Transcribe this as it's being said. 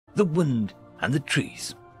the wind, and the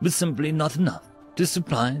trees was simply not enough to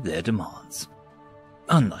supply their demands.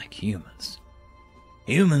 Unlike humans.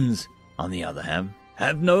 Humans, on the other hand,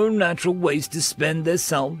 have no natural ways to spend their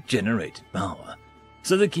self-generated power,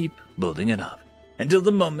 so they keep building it up until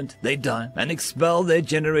the moment they die and expel their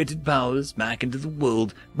generated powers back into the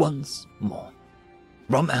world once more.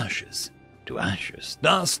 From ashes to ashes,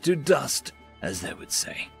 dust to dust, as they would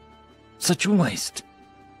say. Such a waste.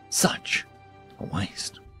 Such a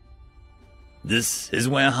waste. This is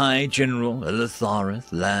where High General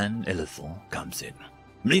Elithareth Lan Elithor comes in,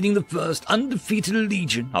 leading the first undefeated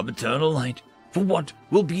legion of Eternal Light for what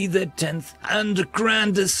will be their 10th and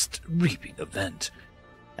grandest reaping event.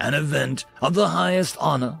 An event of the highest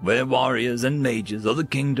honor where warriors and mages of the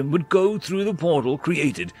kingdom would go through the portal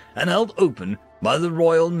created and held open by the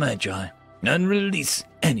royal magi and release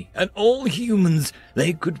any and all humans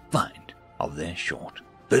they could find of their short,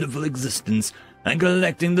 pitiful existence, and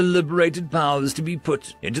collecting the liberated powers to be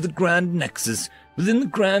put into the grand nexus within the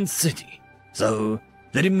grand city, so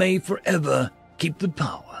that it may forever keep the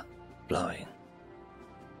power flowing.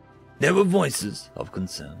 There were voices of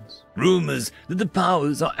concerns, rumors that the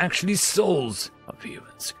powers are actually souls of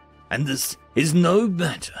humans, and this is no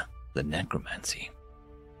better than necromancy.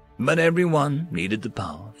 But everyone needed the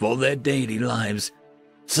power for their daily lives,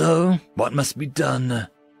 so what must be done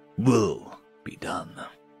will be done.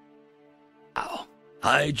 Our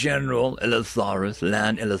High General Elithareth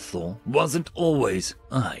Lan Elithor wasn't always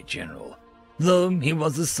a High General, though he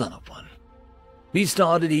was the son of one. He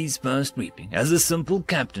started his first reaping as a simple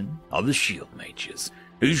captain of the shield mages,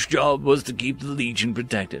 whose job was to keep the legion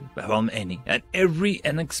protected from any and every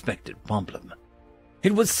unexpected problem.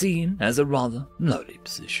 It was seen as a rather lowly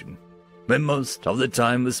position, where most of the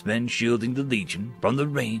time was spent shielding the legion from the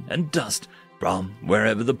rain and dust from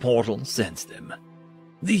wherever the portal sends them.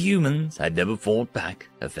 The humans had never fought back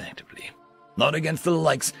effectively, not against the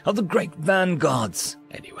likes of the great vanguards,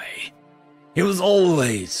 anyway. It was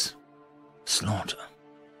always slaughter.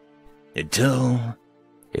 Until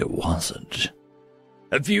it wasn't.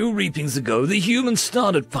 A few reapings ago, the humans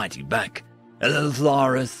started fighting back.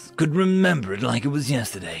 Elithareth could remember it like it was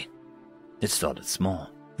yesterday. It started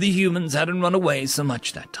small. The humans hadn't run away so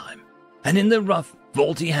much that time, and in their rough,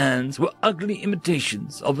 faulty hands were ugly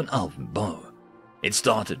imitations of an elven bow. It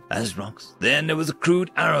started as rocks, then there was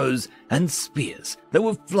crude arrows and spears that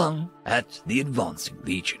were flung at the advancing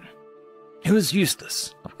legion. It was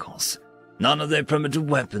useless, of course. None of their primitive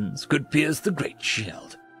weapons could pierce the great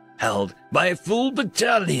shield, held by a full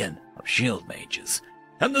battalion of shield mages,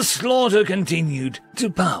 and the slaughter continued to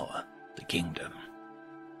power the kingdom.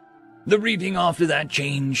 The reaping after that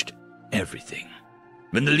changed everything.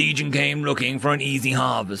 When the legion came looking for an easy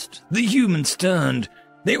harvest, the humans turned.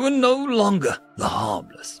 They were no longer the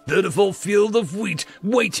harmless, pitiful field of wheat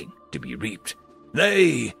waiting to be reaped.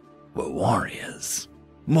 They were warriors.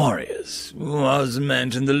 Warriors was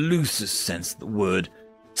meant in the loosest sense of the word.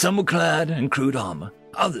 Some were clad in crude armor.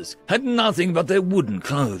 Others had nothing but their wooden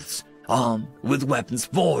clothes, armed with weapons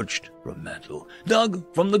forged from metal, dug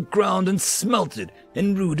from the ground and smelted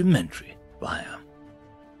in rudimentary fire.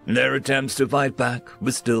 Their attempts to fight back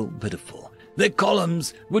were still pitiful. Their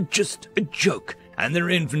columns were just a joke, and their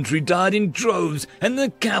infantry died in droves, and their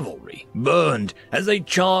cavalry burned as they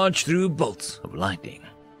charged through bolts of lightning,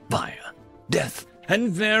 fire, death, and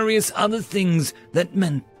various other things that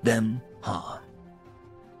meant them harm.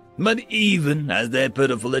 But even as their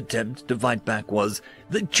pitiful attempt to fight back was,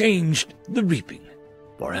 they changed the reaping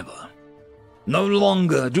forever. No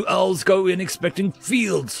longer do elves go in expecting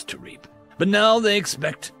fields to reap, but now they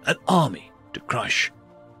expect an army to crush.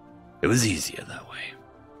 It was easier that way.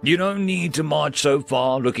 You don't need to march so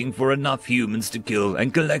far looking for enough humans to kill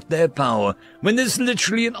and collect their power when there's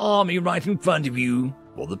literally an army right in front of you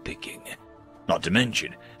for the picking. Not to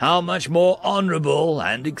mention how much more honorable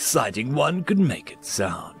and exciting one could make it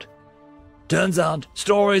sound. Turns out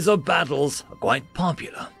stories of battles are quite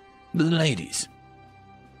popular with the ladies.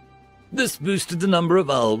 This boosted the number of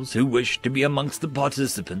elves who wished to be amongst the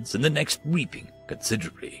participants in the next reaping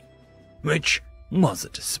considerably, which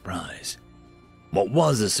wasn't a surprise. What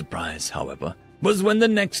was a surprise, however, was when the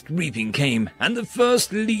next reaping came and the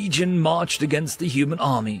first legion marched against the human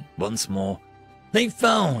army once more. They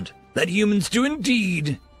found that humans do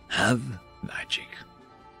indeed have magic.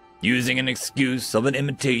 Using an excuse of an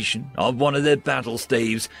imitation of one of their battle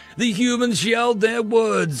staves, the humans yelled their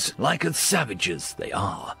words like the savages they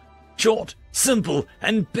are. Short, simple,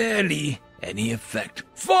 and barely any effect.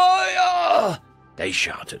 Fire! They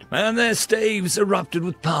shouted, and their staves erupted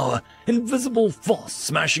with power, invisible force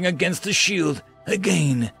smashing against the shield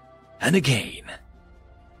again and again.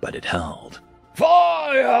 But it held.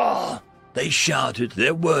 Fire! They shouted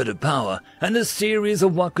their word of power, and a series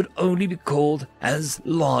of what could only be called as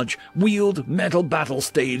large, wheeled metal battle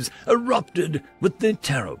staves erupted with their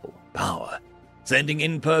terrible power, sending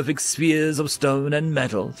imperfect spheres of stone and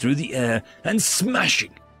metal through the air and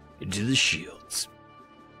smashing into the shields.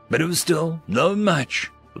 But it was still no match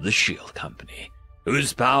for the Shield Company,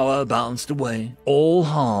 whose power bounced away all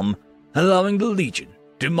harm, allowing the Legion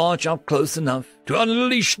to march up close enough to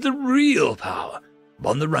unleash the real power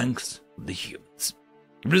upon the ranks of the humans,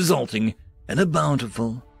 resulting in a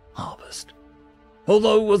bountiful harvest.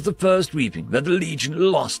 Although it was the first reaping that the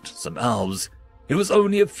Legion lost some elves, it was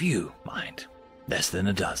only a few, mind, less than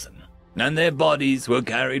a dozen, and their bodies were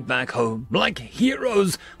carried back home like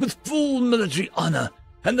heroes with full military honor,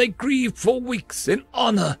 and they grieved for weeks in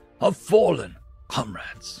honor of fallen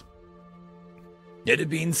comrades. It had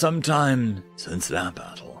been some time since that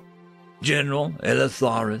battle. General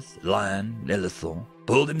Elitharith Lan Elithor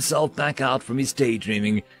pulled himself back out from his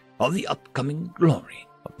daydreaming of the upcoming glory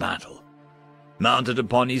of battle. Mounted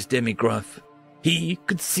upon his demigryph, he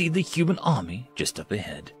could see the human army just up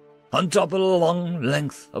ahead, on top of a long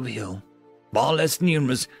length of hill, far less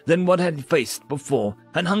numerous than what had faced before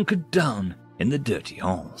and hunkered down in the dirty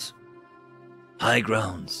halls. High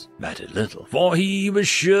grounds mattered little, for he was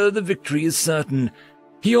sure the victory is certain.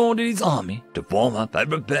 He ordered his army to form up and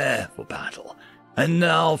prepare for battle, and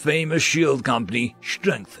now famous Shield Company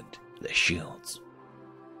strengthened their shields.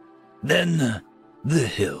 Then the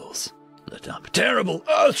hills lit up. Terrible,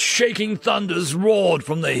 earth-shaking thunders roared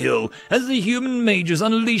from the hill as the human mages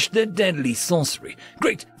unleashed their deadly sorcery.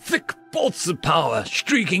 Great, thick bolts of power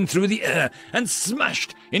streaking through the air and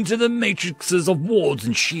smashed into the matrices of wards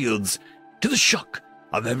and shields, to the shock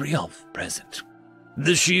of every elf present.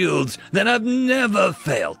 The shields that have never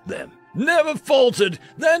failed them, never faltered,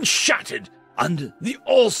 then shattered under the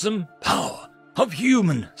awesome power of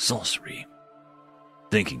human sorcery.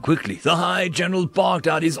 Thinking quickly, the High General barked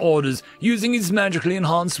out his orders using his magically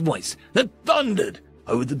enhanced voice that thundered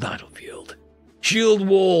over the battlefield. Shield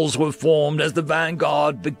walls were formed as the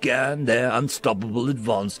vanguard began their unstoppable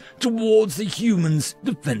advance towards the humans'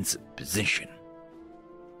 defensive position.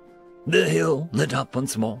 The hill lit up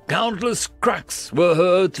once more. Countless cracks were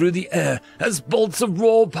heard through the air as bolts of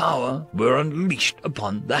raw power were unleashed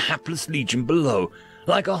upon the hapless legion below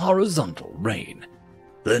like a horizontal rain.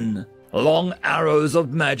 Then long arrows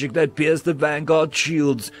of magic that pierced the vanguard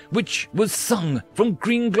shields, which was sung from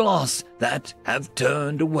green glass, that have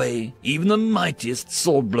turned away even the mightiest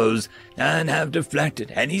sword blows and have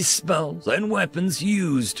deflected any spells and weapons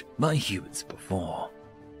used by humans before.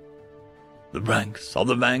 The ranks of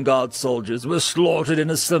the vanguard soldiers were slaughtered in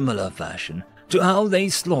a similar fashion to how they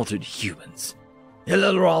slaughtered humans.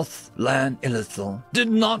 Ililroth Lan Ilithor did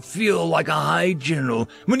not feel like a high general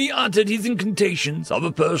when he uttered his incantations of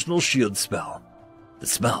a personal shield spell. The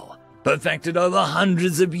spell, perfected over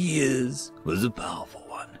hundreds of years, was a powerful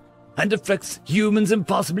one, and deflects humans'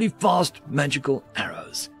 impossibly fast magical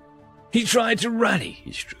arrows. He tried to rally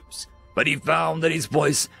his troops, but he found that his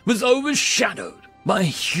voice was overshadowed by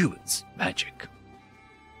humans' magic.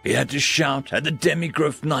 He had to shout at the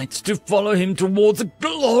demigryph knights to follow him towards a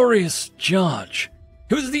glorious charge.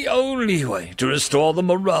 It was the only way to restore the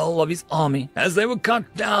morale of his army as they were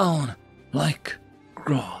cut down like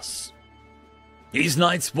grass. His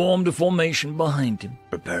knights formed a formation behind him,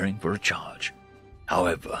 preparing for a charge.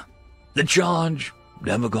 However, the charge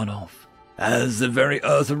never got off, as the very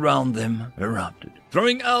earth around them erupted,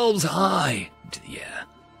 throwing elves high into the air,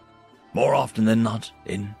 more often than not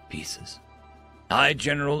in pieces. High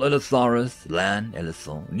General Elitharith Lan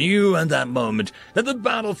Elithor knew at that moment that the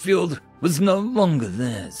battlefield was no longer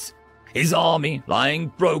theirs, his army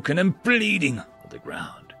lying broken and bleeding on the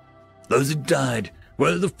ground. Those who died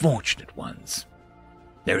were the fortunate ones.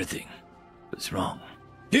 Everything was wrong.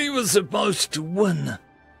 He was supposed to win.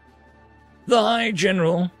 The High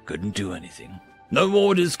General couldn't do anything. No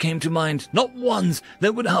orders came to mind, not ones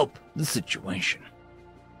that would help the situation.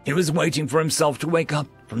 He was waiting for himself to wake up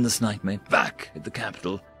from this nightmare back at the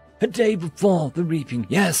capital, a day before the reaping.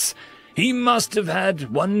 Yes, he must have had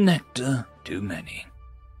one nectar too many.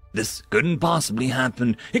 This couldn't possibly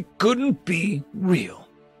happen. It couldn't be real.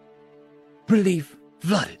 Relief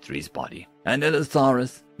flooded through his body, and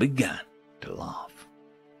Elitharith began to laugh.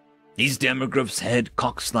 His demigryph's head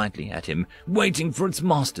cocked slightly at him, waiting for its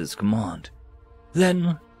master's command.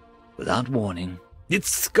 Then, without warning, its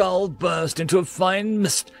skull burst into a fine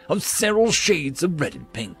mist of several shades of red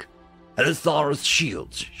and pink. Elitharith's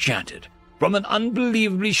shields shattered from an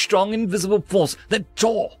unbelievably strong invisible force that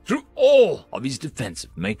tore through all of his defensive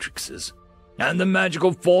matrices. And the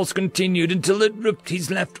magical force continued until it ripped his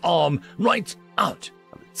left arm right out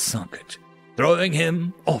of its socket, throwing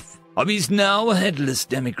him off of his now headless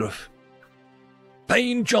demigryph.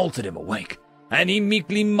 Pain jolted him awake, and he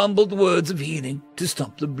meekly mumbled words of healing to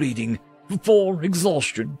stop the bleeding before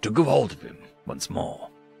exhaustion took a hold of him once more.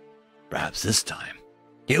 Perhaps this time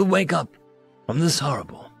he'll wake up from this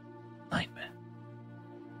horrible nightmare.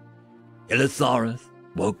 Elithareth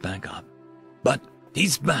woke back up, but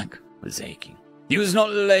his back was aching. He was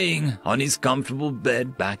not laying on his comfortable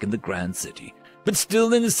bed back in the Grand City, but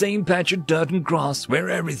still in the same patch of dirt and grass where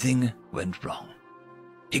everything went wrong.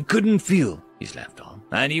 He couldn't feel his left arm,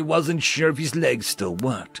 and he wasn't sure if his legs still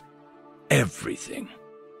worked. Everything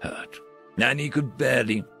hurt, and he could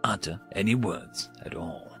barely utter any words at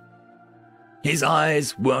all. His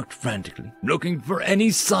eyes worked frantically, looking for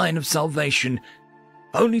any sign of salvation,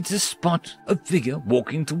 only to spot a figure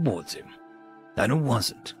walking towards him. And it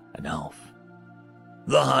wasn't an elf.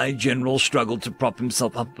 The High General struggled to prop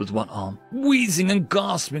himself up with one arm, wheezing and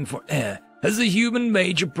gasping for air as the human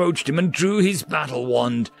mage approached him and drew his battle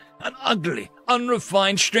wand, an ugly,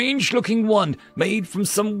 unrefined, strange-looking wand made from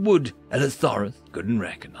some wood Elithareth couldn't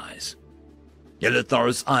recognize.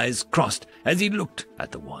 Elithareth's eyes crossed as he looked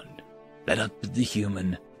at the wand, led up to the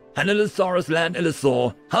human, and Elithareth Land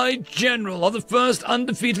Elithor, High General of the First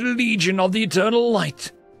Undefeated Legion of the Eternal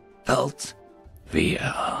Light, felt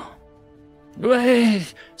fear.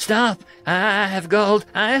 Wait, stop. I have gold.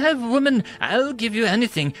 I have woman. I'll give you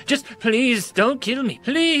anything. Just please don't kill me,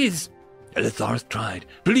 please. Elithareth tried,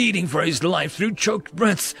 pleading for his life through choked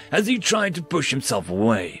breaths as he tried to push himself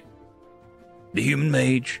away. The human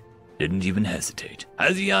mage didn't even hesitate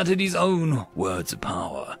as he uttered his own words of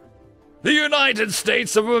power. The United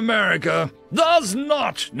States of America does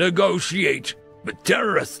not negotiate with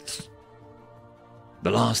terrorists. The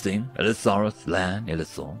last thing Elithareth Lan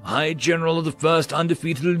Elithor, High General of the First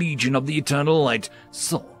Undefeated Legion of the Eternal Light,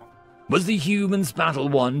 saw was the human's battle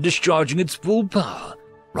wand discharging its full power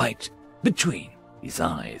right between his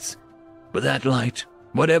eyes. With that light,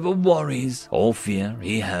 whatever worries or fear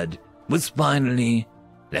he had was finally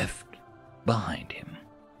left behind him,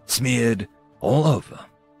 smeared all over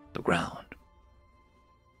the ground.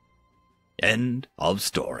 End of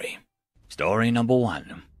story. Story number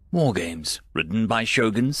 1. War Games, written by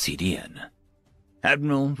Shogun CDN.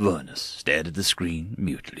 Admiral Vernus stared at the screen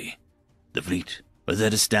mutely. The fleet was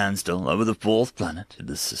at a standstill over the 4th planet in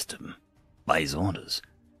the system. By his orders,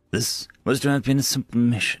 this was to have been a simple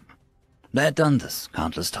mission. They had done this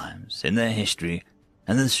countless times in their history,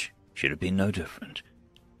 and this should have been no different.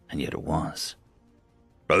 And yet it was.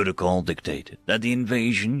 Protocol dictated that the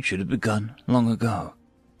invasion should have begun long ago.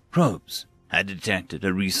 Probes had detected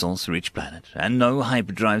a resource-rich planet and no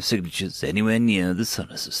hyperdrive signatures anywhere near the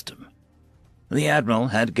solar system. The Admiral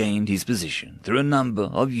had gained his position through a number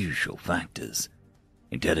of usual factors,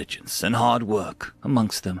 intelligence and hard work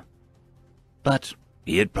amongst them. But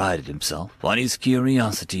he had prided himself on his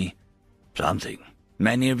curiosity, something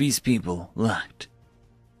many of his people lacked.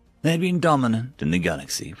 They had been dominant in the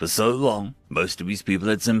galaxy for so long, most of his people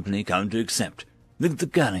had simply come to accept that the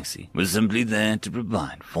galaxy was simply there to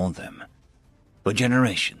provide for them. For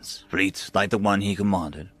generations, fleets like the one he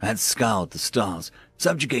commanded had scoured the stars,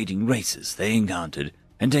 subjugating races they encountered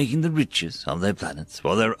and taking the riches of their planets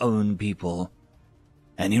for their own people.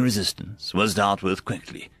 Any resistance was dealt with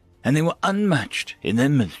quickly, and they were unmatched in their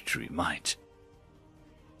military might.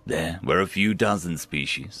 There were a few dozen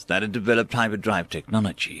species that had developed hyperdrive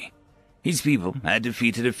technology. His people had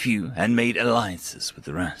defeated a few and made alliances with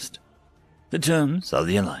the rest. The terms of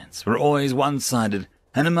the alliance were always one-sided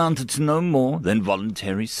and amounted to no more than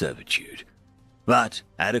voluntary servitude, but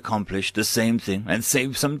had accomplished the same thing and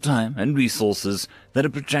saved some time and resources that a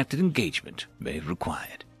protracted engagement may have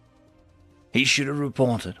required. He should have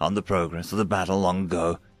reported on the progress of the battle long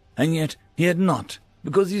ago, and yet he had not,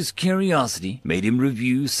 because his curiosity made him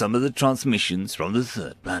review some of the transmissions from the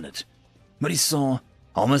 3rd planet. What he saw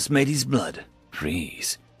almost made his blood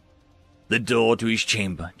freeze. The door to his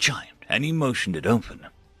chamber chimed, and he motioned it open.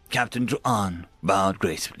 Captain Druan bowed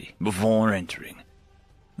gracefully before entering.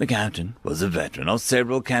 The captain was a veteran of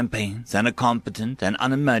several campaigns and a competent and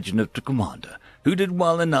unimaginative commander who did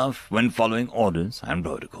well enough when following orders and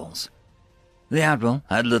protocols. The Admiral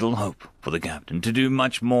had little hope for the captain to do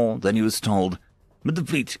much more than he was told, but the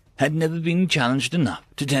fleet had never been challenged enough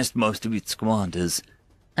to test most of its commanders.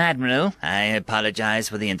 Admiral, I apologize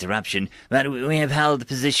for the interruption, but we have held the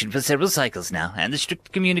position for several cycles now, and the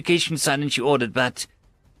strict communication silence you ordered, but...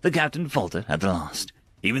 The captain faltered at the last,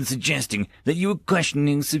 even suggesting that you were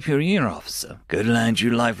questioning superior officer could land you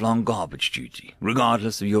lifelong garbage duty,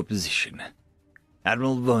 regardless of your position.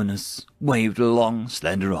 Admiral Vonus waved a long,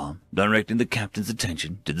 slender arm, directing the captain's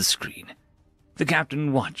attention to the screen. The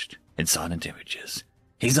captain watched in silent images.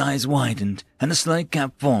 His eyes widened, and a slight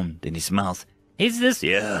gap formed in his mouth. Is this—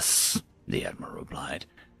 Yes, the Admiral replied.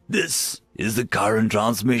 This is the current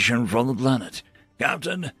transmission from the planet.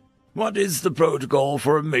 Captain, what is the protocol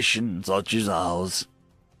for a mission such as ours?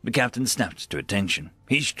 The captain snapped to attention,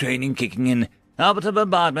 his training kicking in. Orbital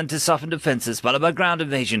bombardment to soften defenses, followed by ground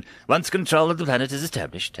invasion. Once control of the planet is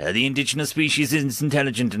established, the indigenous species is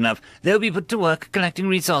intelligent enough, they'll be put to work collecting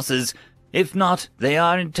resources. If not, they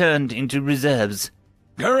are turned into reserves.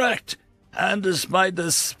 Correct. And despite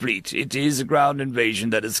this fleet, it is a ground invasion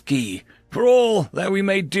that is key. For all that we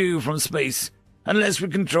may do from space, unless we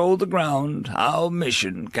control the ground, our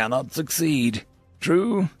mission cannot succeed.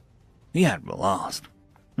 True? The Admiral asked.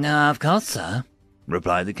 Of course, sir,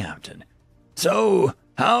 replied the captain. So,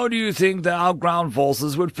 how do you think that our ground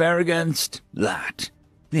forces would fare against that?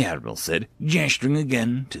 The Admiral said, gesturing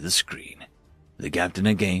again to the screen. The captain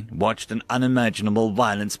again watched an unimaginable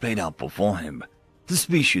violence played out before him. The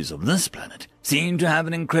species of this planet seemed to have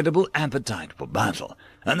an incredible appetite for battle,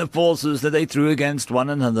 and the forces that they threw against one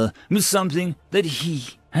another was something that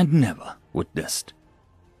he had never witnessed.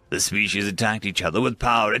 The species attacked each other with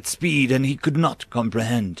power at speed and he could not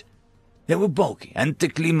comprehend. They were bulky and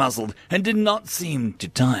thickly muscled and did not seem to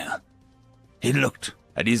tire. He looked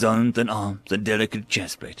at his own thin arms and delicate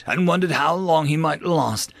chestplate and wondered how long he might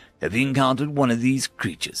last if he encountered one of these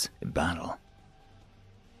creatures in battle.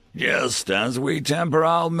 Just as we temper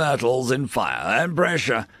our metals in fire and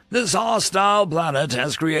pressure, this hostile planet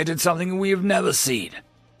has created something we have never seen.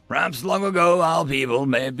 Perhaps long ago our people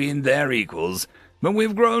may have been their equals, but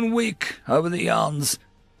we've grown weak over the eons,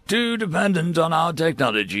 too dependent on our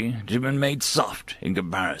technology to be made soft in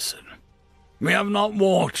comparison. We have not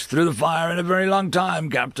walked through the fire in a very long time,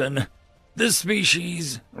 Captain. This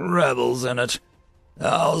species revels in it.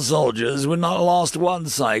 Our soldiers would not last one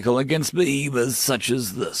cycle against behemoths such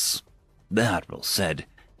as this, the Admiral said.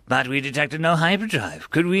 But we detected no hyperdrive.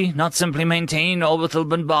 Could we not simply maintain orbital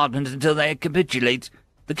bombardment until they capitulate?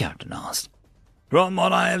 The captain asked. From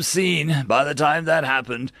what I have seen, by the time that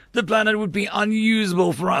happened, the planet would be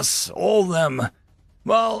unusable for us, all them.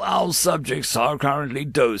 While our subjects are currently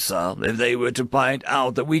docile, if they were to find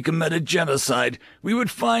out that we committed genocide, we would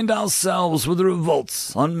find ourselves with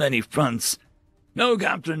revolts on many fronts. No,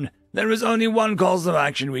 Captain, there is only one course of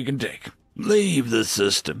action we can take. Leave the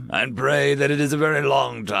system, and pray that it is a very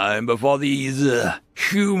long time before these,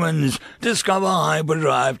 humans discover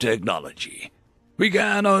hyperdrive technology. We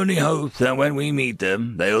can only hope that when we meet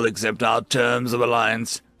them, they will accept our terms of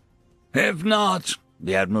alliance. If not,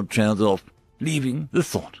 the Admiral trailed off, leaving the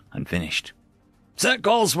thought unfinished. Set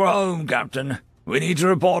course for home, Captain. We need to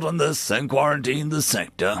report on this and quarantine the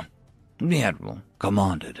sector, the Admiral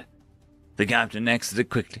commanded. The captain exited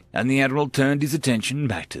quickly, and the Admiral turned his attention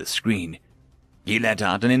back to the screen. He let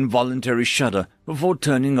out an involuntary shudder before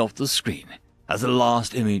turning off the screen, as the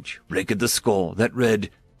last image flickered the score that read,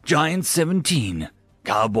 Giants 17,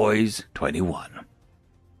 Cowboys 21.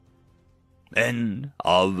 End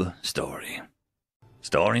of story.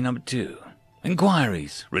 Story number 2.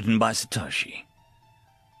 Inquiries, written by Satoshi.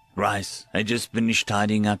 Rice had just finished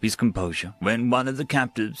tidying up his composure when one of the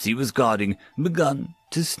captives he was guarding begun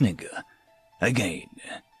to snigger. Again.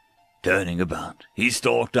 Turning about, he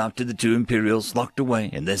stalked up to the two Imperials locked away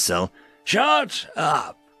in their cell. Shut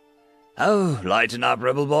up! Oh, lighten up,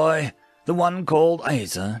 rebel boy, the one called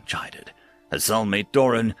Asa chided. Her cellmate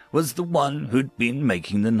Doran was the one who'd been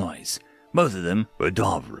making the noise. Both of them were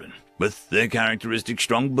Darveran, with their characteristic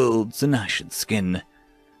strong builds and ashen skin.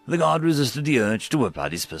 The guard resisted the urge to whip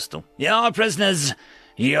out his pistol. You're prisoners!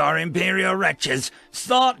 You're Imperial wretches!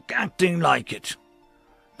 Start acting like it!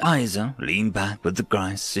 Isa leaned back with the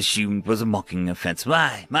grice assumed was a mocking offense.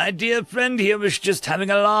 Why, my dear friend here was just having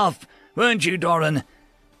a laugh, weren't you, Doran?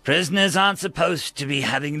 Prisoners aren't supposed to be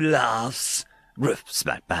having laughs, Griff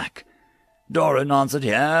spat back. Doran answered,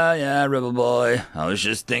 Yeah, rebel boy. I was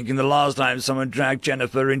just thinking the last time someone dragged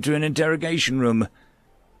Jennifer into an interrogation room.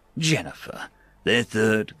 Jennifer, their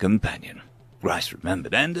third companion, Grice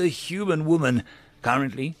remembered, and a human woman,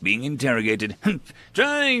 currently being interrogated.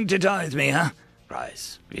 Trying to tithe me, huh?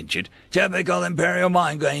 Grice ventured. Typical Imperial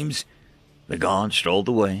mind games. The guard strolled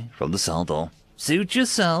away from the cell door. Suit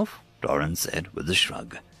yourself, Doran said with a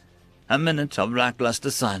shrug. A minute of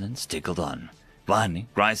lackluster silence tickled on. Finally,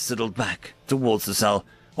 Grice settled back towards the cell.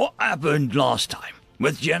 What happened last time?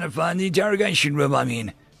 With Jennifer in the interrogation room, I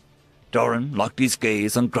mean. Doran locked his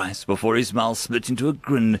gaze on Grice before his mouth split into a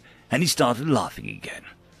grin, and he started laughing again.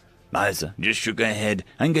 Liza just shook her head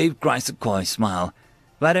and gave Grice a coy smile.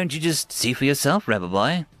 Why don't you just see for yourself, rebel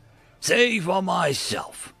boy? See for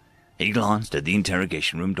myself. He glanced at the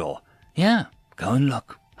interrogation room door. Yeah, Go and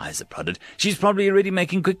look, Isa prodded. She's probably already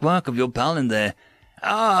making quick work of your pal in there.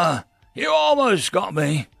 Ah, you almost got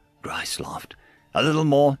me, Grice laughed, a little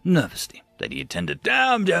more nervously than he intended.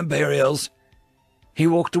 Damned Imperials! He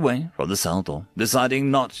walked away from the cell door, deciding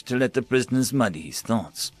not to let the prisoners muddy his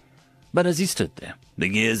thoughts. But as he stood there, the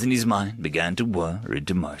gears in his mind began to whir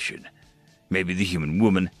into motion. Maybe the human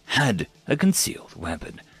woman had a concealed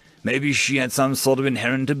weapon. Maybe she had some sort of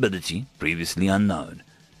inherent ability previously unknown.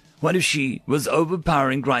 What if she was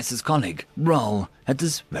overpowering Grice's colleague, Worldle, at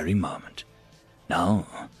this very moment? No,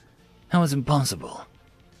 that was impossible.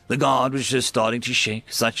 The guard was just starting to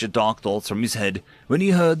shake such dark thoughts from his head when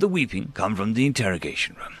he heard the weeping come from the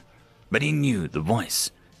interrogation room. But he knew the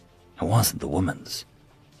voice. It wasn't the woman's.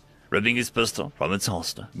 Ripping his pistol from its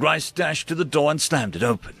holster, Grice dashed to the door and slammed it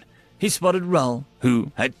open. He spotted Worldle,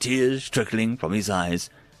 who had tears trickling from his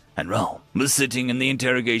eyes, and Worldle was sitting in the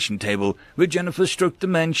interrogation table where Jennifer stroked the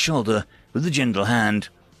man's shoulder with a gentle hand.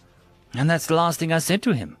 "And that's the last thing I said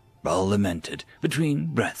to him," Worldle lamented, between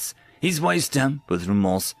breaths, his voice damp with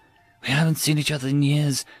remorse. "We haven't seen each other in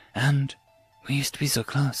years, and we used to be so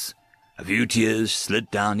close." A few tears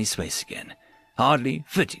slid down his face again, hardly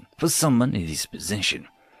fitting for someone in his position.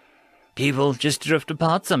 "People just drift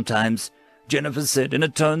apart sometimes," Jennifer said in a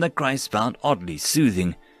tone that Grice found oddly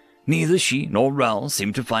soothing. Neither she nor Worldle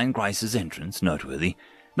seemed to find Grice's entrance noteworthy.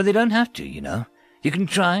 "But they don't have to, you know. You can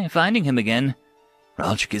try finding him again."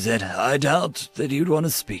 Worldle shook his head. "I doubt that he'd want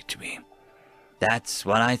to speak to me." "That's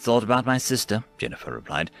what I thought about my sister," Jennifer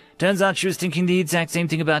replied. "Turns out she was thinking the exact same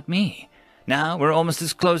thing about me. Now we're almost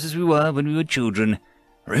as close as we were when we were children."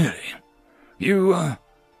 "Really? You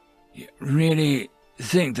really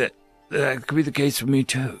think that could be the case for me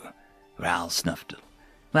too?" Worldle snuffed.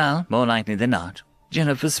 "Well, more likely than not."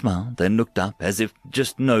 Jennifer smiled, then looked up as if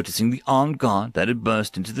just noticing the armed guard that had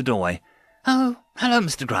burst into the doorway. "Oh, hello,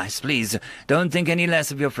 Mr. Grice. Please, don't think any less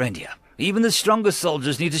of your friend here. Even the strongest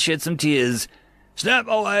soldiers need to shed some tears." "Step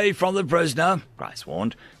away from the prisoner," Grice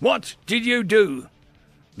warned. "What did you do?"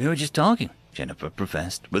 "We were just talking," Jennifer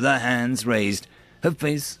professed, with her hands raised, her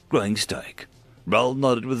face growing stoic. Worldle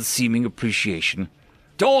nodded with a seeming appreciation.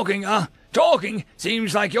 "Talking, huh? Talking?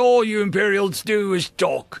 Seems like all you Imperials do is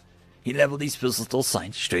talk." He leveled his pistol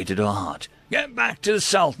sight straight at her heart. "Get back to the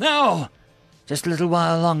cell, now!" "Just a little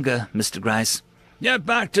while longer, Mr. Grice." "Get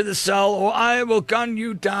back to the cell, or I will gun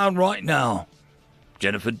you down right now."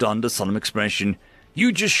 Jennifer donned a solemn expression.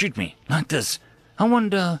 "You just shoot me, like this. I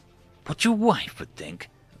wonder what your wife would think."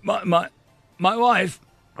 My wife?"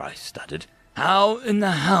 Grice stuttered. "How in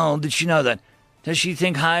the hell did she know that? Does she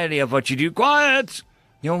think highly of what you do?" "Quiet!"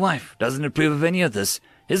 "Your wife doesn't approve of any of this.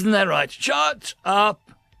 Isn't that right?" "Shut up!"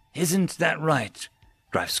 "Isn't that right?"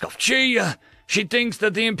 Grice scoffed. She thinks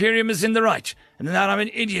that the Imperium is in the right, and that I'm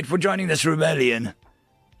an idiot for joining this rebellion."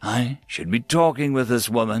 "I should be talking with this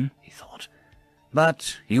woman," he thought.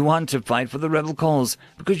 "But you want to fight for the rebel cause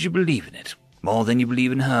because you believe in it, more than you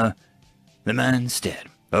believe in her." The man stared,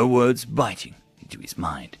 her words biting into his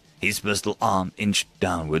mind. His pistol arm inched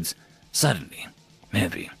downwards. Suddenly,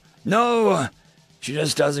 heavy. "No, she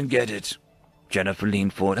just doesn't get it." Jennifer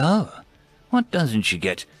leaned forward. "Oh, what doesn't she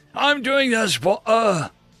get?" "I'm doing this for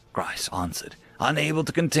her," Grice answered, unable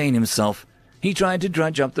to contain himself. He tried to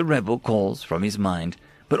dredge up the rebel cause from his mind,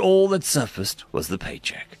 but all that surfaced was the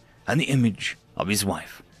paycheck and the image of his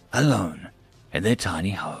wife, alone in their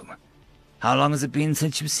tiny home. "How long has it been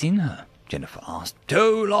since you've seen her?" Jennifer asked.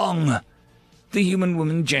 "Too long." The human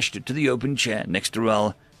woman gestured to the open chair next to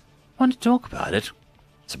Worldle. "Want to talk about it?"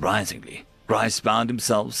 Surprisingly, Grice found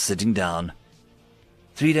himself sitting down.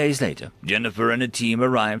 3 days later, Jennifer and her team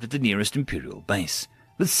arrived at the nearest Imperial base,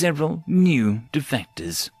 with several new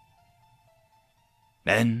defectors.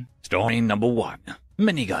 Then, story number 1,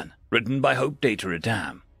 Minigun, written by Hope Data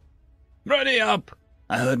Adam. "Ready up!"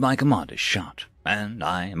 I heard my commander shout, and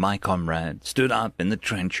I and my comrade stood up in the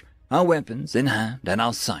trench, our weapons in hand and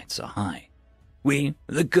our sights are high. We,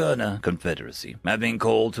 the Kerner Confederacy, have been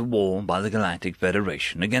called to war by the Galactic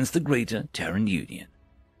Federation against the Greater Terran Union.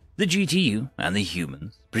 The GTU and the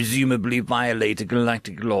humans presumably violated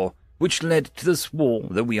galactic law, which led to this war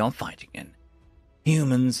that we are fighting in.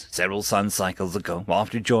 Humans, several sun cycles ago,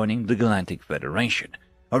 after joining the Galactic Federation,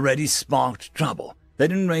 already sparked trouble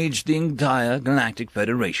that enraged the entire Galactic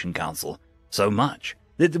Federation Council, so much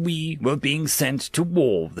that we were being sent to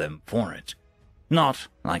war with them for it. Not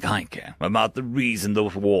like I care about the reason the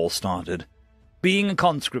war started. Being a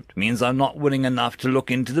conscript means I'm not willing enough to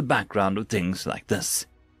look into the background of things like this.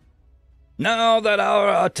 Now that our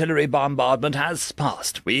artillery bombardment has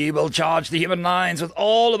passed, we will charge the human lines with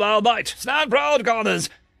all of our might. Stand proud, Connors!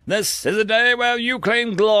 This is a day where you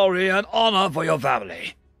claim glory and honor for your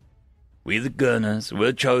family. We the Gurners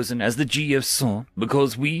were chosen as the GF sort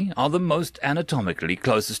because we are the most anatomically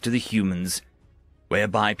closest to the humans. We're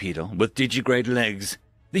bipedal with digigrade legs.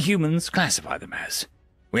 The humans classify them as.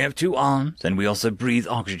 We have 2 arms, and we also breathe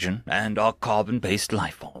oxygen and are carbon-based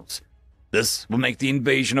life forms. This will make the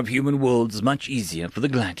invasion of human worlds much easier for the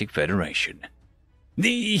Galactic Federation.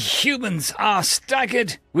 The humans are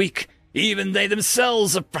staggered, weak, even they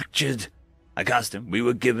themselves are fractured. Accustomed, we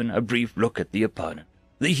were given a brief look at the opponent.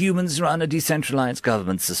 The humans run a decentralized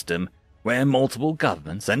government system where multiple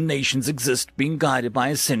governments and nations exist being guided by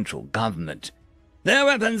a central government. Their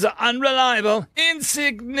weapons are unreliable,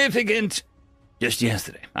 insignificant. Just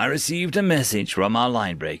yesterday, I received a message from our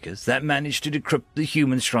line breakers that managed to decrypt the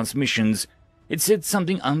humans' transmissions. It said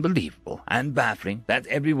something unbelievable and baffling that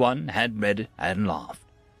everyone had read and laughed.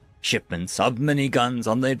 Shipments of miniguns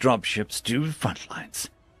on their dropships to front lines.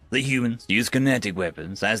 The humans use kinetic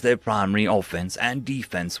weapons as their primary offense and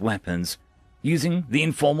defense weapons. Using the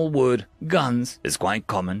informal word guns is quite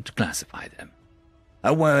common to classify them.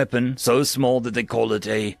 A weapon so small that they call it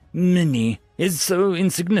a mini is so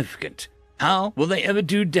insignificant. How will they ever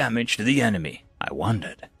do damage to the enemy? I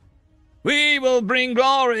wondered. We will bring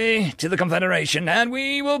glory to the Confederation, and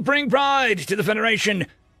we will bring pride to the Federation.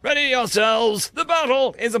 Ready yourselves, the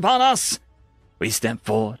battle is upon us. We stepped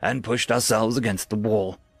forward and pushed ourselves against the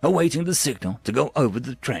wall, awaiting the signal to go over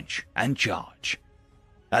the trench and charge.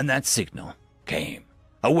 And that signal came,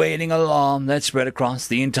 a wailing alarm that spread across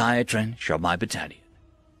the entire trench of my battalion.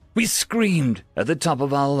 We screamed at the top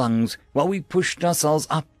of our lungs while we pushed ourselves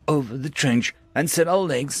up over the trench and set our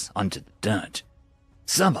legs onto the dirt.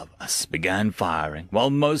 Some of us began firing while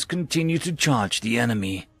most continued to charge the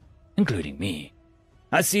enemy, including me.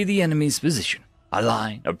 I see the enemy's position, a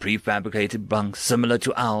line of prefabricated bunks similar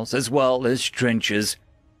to ours as well as trenches.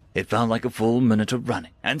 It felt like a full minute of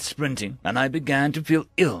running and sprinting, and I began to feel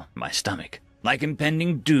ill in my stomach, like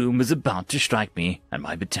impending doom was about to strike me and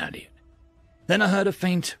my battalion. Then I heard a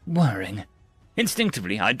faint whirring.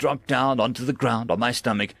 Instinctively, I dropped down onto the ground on my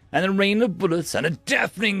stomach, and a rain of bullets and a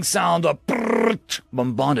deafening sound of brrrt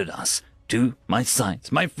bombarded us. To my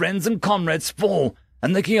sights, my friends and comrades fall,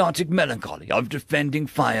 and the chaotic melancholy of defending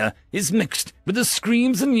fire is mixed with the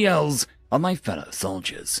screams and yells of my fellow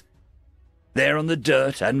soldiers. There on the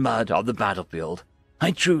dirt and mud of the battlefield,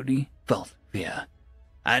 I truly felt fear.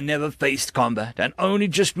 I never faced combat and only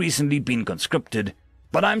just recently been conscripted,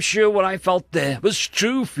 but I'm sure what I felt there was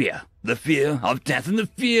true fear, the fear of death and the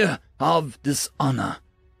fear of dishonor.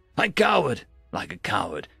 I cowered like a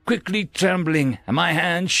coward, quickly trembling and my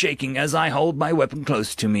hands shaking as I hold my weapon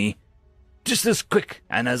close to me. Just as quick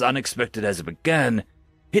and as unexpected as it began,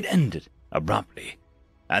 it ended abruptly,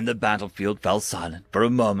 and the battlefield fell silent for a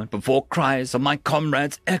moment before cries of my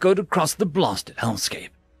comrades echoed across the blasted hellscape.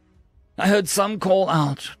 I heard some call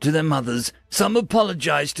out to their mothers, some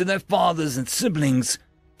apologized to their fathers and siblings.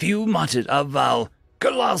 Few muttered a vow,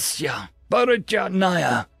 Galasya,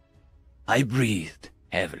 Baratyanaya. I breathed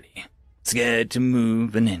heavily, scared to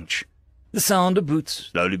move an inch, the sound of boots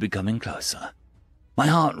slowly becoming closer. My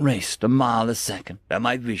heart raced a mile a second and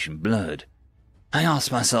my vision blurred. I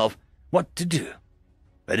asked myself what to do,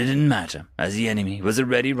 but it didn't matter as the enemy was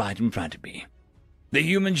already right in front of me. The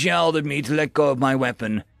humans yelled at me to let go of my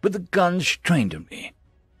weapon, but the guns trained on me.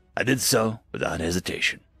 I did so without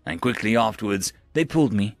hesitation, and quickly afterwards they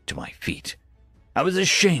pulled me to my feet. I was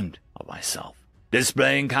ashamed of myself,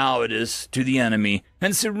 displaying cowardice to the enemy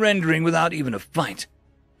and surrendering without even a fight.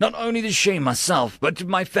 Not only to shame myself, but to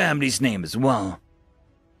my family's name as well.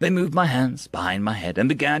 They moved my hands behind my head and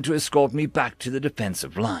began to escort me back to the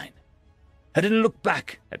defensive line. I didn't look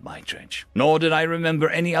back at my trench, nor did I remember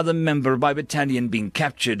any other member of my battalion being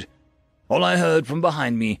captured. All I heard from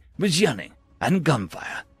behind me was yelling and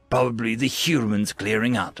gunfire, probably the humans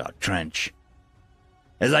clearing out our trench.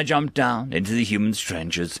 As I jumped down into the humans'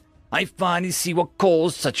 trenches, I finally see what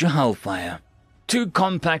caused such a hellfire. 2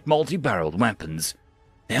 compact multi-barreled weapons.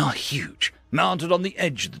 They are huge, mounted on the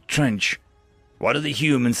edge of the trench. One of the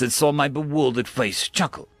humans that saw my bewildered face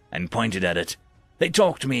chuckled and pointed at it. They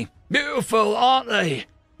talked to me. Beautiful, aren't they?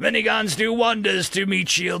 Miniguns do wonders to meat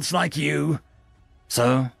shields like you.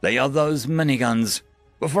 So, they are those miniguns.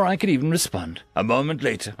 Before I could even respond, a moment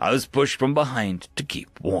later, I was pushed from behind to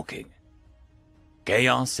keep walking.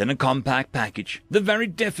 Chaos in a compact package, the very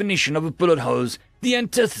definition of a bullet hose, the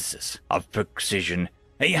antithesis of precision,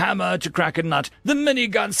 a hammer to crack a nut, the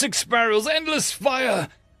minigun, 6 barrels, endless fire,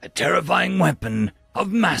 a terrifying weapon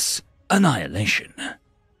of mass annihilation.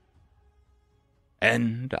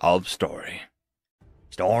 End of story.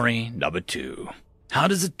 Story number 2. How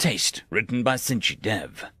Does It Taste? Written by Sinchi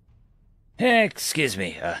Dev. Excuse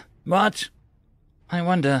me, what? I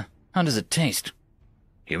wonder How does it taste?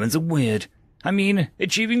 Humans are weird. I mean,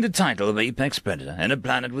 achieving the title of apex predator in a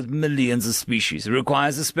planet with millions of species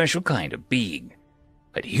requires a special kind of being.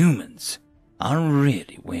 But humans are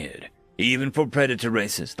really weird, even for predator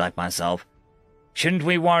races like myself. Shouldn't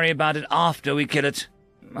we worry about it after we kill it?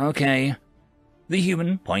 Okay. The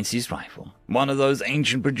human points his rifle, one of those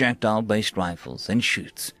ancient projectile-based rifles, and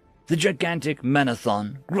shoots. The gigantic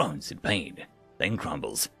Manathon groans in pain, then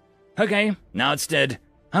crumbles. Okay, now it's dead.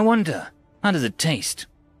 I wonder, how does it taste?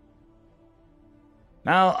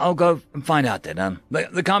 I'll go and find out then.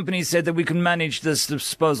 The company said that we can manage this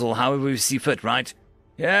disposal however we see fit, right?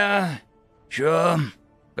 Yeah, sure.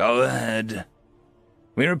 Go ahead.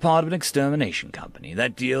 We're a part of an extermination company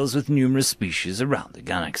that deals with numerous species around the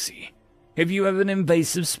galaxy. If you have an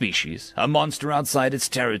invasive species, a monster outside its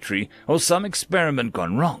territory, or some experiment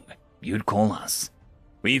gone wrong, you'd call us.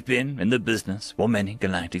 We've been in the business for many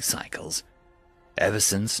galactic cycles. Ever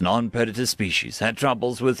since non-predator species had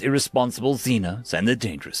troubles with irresponsible xenos and their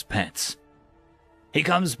dangerous pets. He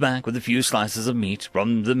comes back with a few slices of meat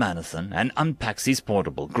from the Manathon and unpacks his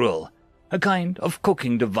portable grill, a kind of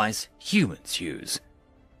cooking device humans use.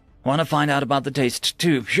 Want to find out about the taste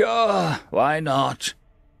too? Sure, why not?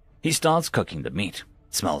 He starts cooking the meat.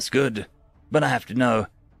 It smells good, but I have to know.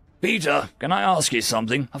 Peter, can I ask you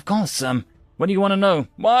something? Of course, what do you want to know?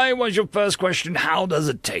 Why was your first question, how does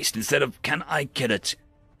it taste, instead of, can I kill it?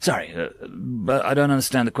 Sorry, but I don't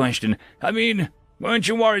understand the question. I mean, weren't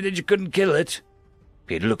you worried that you couldn't kill it?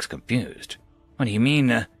 Peter looks confused. What do you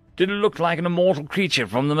mean? Did it look like an immortal creature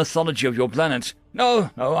from the mythology of your planet?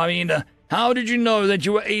 No, I mean, how did you know that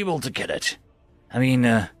you were able to kill it? I mean,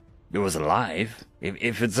 it was alive.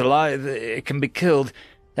 If it's alive, it can be killed.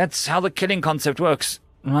 That's how the killing concept works,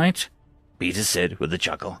 right? Peter said with a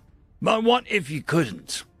chuckle. But what if you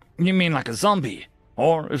couldn't? You mean like a zombie?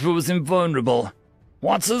 Or if it was invulnerable?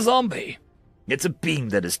 What's a zombie? It's a being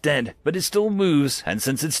that is dead, but it still moves, and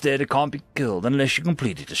since it's dead, it can't be killed unless you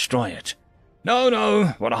completely destroy it.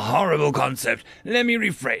 No, what a horrible concept. Let me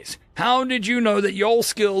rephrase. How did you know that your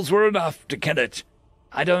skills were enough to kill it?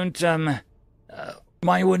 I don't,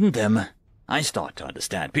 why wouldn't them? I start to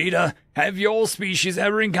understand. Peter, have your species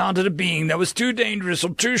ever encountered a being that was too dangerous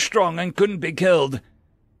or too strong and couldn't be killed?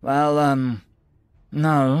 Well,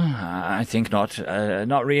 no, I think not.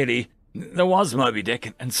 Not really. There was Moby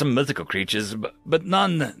Dick and some mythical creatures, but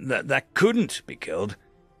none that couldn't be killed.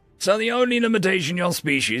 So the only limitation your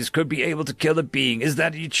species could be able to kill a being is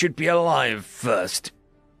that it should be alive first.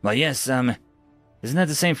 Well, yes, isn't that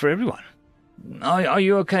the same for everyone? Are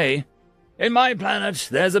you okay? In my planet,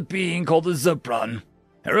 there's a being called the Zopron.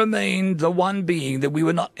 It remained the one being that we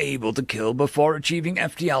were not able to kill before achieving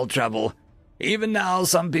FTL travel. Even now,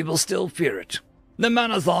 some people still fear it. The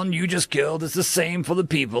Manathon you just killed is the same for the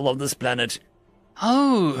people of this planet.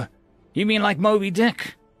 Oh, you mean like Moby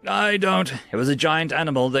Dick? I don't. It was a giant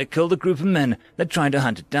animal that killed a group of men that tried to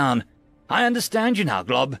hunt it down. I understand you now,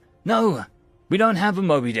 Glob. No, we don't have a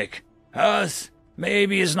Moby Dick. Earth,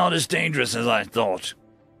 maybe it's not as dangerous as I thought.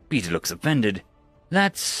 Peter looks offended.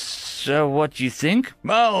 That's what you think?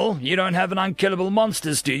 Well, you don't have an unkillable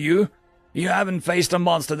monsters, do you? You haven't faced a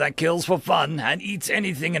monster that kills for fun and eats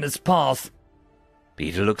anything in its path.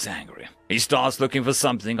 Peter looks angry. He starts looking for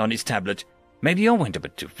something on his tablet. Maybe I went a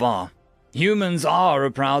bit too far. Humans are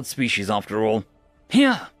a proud species after all.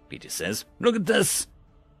 Here, Peter says. Look at this.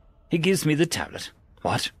 He gives me the tablet.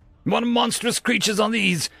 What monstrous creatures are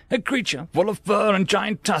these? A creature full of fur and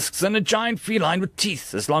giant tusks and a giant feline with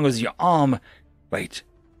teeth as long as your arm. Wait,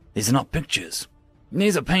 these are not pictures.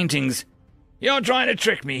 These are paintings. You're trying to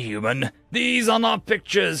trick me, human. These are not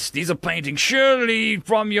pictures. These are paintings. Surely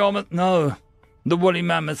from your... No, the woolly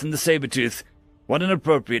mammoth and the saber-tooth. What an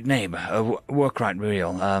appropriate name. Work right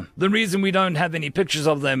real. The reason we don't have any pictures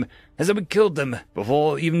of them is that we killed them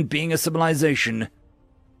before even being a civilization.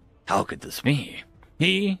 How could this be?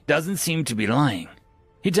 He doesn't seem to be lying.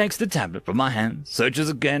 He takes the tablet from my hand, searches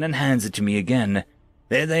again, and hands it to me again.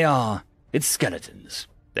 There they are. It's skeletons.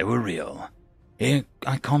 They were real.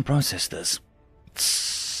 I can't process this.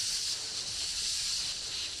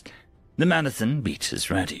 The Manathon beat is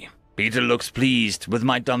ready. Peter looks pleased with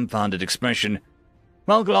my dumbfounded expression.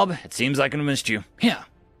 Well, Glob, it seems I can missed you. Here.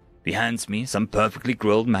 He hands me some perfectly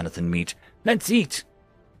grilled Manathon meat. Let's eat.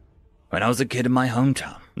 When I was a kid in my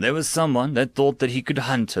hometown, there was someone that thought that he could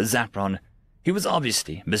hunt a Zapron. He was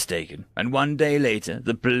obviously mistaken, and one day later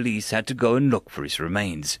the police had to go and look for his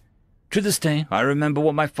remains. To this day, I remember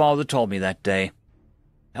what my father told me that day.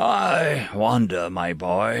 I wonder, my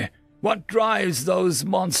boy, what drives those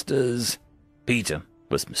monsters? Peter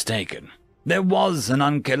was mistaken. There was an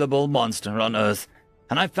unkillable monster on Earth,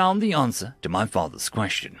 and I found the answer to my father's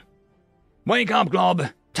question. Wake up, Glob!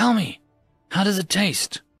 Tell me, how does it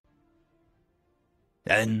taste?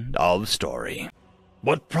 End of story.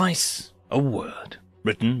 What price? A word.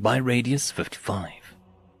 Written by Radius55.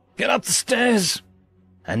 Get up the stairs!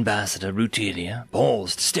 Ambassador Rutilia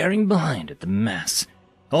paused, staring behind at the mass.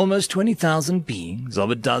 Almost 20,000 beings of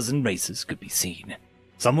a dozen races could be seen.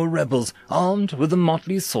 Some were rebels, armed with a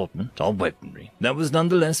motley assortment of weaponry that was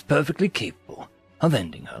nonetheless perfectly capable of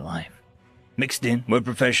ending her life. Mixed in were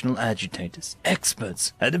professional agitators,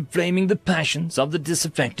 experts at inflaming the passions of the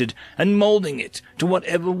disaffected and molding it to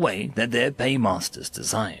whatever way that their paymasters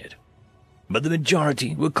desired. But the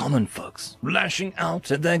majority were common folks, lashing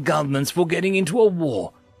out at their governments for getting into a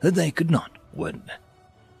war that they could not win.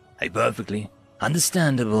 A perfectly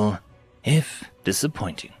understandable, if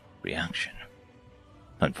disappointing, reaction.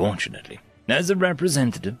 Unfortunately, as a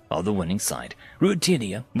representative of the winning side,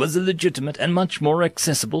 Rutilia was a legitimate and much more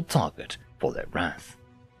accessible target for their wrath.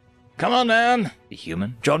 "Come on, ma'am!" the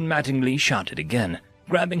human, John Mattingly, shouted again,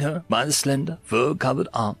 grabbing her by the slender, fur-covered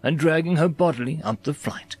arm and dragging her bodily up the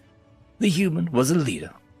flight. The human was a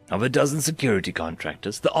leader of a dozen security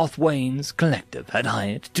contractors the Othwain's collective had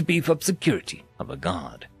hired to beef up security of a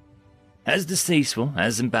guard. As distasteful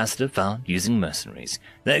as Ambassador found using mercenaries,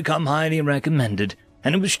 they had come highly recommended,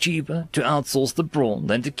 and it was cheaper to outsource the brawl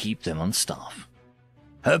than to keep them on staff.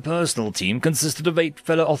 Her personal team consisted of 8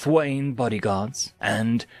 fellow Othwain bodyguards,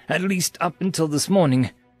 and, at least up until this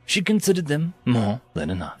morning, she considered them more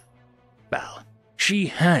than enough. Well, she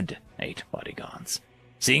had 8 bodyguards.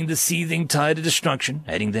 Seeing the seething tide of destruction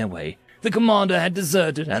heading their way, the commander had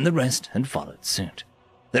deserted and the rest had followed suit.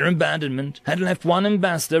 Their abandonment had left one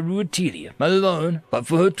ambassador, Rutilia, alone but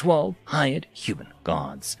for her 12 hired human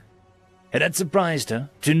guards. It had surprised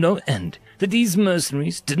her to no end that these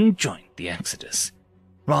mercenaries didn't join the Exodus.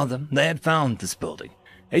 Rather, they had found this building,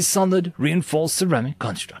 a solid, reinforced ceramic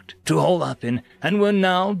construct, to hole up in, and were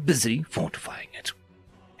now busy fortifying it.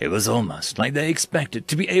 It was almost like they expected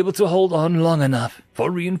to be able to hold on long enough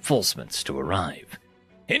for reinforcements to arrive.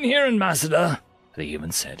 "In here, Ambassador," the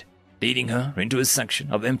human said, leading her into a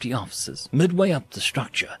section of empty offices midway up the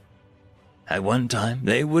structure. At one time,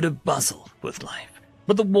 they would have bustled with life,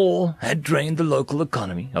 but the war had drained the local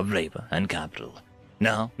economy of labor and capital.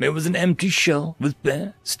 Now it was an empty shell with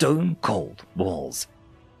bare, stone-cold walls.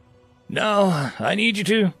 "No, I need you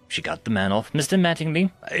to—" She cut the man off. "Mr.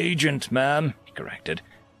 Mattingly." "Agent, ma'am," he corrected.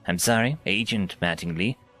 "I'm sorry, Agent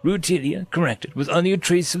Mattingly," Rutilia corrected, with only a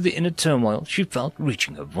trace of the inner turmoil she felt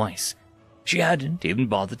reaching her voice. She hadn't even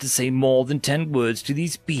bothered to say more than 10 words to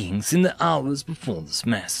these beings in the hours before this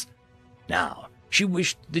mess. Now, she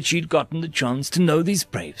wished that she'd gotten the chance to know these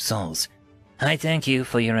brave souls. "I thank you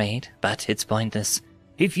for your aid, but it's pointless.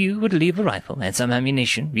 If you would leave a rifle and some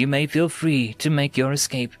ammunition, you may feel free to make your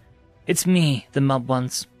escape. It's me the mob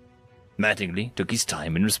wants." Mattingly took his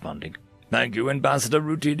time in responding. "Thank you, Ambassador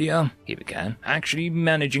Rutilia," he began, actually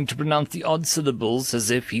managing to pronounce the odd syllables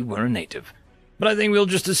as if he were a native. "But I think we'll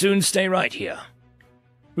just as soon stay right here."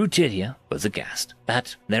 Rutilia was aghast.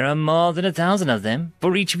 "But there are more than 1,000 of them,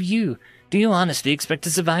 for each of you. Do you honestly expect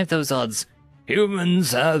to survive those odds?"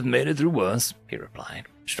 "Humans have made it through worse," he replied,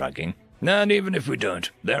 shrugging. "And even if we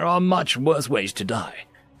don't, there are much worse ways to die.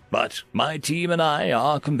 But my team and I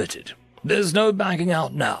are committed. There's no backing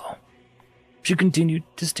out now." She continued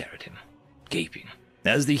to stare at him, gaping,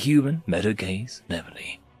 as the human met her gaze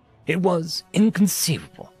levelly. It was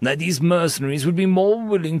inconceivable that these mercenaries would be more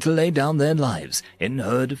willing to lay down their lives in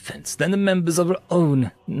her defense than the members of her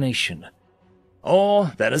own nation,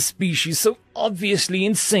 or that a species so obviously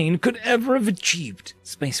insane could ever have achieved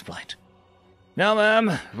spaceflight. "Now, ma'am,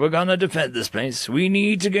 if we're gonna defend this place, we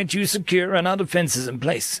need to get you secure and our defenses in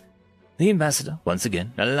place." The ambassador once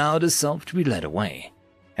again allowed herself to be led away.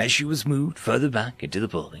 As she was moved further back into the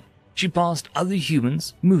building, she passed other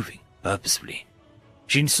humans moving purposefully.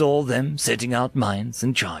 She saw them setting out mines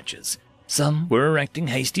and charges. Some were erecting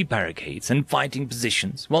hasty barricades and fighting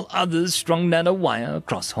positions, while others strung nanowire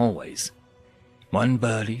across hallways. One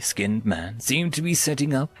burly, skinned man seemed to be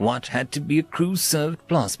setting up what had to be a crew-served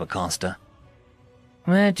plasma caster.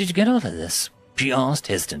 "Where did you get all of this?" she asked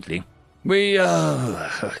hesitantly. "We,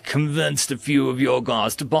 convinced a few of your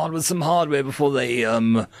guards to part with some hardware before they,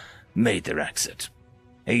 made their exit,"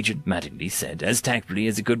 Agent Mattingly said, as tactfully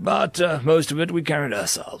as he could, "but most of it we carried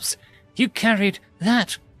ourselves." "You carried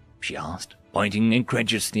that?" she asked, pointing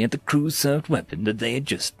incredulously at the crew-served weapon that they had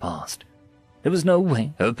just passed. There was no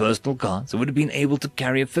way her personal guards would have been able to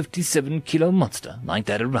carry a 57-kilo monster like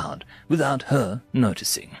that around without her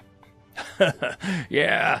noticing.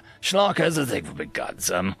 "Yeah, Schlock has a thing for big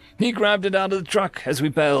guns. He grabbed it out of the truck as we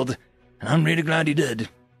bailed, and I'm really glad he did.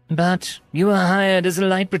 But you were hired as a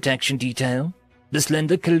light protection detail. The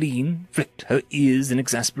slender Colleen flicked her ears in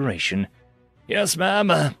exasperation. Yes,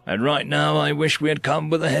 ma'am, and right now I wish we had come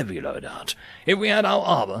with a heavy loadout. If we had our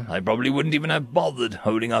armor, I probably wouldn't even have bothered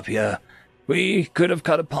holding up here. We could have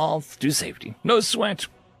cut a path to safety. No sweat.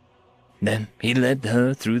 Then he led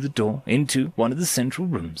her through the door into one of the central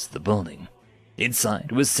rooms of the building.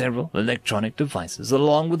 Inside were several electronic devices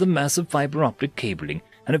along with a massive fiber optic cabling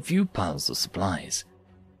and a few piles of supplies.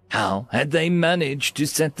 How had they managed to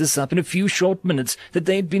set this up in a few short minutes that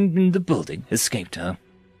they had been in the building escaped her.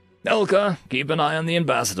 Elka, keep an eye on the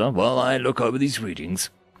ambassador while I look over these readings.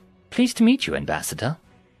 Pleased to meet you, Ambassador,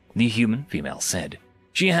 the human female said.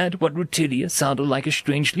 She had what Rutilia sounded like a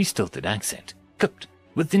strangely stilted accent, cooked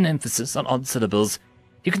with an emphasis on odd syllables.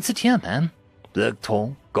 You can sit here, ma'am. The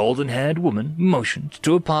tall, golden-haired woman motioned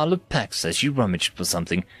to a pile of packs as she rummaged for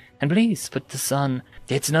something. And please put this on.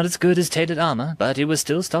 It's not as good as tainted armor, but it will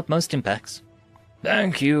still stop most impacts.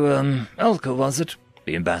 Thank you, Elka, was it?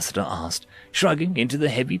 The ambassador asked, shrugging into the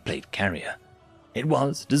heavy plate carrier. It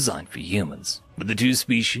was designed for humans, but the two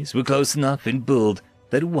species were close enough in build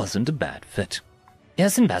that it wasn't a bad fit.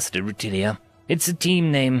 Yes, Ambassador Rutilia. It's a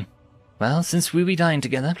team name. Well, since we be dying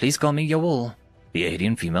together, please call me Yoel, the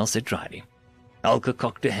alien female said dryly. Elka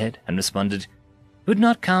cocked her head and responded, Would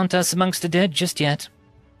not count us amongst the dead just yet.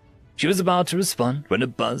 She was about to respond when a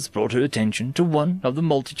buzz brought her attention to one of the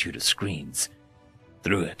multitude of screens.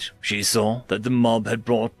 Through it, she saw that the mob had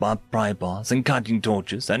brought up pry bars and cutting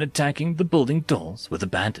torches and attacking the building doors with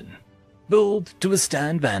abandon. Billed to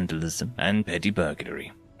withstand vandalism and petty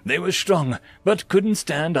burglary. They were strong, but couldn't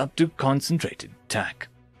stand up to concentrated attack.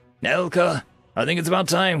 Elka, I think it's about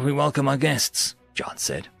time we welcome our guests, John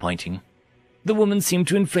said, pointing. The woman seemed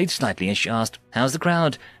to inflate slightly as she asked, How's the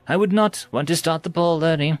crowd? I would not want to start the ball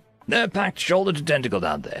early. They're packed shoulder to tentacle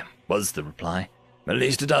down there, was the reply. At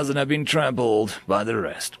least a dozen have been trampled by the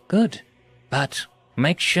rest. Good. But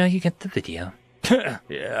make sure you get the video. Yeah,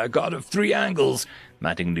 I got it 3 angles,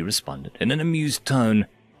 Mattingly responded in an amused tone.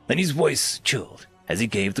 Then his voice chilled as he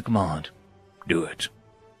gave the command. Do it.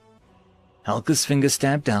 Elka's finger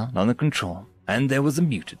stabbed down on the control, and there was a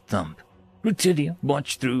muted thump. Rutilia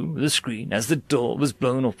watched through the screen as the door was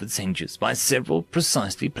blown off its hinges by several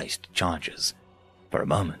precisely placed charges. For a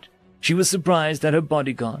moment, she was surprised that her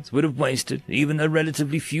bodyguards would have wasted even the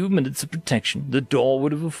relatively few minutes of protection the door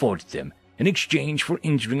would have afforded them in exchange for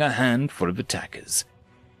injuring a handful of attackers.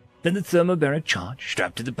 Then the thermobaric charge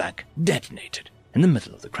strapped to the back detonated in the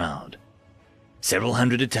middle of the crowd. Several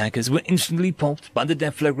hundred attackers were instantly pulped by the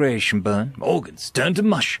deflagration burn, organs turned to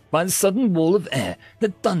mush by the sudden wall of air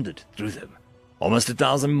that thundered through them. Almost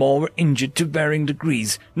 1,000 more were injured to varying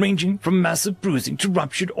degrees, ranging from massive bruising to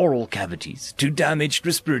ruptured oral cavities to damaged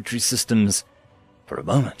respiratory systems. For a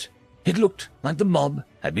moment, it looked like the mob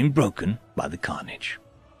had been broken by the carnage.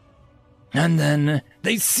 And then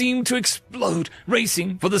they seemed to explode,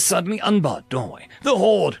 racing for the suddenly unbarred doorway. The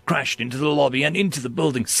horde crashed into the lobby and into the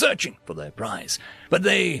building, searching for their prize. But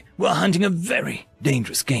they were hunting a very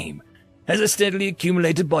dangerous game, as a steadily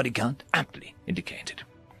accumulated body count aptly indicated.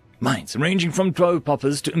 Mines ranging from throw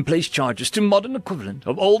poppers to in-place charges to modern equivalent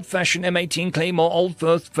of old-fashioned M18 Claymore Old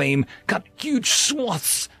First fame cut huge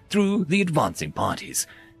swaths through the advancing parties.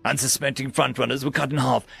 Unsuspecting frontrunners were cut in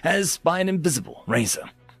half as by an invisible razor,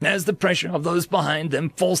 as the pressure of those behind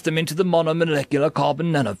them forced them into the monomolecular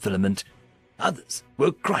carbon nanofilament. Others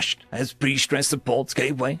were crushed as pre-stress supports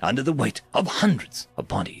gave way under the weight of hundreds of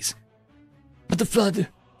bodies. But the flood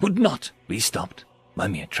would not be stopped by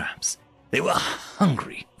mere traps. They were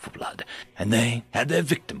hungry for blood, and they had their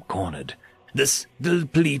victim cornered. This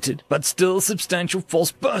depleted but still substantial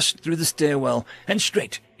force burst through the stairwell and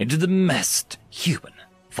straight into the massed human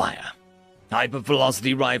fire.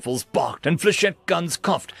 Hypervelocity rifles barked and flechette guns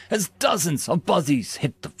coughed as dozens of buzzies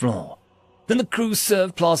hit the floor. Then the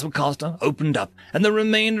crew-served plasma caster opened up, and the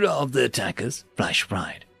remainder of the attackers flash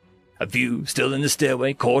fried. A few still in the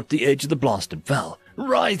stairway caught the edge of the blast and fell,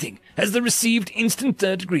 writhing as they received instant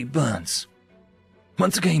third-degree burns.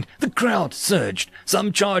 Once again, the crowd surged,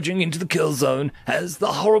 some charging into the kill zone as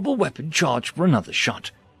the horrible weapon charged for another shot.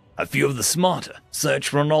 A few of the smarter searched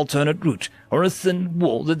for an alternate route or a thin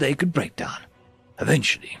wall that they could break down.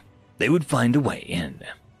 Eventually, they would find a way in.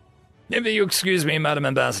 If you excuse me, Madam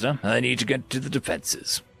Ambassador, I need to get to the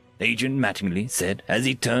defenses, Agent Mattingly said as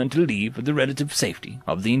he turned to leave with the relative safety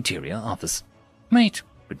of the interior office. Wait,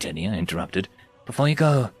 Britannia interrupted. Before you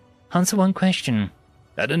go, answer one question.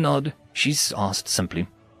 At a nod, she asked simply,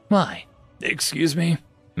 Why? Excuse me?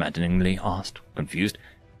 Mattingly asked, confused.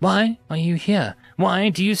 Why are you here? Why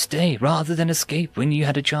do you stay rather than escape when you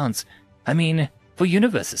had a chance? I mean, for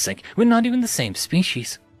universe's sake, we're not even the same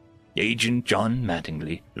species. Agent John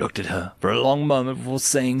Mattingly looked at her for a long moment before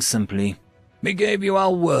saying simply, "We gave you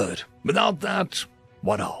our word. Without that,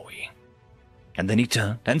 what are we?" And then he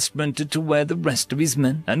turned and sprinted to where the rest of his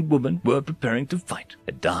men and women were preparing to fight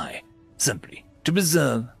and die, simply to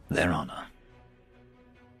preserve their honor.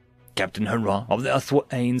 Captain Hurrah of the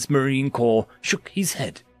Athwain's Marine Corps shook his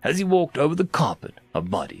head as he walked over the carpet of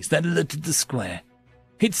bodies that littered the square.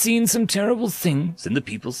 He'd seen some terrible things in the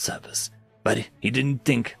people's service, but he didn't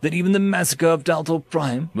think that even the massacre of Daltor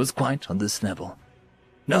Prime was quite on this level.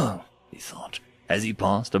 No, he thought, as he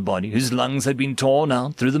passed a body whose lungs had been torn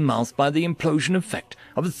out through the mouth by the implosion effect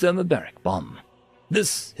of a thermobaric bomb.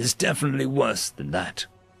 This is definitely worse than that.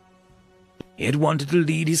 He had wanted to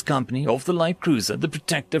lead his company off the light cruiser, the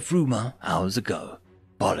Protector Fruma, hours ago.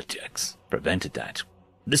 Politics prevented that.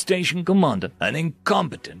 The station commander, an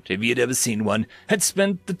incompetent if he had ever seen one, had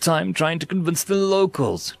spent the time trying to convince the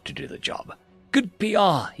locals to do the job. Good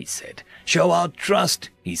PR, he said. Show our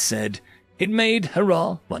trust, he said. It made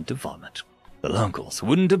Hurrah want to vomit. The locals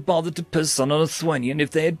wouldn't have bothered to piss on an Athwanian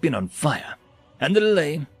if they had been on fire, and the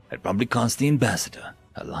delay had probably cost the ambassador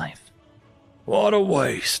her life. What a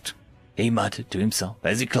waste, he muttered to himself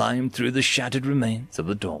as he climbed through the shattered remains of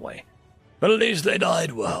the doorway. But at least they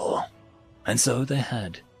died well. And so they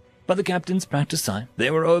had. By the captain's practice time,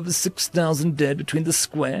 there were over 6,000 dead between the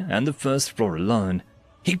square and the first floor alone.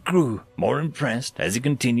 He grew more impressed as he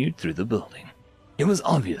continued through the building. It was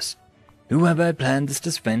obvious. Whoever had planned this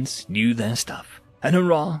defense knew their stuff, and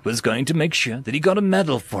Hurrah was going to make sure that he got a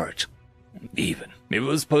medal for it, even if it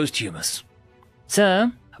was posthumous.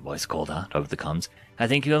 "Sir," a voice called out over the comms, "I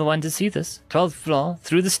think you're the one to see this. 12th floor,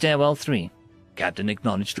 through the stairwell 3. Captain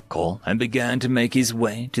acknowledged the call and began to make his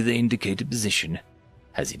way to the indicated position.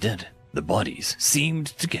 As he did, the bodies seemed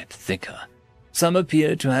to get thicker. Some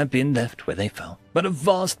appeared to have been left where they fell, but a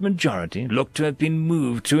vast majority looked to have been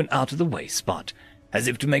moved to an out-of-the-way spot, as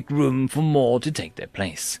if to make room for more to take their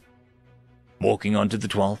place. Walking onto the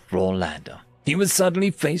 12th floor ladder, he was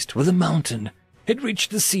suddenly faced with a mountain. It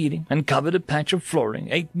reached the ceiling and covered a patch of flooring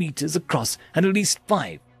 8 meters across and at least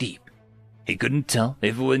 5 deep. He couldn't tell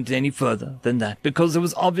if it went any further than that because it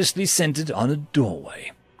was obviously centered on a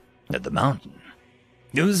doorway. At the mountain,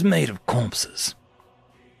 it was made of corpses.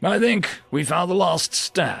 "I think we found the last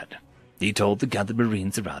stad," he told the gathered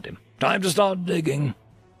Marines around him. "Time to start digging."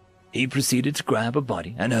 He proceeded to grab a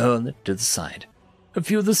body and hurl it to the side. A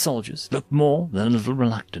few of the soldiers looked more than a little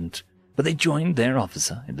reluctant, but they joined their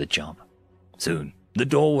officer in the job. Soon, the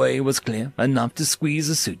doorway was clear enough to squeeze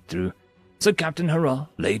a suit through, so Captain Hurrah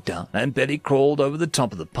laid down and Betty crawled over the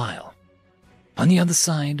top of the pile. On the other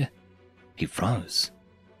side, he froze.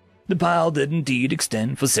 The pile did indeed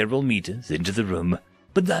extend for several meters into the room,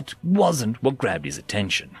 but that wasn't what grabbed his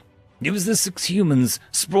attention. It was the 6 humans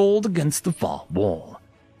sprawled against the far wall.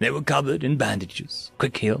 They were covered in bandages,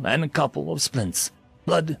 quick heal, and a couple of splints.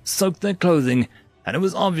 Blood soaked their clothing, and it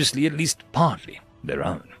was obviously at least partly their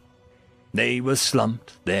own. They were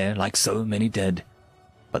slumped there like so many dead,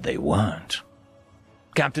 but they weren't.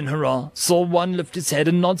 Captain Hurrah saw one lift his head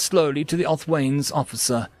and nod slowly to the Athwain's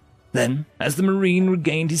officer. Then, as the Marine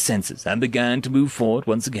regained his senses and began to move forward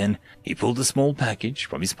once again, he pulled a small package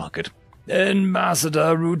from his pocket.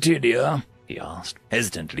 "Ambassador Rutilia?" he asked,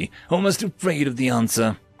 hesitantly, almost afraid of the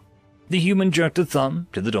answer. The human jerked a thumb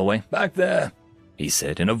to the doorway. "Back there," he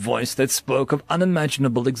said in a voice that spoke of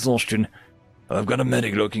unimaginable exhaustion. "I've got a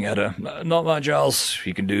medic looking at her. Not much else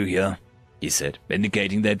you can do here," he said,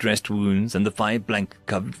 indicating their dressed wounds and the 5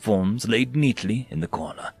 blanket-covered forms laid neatly in the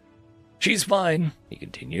corner. "She's fine," he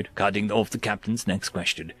continued, cutting off the captain's next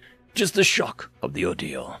question. "Just the shock of the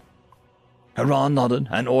ordeal." Hurrah nodded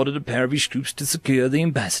and ordered a pair of his troops to secure the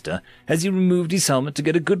ambassador as he removed his helmet to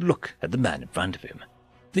get a good look at the man in front of him.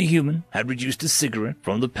 The human had reduced a cigarette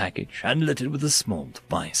from the package and lit it with a small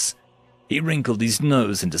device. He wrinkled his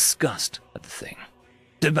nose in disgust at the thing.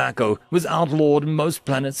 Tobacco was outlawed on most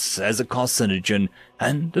planets as a carcinogen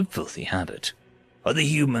and a filthy habit. But the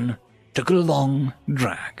human took a long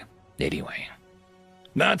drag anyway.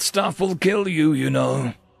 "That stuff will kill you, you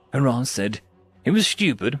know," Hurrah said. It was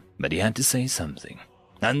stupid, but he had to say something,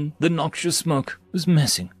 and the noxious smoke was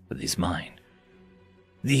messing with his mind.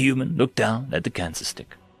 The human looked down at the cancer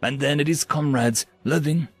stick, and then at his comrades,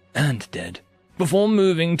 living and dead, before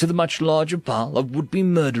moving to the much larger pile of would-be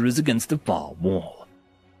murderers against the far wall.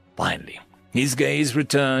 Finally, his gaze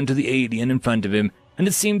returned to the alien in front of him, and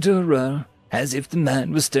it seemed to Hurrah as if the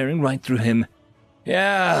man was staring right through him.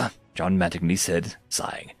 "Yeah," John Mattingly said,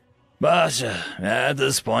 sighing. "But at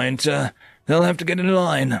this point, they'll have to get in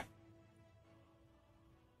line."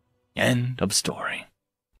 End of story.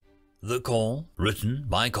 The Call, written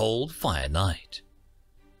by Cold Fire Knight.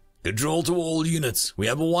 Control to all units. We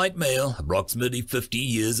have a white male, approximately 50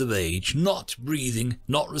 years of age, not breathing,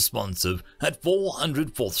 not responsive, at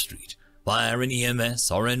 400 4th Street. Fire an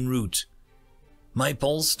EMS or en route. My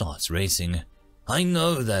pulse starts racing. I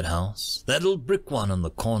know that house, that little brick one on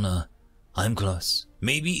the corner. I'm close,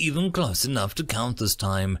 maybe even close enough to count this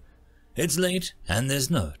time. It's late and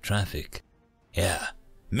there's no traffic. Yeah,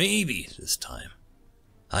 maybe this time.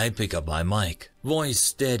 I pick up my mic, voice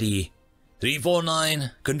steady.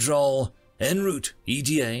 349, control, en route,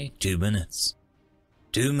 ETA, 2 minutes.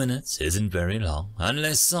 2 minutes isn't very long,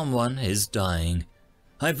 unless someone is dying.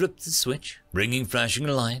 I flip the switch, bringing flashing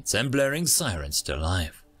lights and blaring sirens to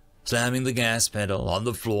life. Slamming the gas pedal on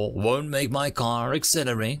the floor won't make my car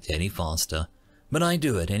accelerate any faster, but I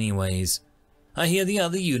do it anyways. I hear the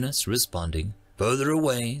other units responding, further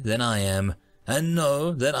away than I am, and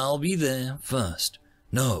know that I'll be there first.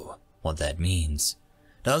 Know what that means.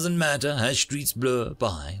 Doesn't matter as streets blur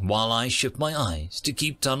by while I shift my eyes to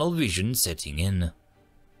keep tunnel vision setting in.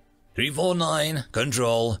 349,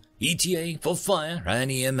 control, ETA for fire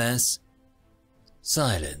and EMS.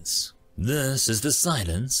 Silence. This is the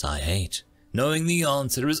silence I hate, knowing the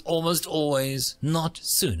answer is almost always not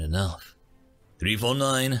soon enough.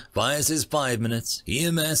 349, fire says 5 minutes,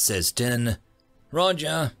 EMS says 10.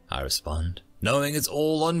 Roger, I respond, knowing it's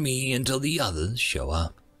all on me until the others show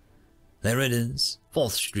up. There it is,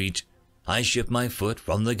 4th Street. I shift my foot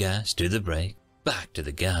from the gas to the brake, back to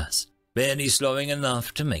the gas, barely slowing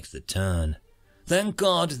enough to make the turn. Thank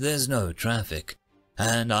God there's no traffic,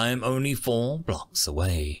 and I'm only 4 blocks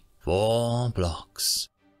away. 4 blocks.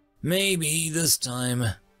 Maybe this time.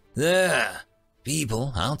 There!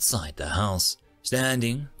 People outside the house,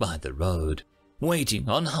 standing by the road, waiting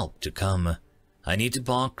on help to come. I need to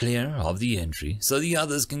park clear of the entry so the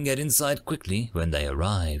others can get inside quickly when they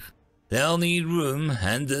arrive. They'll need room,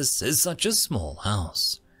 and this is such a small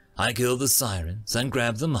house. I kill the sirens and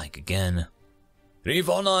grab the mic again.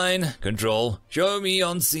 349, control, show me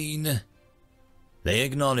on scene. They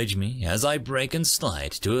acknowledge me as I brake and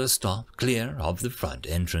slide to a stop clear of the front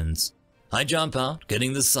entrance. I jump out,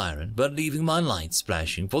 getting the siren, but leaving my light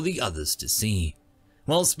splashing for the others to see,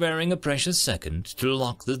 while sparing a precious second to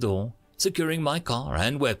lock the door, securing my car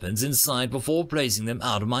and weapons inside before placing them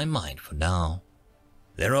out of my mind for now.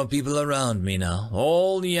 There are people around me now,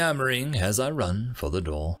 all yammering as I run for the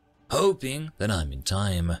door, hoping that I'm in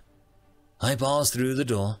time. I pass through the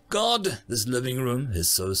door. God, this living room is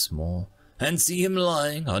so small, and see him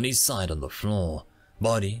lying on his side on the floor,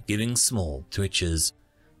 body giving small twitches.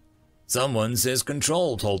 Someone says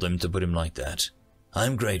control told him to put him like that.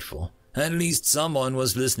 I'm grateful. At least someone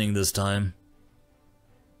was listening this time.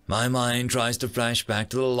 My mind tries to flash back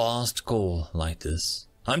to the last call like this.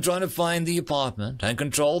 I'm trying to find the apartment, and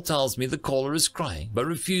control tells me the caller is crying but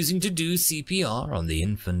refusing to do CPR on the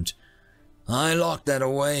infant. I lock that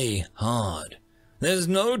away hard. There's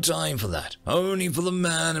no time for that, only for the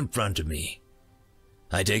man in front of me.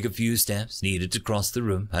 I take a few steps needed to cross the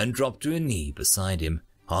room and drop to a knee beside him,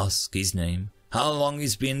 ask his name, how long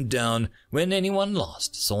he's been down, when anyone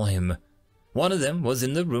last saw him. One of them was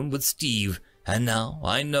in the room with Steve, and now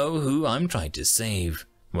I know who I'm trying to save,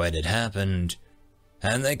 when it happened.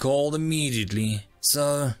 And they called immediately,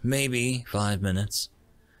 so maybe 5 minutes.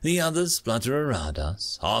 The others flutter around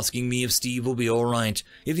us, asking me if Steve will be alright,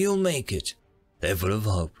 if he'll make it. They're full of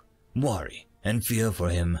hope, worry, and fear for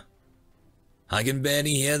him. I can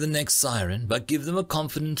barely hear the next siren, but give them a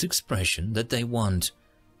confident expression that they want,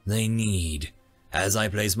 they need, as I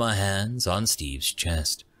place my hands on Steve's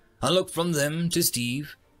chest. I look from them to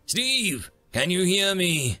Steve. Steve, can you hear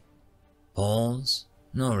me? Pause,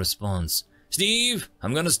 no response. Steve,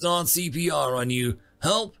 I'm gonna start CPR on you.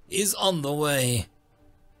 Help is on the way.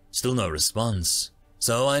 Still no response,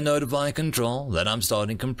 so I notify control that I'm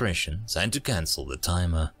starting compressions and to cancel the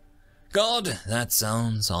timer. God, that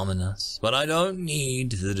sounds ominous, but I don't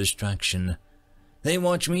need the distraction. They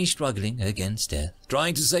watch me struggling against death,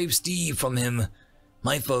 trying to save Steve from him.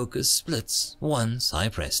 My focus splits once I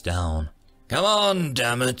press down. Come on,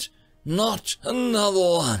 damn it. Not another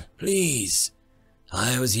one, please.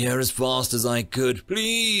 I was here as fast as I could.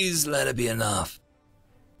 Please let it be enough.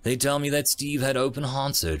 They tell me that Steve had open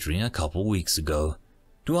heart surgery a couple weeks ago.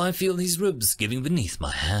 Do I feel his ribs giving beneath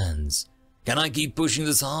my hands? Can I keep pushing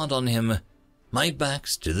this hard on him? My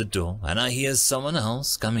back's to the door, and I hear someone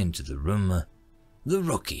else come into the room. The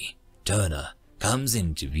rookie, Turner, comes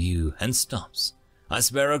into view and stops. I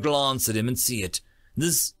spare a glance at him and see it.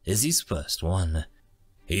 This is his first one.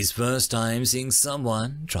 His first time seeing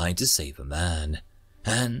someone trying to save a man.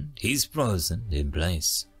 And he's frozen in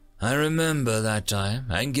place. I remember that time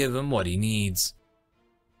and give him what he needs.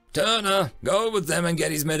 Turner, go with them and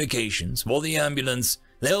get his medications for the ambulance.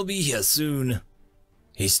 They'll be here soon.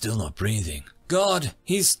 He's still not breathing. God,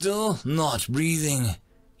 he's still not breathing.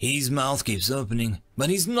 His mouth keeps opening, but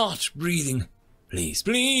he's not breathing. Please,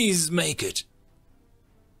 please make it.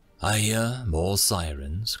 I hear more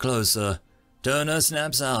sirens, closer. Turner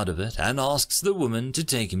snaps out of it and asks the woman to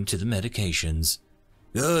take him to the medications.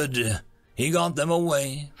 Good. He got them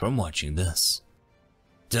away from watching this.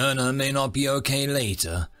 Turner may not be okay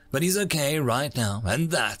later, but he's okay right now,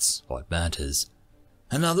 and that's what matters.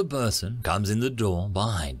 Another person comes in the door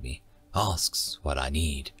behind me, asks what I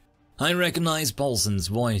need. I recognize Paulson's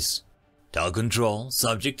voice. Tell control,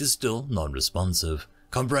 subject is still non-responsive.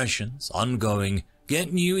 Compressions ongoing.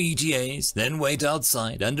 Get new ETAs, then wait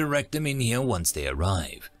outside and direct them in here once they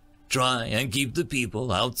arrive. Try and keep the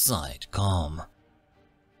people outside calm.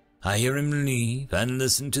 I hear him leave and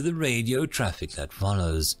listen to the radio traffic that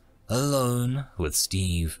follows, alone with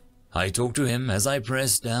Steve. I talk to him as I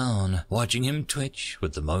press down, watching him twitch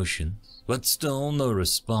with the motions, but still no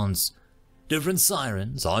response. Different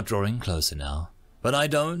sirens are drawing closer now, but I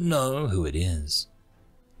don't know who it is.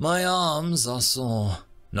 My arms are sore.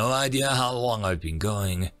 No idea how long I've been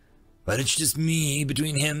going, but it's just me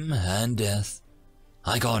between him and death.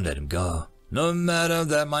 I can't let him go, no matter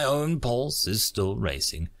that my own pulse is still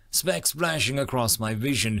racing, specks flashing across my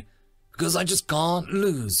vision, because I just can't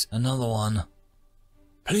lose another one.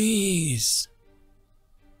 Please.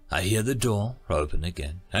 I hear the door open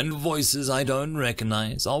again, and voices I don't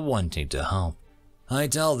recognize are wanting to help. I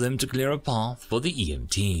tell them to clear a path for the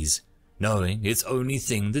EMTs, knowing it's the only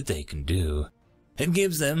thing that they can do. It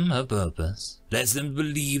gives them a purpose, lets them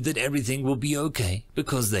believe that everything will be okay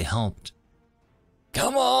because they helped.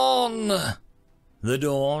 Come on! The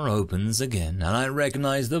door opens again, and I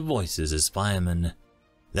recognize the voices as firemen.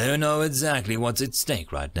 They know exactly what's at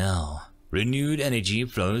stake right now. Renewed energy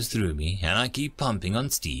flows through me, and I keep pumping on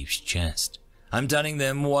Steve's chest. I'm telling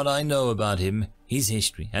them what I know about him, his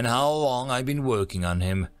history, and how long I've been working on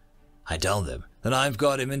him. I tell them that I've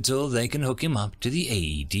got him until they can hook him up to the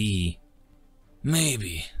AED.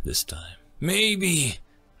 Maybe this time. Maybe.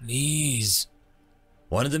 Please.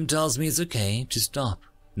 One of them tells me it's okay to stop.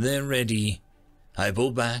 They're ready. I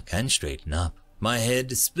pull back and straighten up, my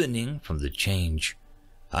head spinning from the change.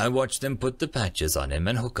 I watch them put the patches on him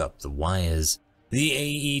and hook up the wires. The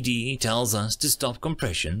AED tells us to stop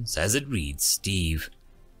compressions as it reads Steve.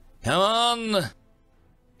 Come on!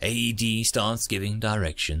 AED starts giving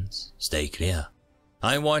directions. Stay clear.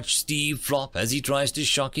 I watch Steve flop as he tries to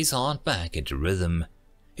shock his heart back into rhythm.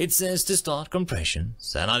 It says to start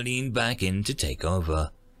compressions, and I lean back in to take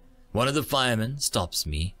over. One of the firemen stops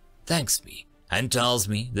me, thanks me, and tells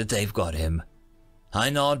me that they've got him. I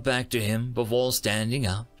nod back to him before standing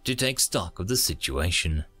up to take stock of the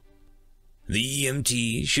situation. The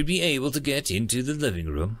EMT should be able to get into the living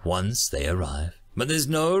room once they arrive, but there's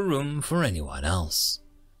no room for anyone else.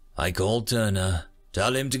 I call Turner,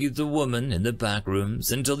 tell him to keep the woman in the back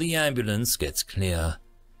rooms until the ambulance gets clear,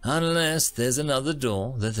 unless there's another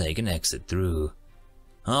door that they can exit through.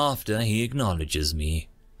 After he acknowledges me,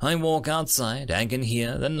 I walk outside and can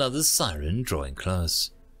hear another siren drawing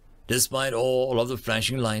close. Despite all of the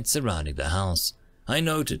flashing lights surrounding the house, I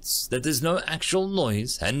notice that there's no actual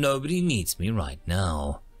noise and nobody needs me right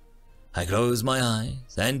now. I close my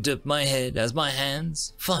eyes and dip my head as my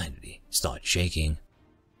hands finally start shaking.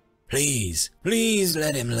 Please, please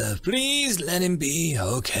let him live. Please let him be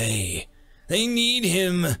okay. They need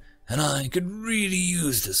him, and I could really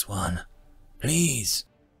use this one. Please.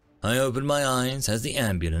 I open my eyes as the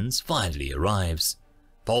ambulance finally arrives.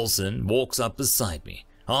 Paulson walks up beside me,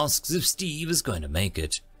 asks if Steve is going to make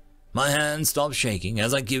it. My hand stops shaking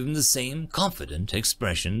as I give him the same confident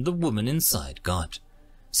expression the woman inside got.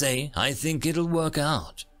 Say, I think it'll work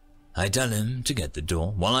out. I tell him to get the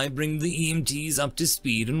door while I bring the EMTs up to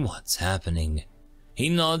speed on what's happening. He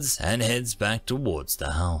nods and heads back towards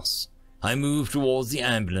the house. I move towards the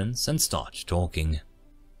ambulance and start talking.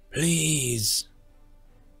 Please.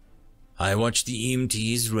 I watch the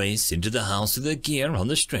EMTs race into the house with their gear on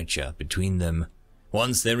the stretcher between them.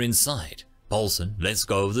 Once they're inside, Paulson lets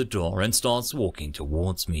go of the door and starts walking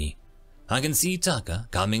towards me. I can see Tucker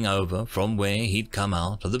coming over from where he'd come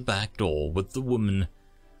out of the back door with the woman.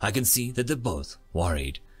 I can see that they're both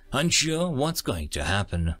worried, unsure what's going to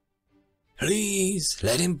happen. Please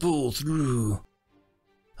let him pull through.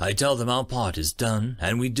 I tell them our part is done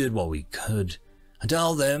and we did what we could. I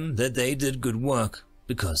tell them that they did good work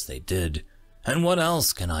because they did. And what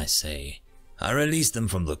else can I say? I release them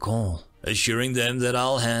from the call, assuring them that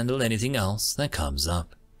I'll handle anything else that comes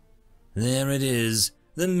up. There it is,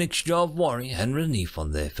 the mixture of worry and relief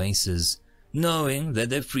on their faces. knowing that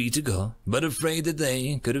they're free to go, but afraid that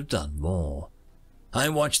they could have done more. I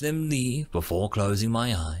watch them leave before closing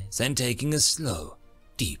my eyes and taking a slow,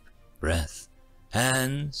 deep breath,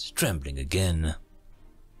 hands trembling again.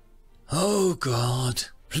 Oh God,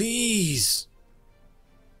 please!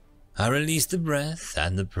 I release the breath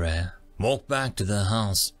and the prayer, walk back to the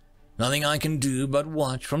house. Nothing I can do but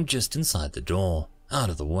watch from just inside the door, out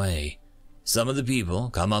of the way. Some of the people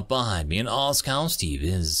come up behind me and ask how Steve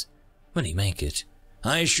is. Will he make it?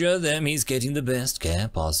 I assure them he's getting the best care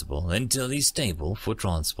possible until he's stable for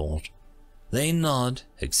transport. They nod,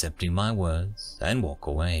 accepting my words, and walk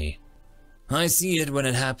away. I see it when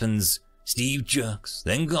it happens. Steve jerks,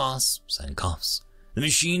 then gasps and coughs. The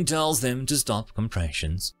machine tells them to stop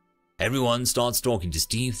compressions. Everyone starts talking to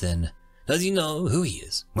Steve then. Does he know who he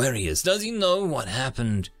is, where he is? Does he know what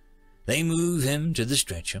happened? They move him to the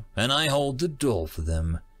stretcher, and I hold the door for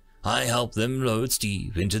them. I help them load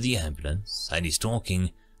Steve into the ambulance, and he's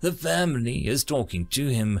talking. The family is talking to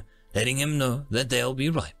him, letting him know that they'll be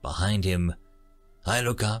right behind him. I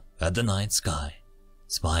look up at the night sky,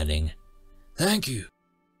 smiling. Thank you.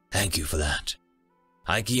 Thank you for that.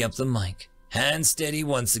 I key up the mic, hand steady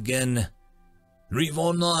once again.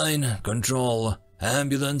 349, control.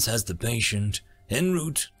 Ambulance has the patient, en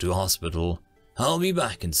route to hospital. I'll be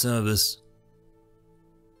back in service.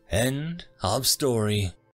 End of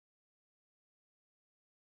story.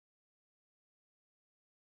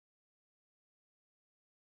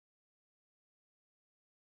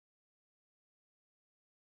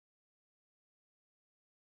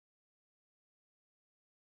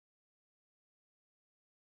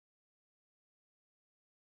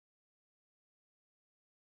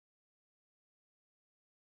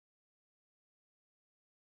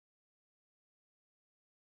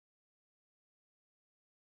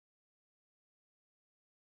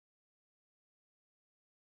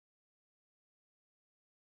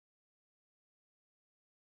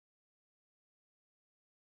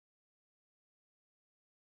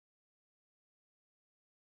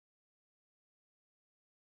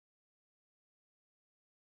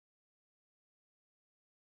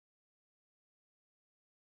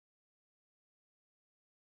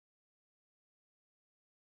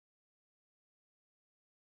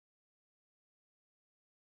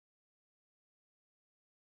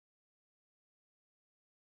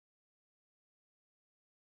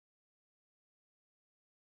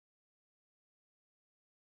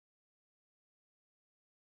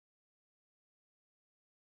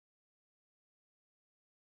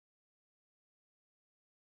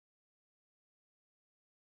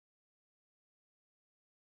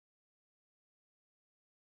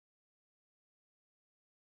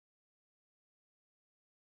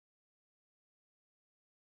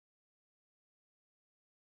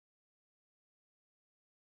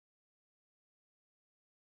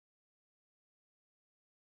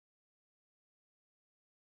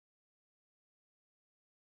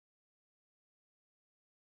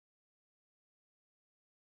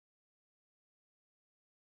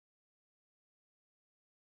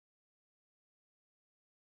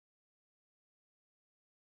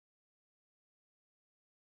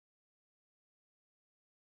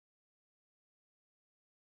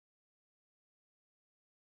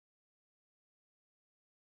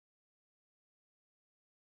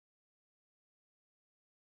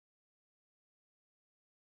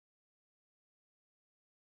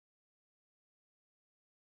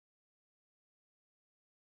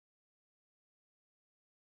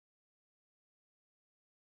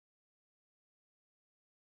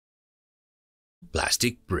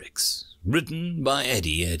 Plastic Bricks, written by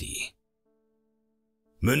Eddie.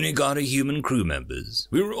 When we got a human crew members,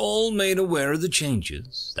 we were all made aware of the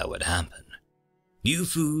changes that would happen. New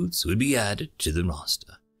foods would be added to the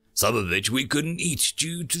roster, some of which we couldn't eat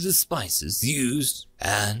due to the spices used,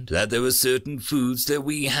 and that there were certain foods that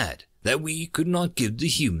we had that we could not give the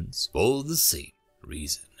humans for the same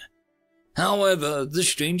reason. However, the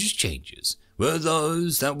strangest changes were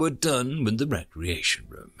those that were done with the recreation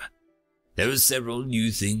room. There were several new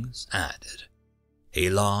things added. A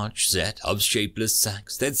large set of shapeless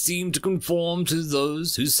sacks that seemed to conform to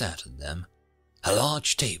those who sat on them. A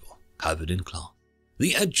large table covered in cloth.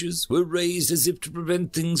 The edges were raised as if to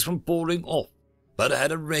prevent things from falling off, but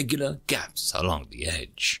had irregular gaps along the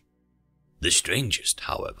edge. The strangest,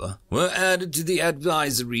 however, were added to the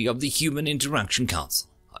advisory of the Human Interaction Council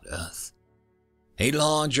on Earth. A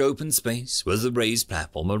large open space was a raised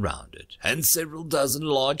platform around it, and several dozen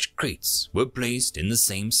large crates were placed in the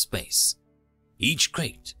same space. Each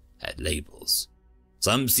crate had labels.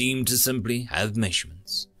 Some seemed to simply have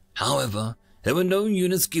measurements. However, there were no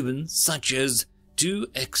units given, such as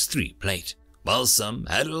 2x3 plate, while some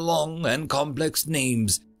had long and complex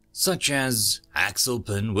names such as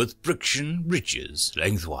axlepin with friction ridges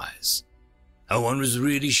lengthwise. No one was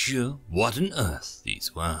really sure what on earth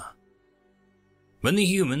these were. When the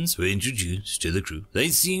humans were introduced to the crew, they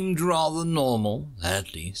seemed rather normal,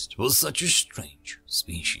 at least for such a strange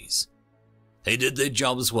species. They did their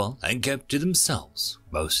jobs well and kept to themselves,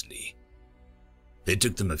 mostly. It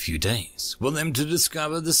took them a few days for them to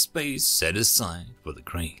discover the space set aside for the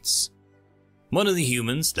crates. One of the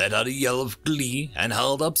humans let out a yell of glee and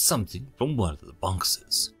held up something from one of the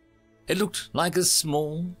boxes. It looked like a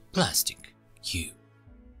small plastic cube.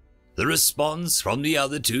 The response from the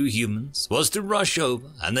other two humans was to rush over,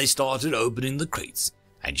 and they started opening the crates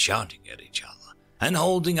and shouting at each other and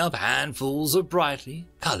holding up handfuls of brightly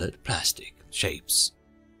colored plastic shapes.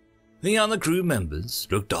 The other crew members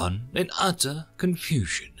looked on in utter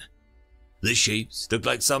confusion. The shapes looked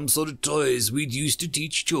like some sort of toys we'd used to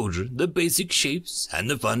teach children the basic shapes and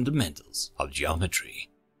the fundamentals of geometry.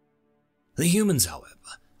 The humans, however,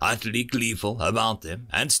 utterly gleeful about them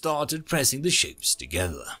and started pressing the shapes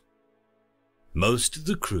together. Most of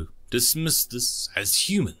the crew dismissed this as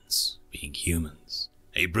humans being humans,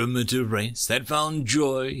 a primitive race that found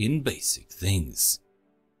joy in basic things.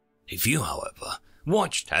 A few, however,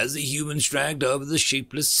 watched as the humans dragged over the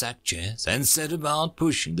shapeless sack chairs and set about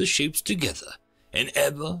pushing the shapes together in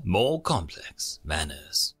ever more complex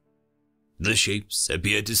manners. The shapes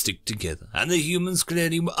appeared to stick together, and the humans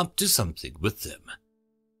clearly were up to something with them.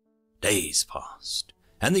 Days passed,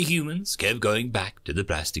 and the humans kept going back to the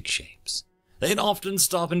plastic shapes. They'd often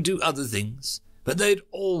stop and do other things, but they'd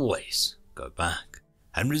always go back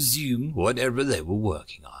and resume whatever they were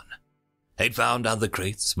working on. They'd found other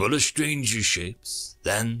crates full of stranger shapes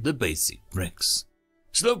than the basic bricks.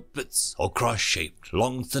 Slope bits or cross-shaped,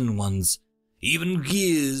 long thin ones, even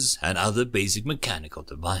gears and other basic mechanical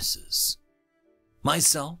devices.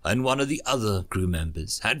 Myself and one of the other crew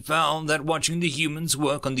members had found that watching the humans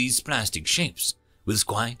work on these plastic shapes was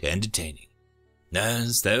quite entertaining,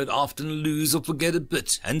 as they would often lose or forget a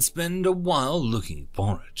bit and spend a while looking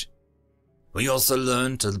for it. We also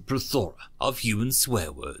learned a plethora of human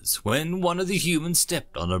swear words when one of the humans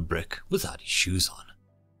stepped on a brick without his shoes on.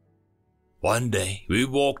 One day we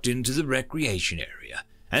walked into the recreation area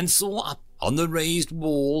and saw up on the raised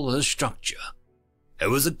wall a structure. It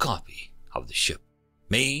was a copy of the ship,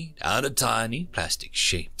 made out of tiny plastic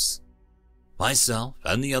shapes. Myself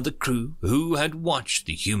and the other crew who had watched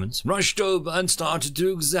the humans rushed over and started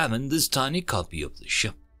to examine this tiny copy of the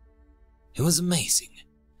ship. It was amazing.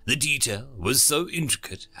 The detail was so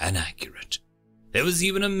intricate and accurate. There was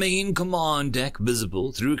even a main command deck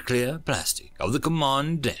visible through clear plastic of the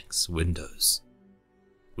command deck's windows.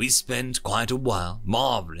 We spent quite a while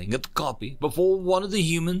marveling at the copy before one of the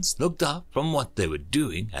humans looked up from what they were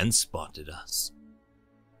doing and spotted us.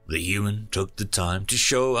 The human took the time to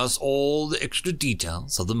show us all the extra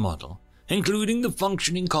details of the model, including the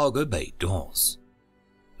functioning cargo bay doors.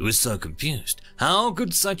 He was so confused. How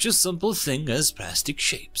could such a simple thing as plastic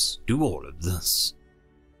shapes do all of this?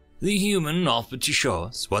 The human offered to show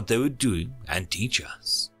us what they were doing and teach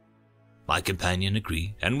us. My companion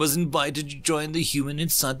agreed and was invited to join the human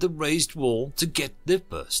inside the raised wall to get their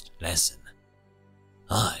first lesson.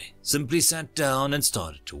 I simply sat down and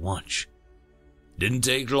started to watch. It didn't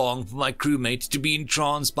take long for my crewmate to be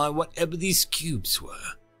entranced by whatever these cubes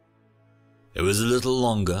were. It was a little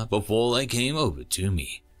longer before they came over to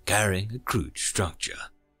me, carrying a crude structure.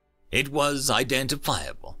 It was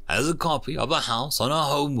identifiable as a copy of a house on our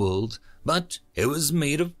home world, but it was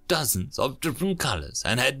made of dozens of different colors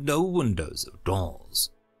and had no windows or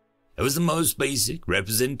doors. It was the most basic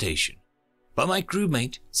representation, but my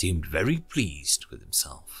crewmate seemed very pleased with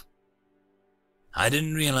himself. I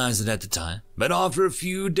didn't realize it at the time, but after a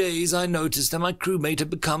few days I noticed that my crewmate had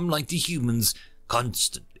become like the humans,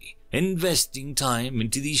 constantly investing time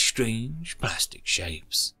into these strange plastic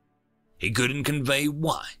shapes. He couldn't convey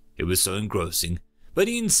why it was so engrossing, but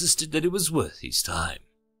he insisted that it was worth his time.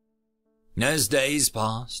 As days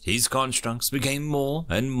passed, his constructs became more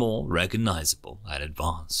and more recognizable and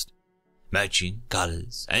advanced, matching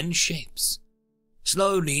colors and shapes.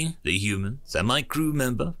 Slowly, the humans and my crew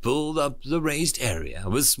member filled up the raised area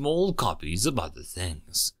with small copies of other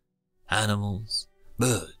things. Animals,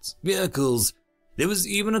 birds, vehicles. There was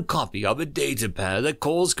even a copy of a data pad that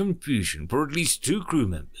caused confusion for at least 2 crew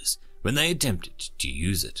members when they attempted to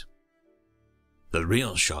use it. The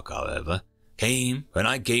real shock, however, came when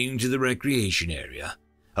I came to the recreation area,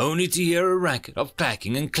 only to hear a racket of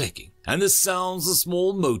clacking and clicking and the sounds of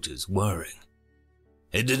small motors whirring.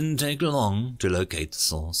 It didn't take long to locate the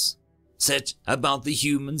source. Set about the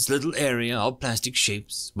human's little area of plastic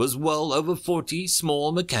shapes was well over 40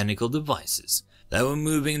 small mechanical devices that were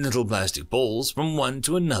moving little plastic balls from one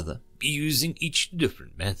to another, using each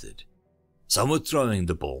different method. Some were throwing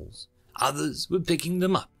the balls, others were picking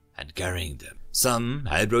them up and carrying them. Some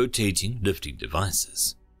had rotating lifting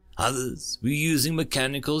devices. Others were using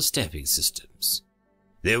mechanical stepping systems.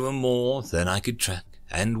 There were more than I could track,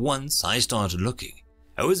 and once I started looking,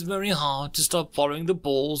 it was very hard to stop following the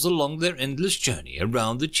balls along their endless journey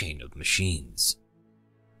around the chain of machines.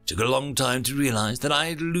 It took a long time to realize that I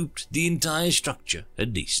had looped the entire structure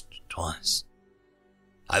at least twice.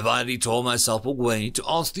 I finally tore myself away to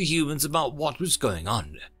ask the humans about what was going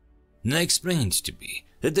on, and they explained to me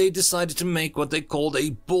that they decided to make what they called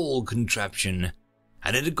a ball contraption,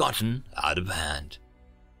 and it had gotten out of hand.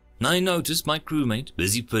 I noticed my crewmate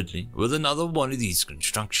busy fiddling with another one of these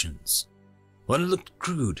constructions. When it looked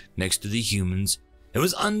crude next to the humans, it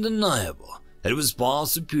was undeniable that it was far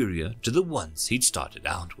superior to the ones he'd started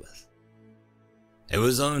out with. It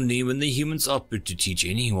was only when the humans offered to teach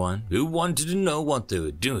anyone who wanted to know what they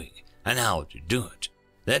were doing and how to do it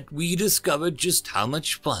that we discovered just how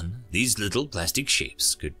much fun these little plastic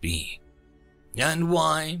shapes could be, and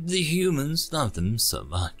why the humans loved them so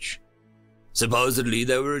much. Supposedly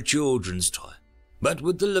they were a children's toy, but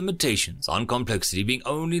with the limitations on complexity being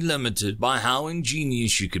only limited by how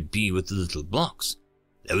ingenious you could be with the little blocks,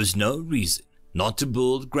 there was no reason not to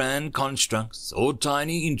build grand constructs or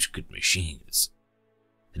tiny intricate machines.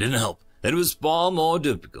 It didn't help that it was far more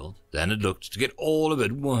difficult than it looked to get all of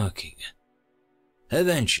it working.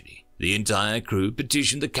 Eventually, the entire crew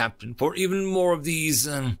petitioned the captain for even more of these,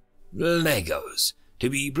 Legos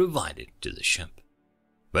to be provided to the ship.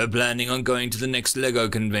 We're planning on going to the next Lego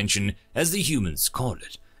convention, as the humans call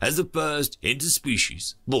it, as the first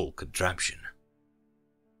interspecies ball contraption.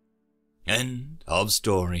 End of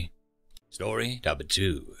story. Story number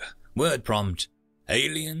 2. Word prompt.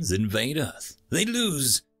 Aliens invade Earth. They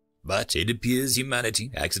lose, but it appears humanity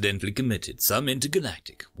accidentally committed some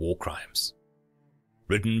intergalactic war crimes.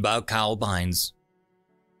 Written by Cal Bynes.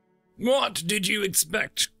 What did you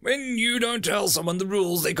expect? When you don't tell someone the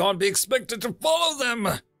rules, they can't be expected to follow them.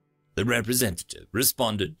 The representative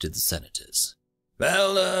responded to the senators.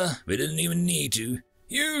 Well, we didn't even need to.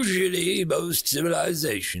 Usually, most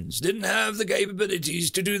civilizations didn't have the capabilities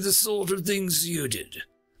to do the sort of things you did,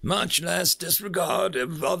 much less disregard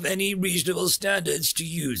of any reasonable standards to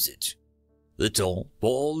use it. The tall,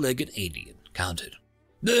 four-legged alien countered.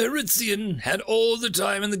 The Heritzian had all the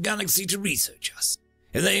time in the galaxy to research us.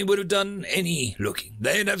 If they would have done any looking,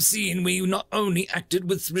 they'd have seen we not only acted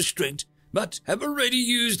with restraint, but have already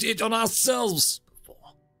used it on ourselves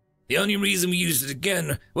before. The only reason we used it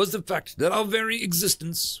again was the fact that our very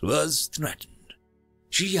existence was threatened.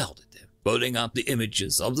 She yelled at them, holding up the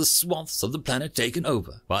images of the swaths of the planet taken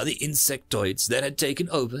over by the insectoids that had taken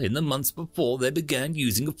over in the months before they began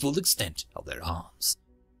using the full extent of their arms.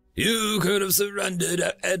 You could have surrendered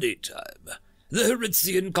at any time. The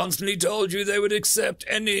Heritzian constantly told you they would accept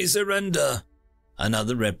any surrender.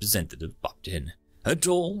 Another representative popped in, a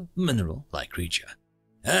tall, mineral-like creature.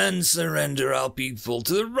 And surrender our people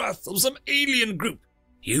to the wrath of some alien group.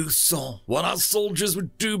 You saw what our soldiers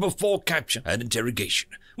would do before capture and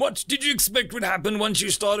interrogation. What did you expect would happen once you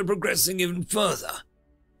started progressing even further?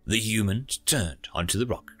 The human turned onto the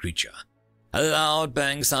rock creature. A loud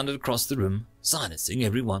bang sounded across the room, silencing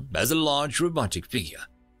everyone as a large robotic figure,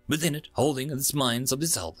 within it holding the minds of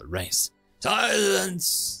this elder race.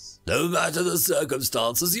 Silence! No matter the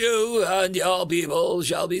circumstances, you and your people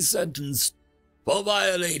shall be sentenced for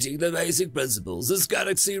violating the basic principles this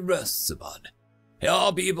galaxy rests upon.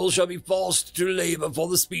 Your people shall be forced to labor for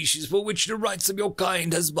the species for which the rights of your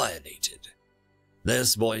kind has violated.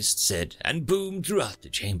 This voice said and boomed throughout the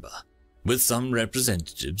chamber, with some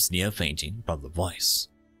representatives near fainting from the voice,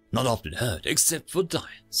 not often heard except for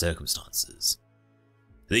dire circumstances.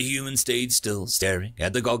 The human stayed still, staring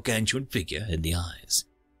at the gargantuan figure in the eyes.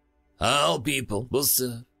 Our people will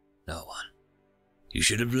serve no one. You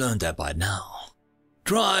should have learned that by now.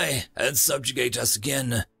 Try and subjugate us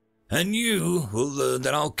again, and you will learn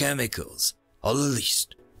that our chemicals are the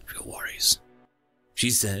least of your worries, she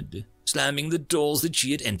said, slamming the doors that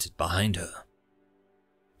she had entered behind her.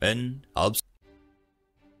 End of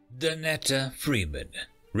Danetta Freeman,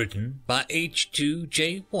 written by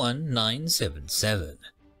H2J1977.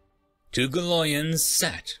 Two Galoyans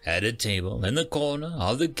sat at a table in the corner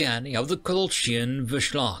of the galley of the Kolchian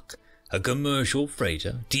Vishlak, a commercial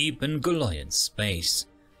freighter deep in Galoyan space,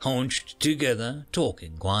 hunched together,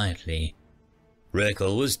 talking quietly.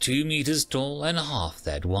 Rekel was 2 meters tall and half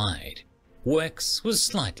that wide. Wex was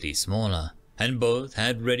slightly smaller, and both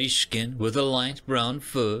had reddish skin with a light brown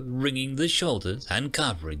fur ringing the shoulders and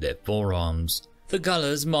covering their forearms, the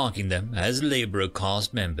colors marking them as labor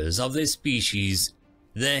caste members of their species.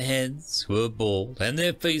 Their heads were bald and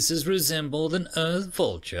their faces resembled an earth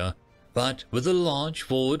vulture, but with the large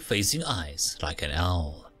forward-facing eyes like an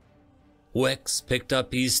owl. Wex picked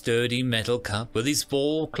up his sturdy metal cup with his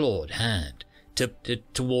four-clawed hand, tipped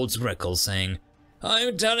it towards Reckle, saying,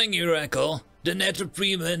 "I'm telling you, Reckle, Donetta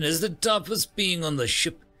Freeman is the toughest being on the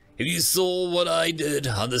ship. If you saw what I did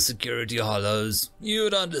on the security hollows,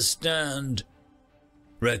 you'd understand."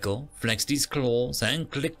 Reckle flexed his claws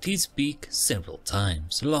and clicked his beak several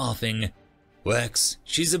times, laughing. "Wex,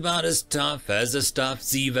 she's about as tough as the stuffed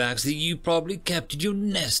Zevax that you probably kept in your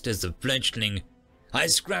nest as a fledgling. I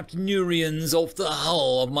scrapped Neurians off the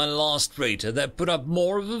hull of my last freighter that put up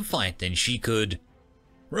more of a fight than she could.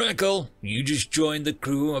 Reckle, you just joined the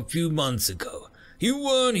crew a few months ago. You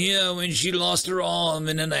weren't here when she lost her arm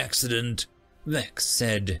in an accident," Vex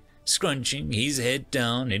said, scrunching his head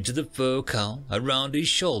down into the fur cowl around his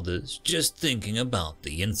shoulders, just thinking about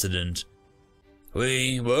the incident.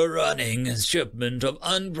 "We were running a shipment of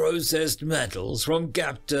unprocessed metals from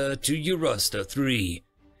Gapta to Eurosta 3.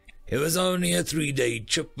 It was only a 3-day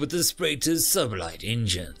trip with the freighter's sublight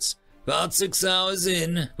engines. About 6 hours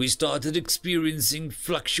in, we started experiencing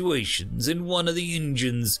fluctuations in one of the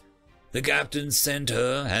engines. The captain sent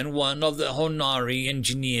her and one of the Honari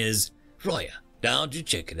engineers, Floyer, down to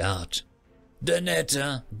check it out.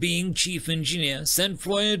 Donetta, being chief engineer, sent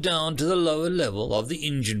Floyer down to the lower level of the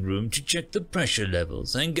engine room to check the pressure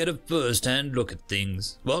levels and get a first-hand look at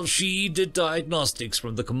things, while she did diagnostics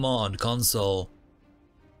from the command console."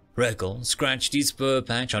 Reckle scratched his fur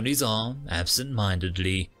patch on his arm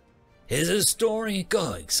absent-mindedly. "Is the story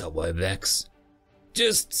going somewhere, Vex?"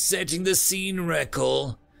 "Just setting the scene,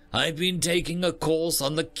 Reckle. I've been taking a course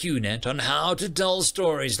on the QNet on how to tell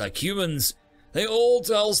stories like humans. They all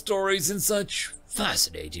tell stories in such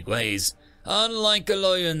fascinating ways, unlike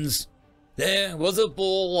Aloyans. There was a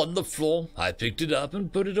ball on the floor. I picked it up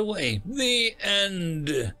and put it away. The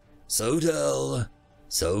end. So dull,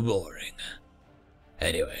 so boring.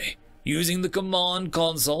 Anyway, using the command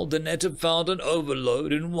console, Donetta found an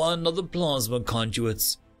overload in one of the plasma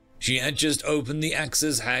conduits. She had just opened the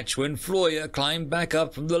access hatch when Floyer climbed back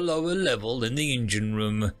up from the lower level in the engine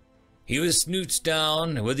room. He was snoots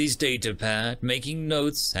down with his data pad, making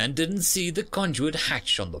notes, and didn't see the conduit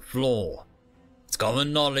hatch on the floor. It's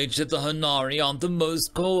common knowledge that the Honari aren't the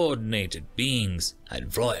most coordinated beings,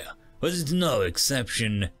 and Floyer was no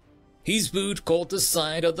exception. His boot caught the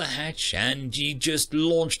side of the hatch, and he just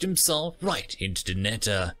launched himself right into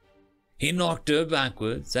Donetta. He knocked her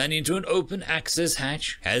backwards and into an open access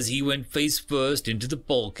hatch as he went face first into the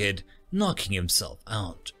bulkhead, knocking himself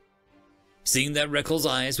out. Seeing that Reckle's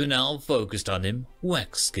eyes were now focused on him,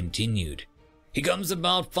 Wex continued. He comes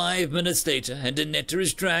about 5 minutes later, and Donetta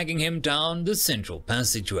is dragging him down the central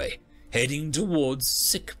passageway, heading towards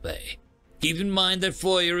sickbay. Keep in mind that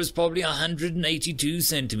Floyer is probably 182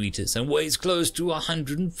 centimeters and weighs close to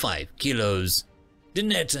 105 kilos.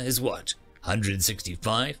 Donetta is what?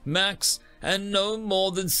 165 max, and no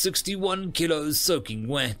more than 61 kilos soaking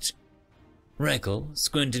wet. Reckle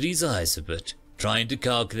squinted his eyes a bit, trying to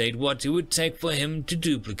calculate what it would take for him to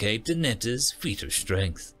duplicate Donetta's feat of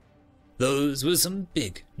strength. Those were some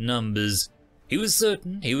big numbers. He was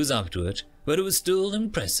certain he was up to it, but it was still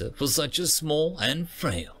impressive for such a small and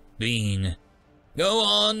frail being. "Go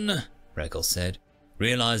on," Reckle said,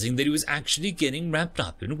 realizing that he was actually getting wrapped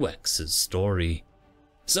up in Wex's story.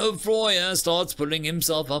 So Floyer starts pulling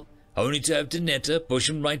himself up, only to have Donetta push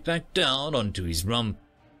him right back down onto his rump.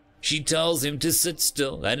 She tells him to sit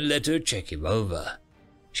still and let her check him over.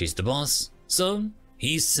 She's the boss, so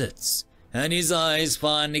he sits, and his eyes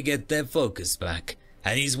finally get their focus back,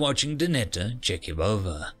 and he's watching Donetta check him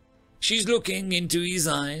over. She's looking into his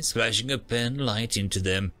eyes, flashing a pen light into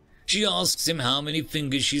them. She asks him how many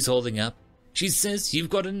fingers she's holding up. She says you've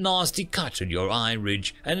got a nasty cut on your eye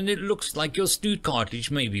ridge, and it looks like your snoot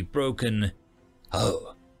cartilage may be broken.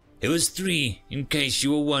 Oh, it was 3, in case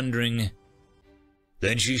you were wondering.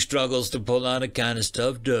 Then she struggles to pull out a canister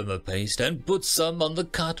of derma paste and puts some on the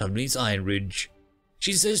cut on his eye ridge.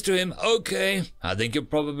 She says to him, "Okay, I think you're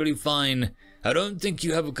probably fine. I don't think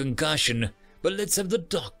you have a concussion, but let's have the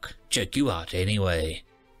doc check you out anyway."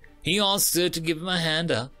 He asks her to give him a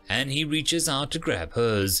hand up, and he reaches out to grab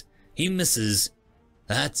hers. He misses.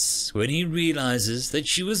 That's when he realizes that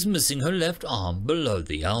she was missing her left arm below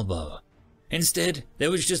the elbow. Instead,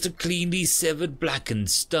 there was just a cleanly severed blackened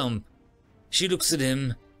stump. She looks at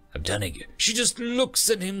him. I'm telling you, she just looks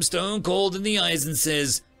at him stone cold in the eyes and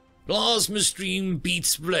says, "Plasma stream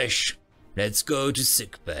beats flesh. let's go to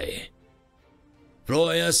sickbay.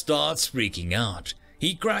 Floyer starts freaking out.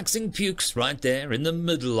 He cracks and pukes right there in the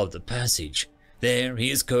middle of the passage. There he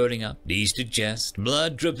is curling up, knees to chest,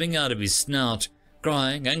 blood dripping out of his snout,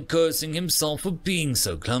 crying and cursing himself for being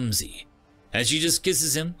so clumsy. As she just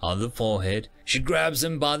kisses him on the forehead, she grabs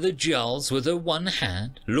him by the jowls with her one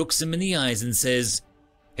hand, looks him in the eyes and says,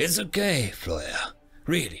 "It's okay, Floyer.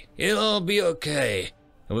 Really, it'll be okay.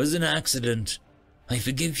 It was an accident. I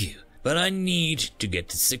forgive you, but I need to get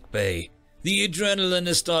to sickbay. The adrenaline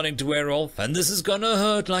is starting to wear off, and this is gonna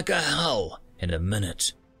hurt like a hell in a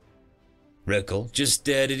minute." Reckle just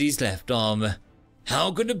stared at his left arm.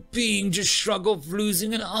 How could a being just shrug off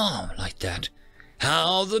losing an arm like that?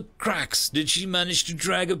 How the cracks did she manage to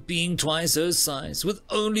drag a being twice her size with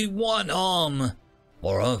only one arm?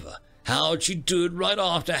 Moreover, how'd she do it right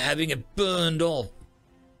after having it burned off?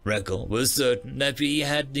 Reckle was certain that if he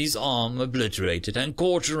had his arm obliterated and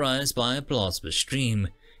cauterized by a plasma stream,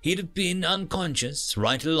 he'd have been unconscious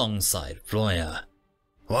right alongside Floyer.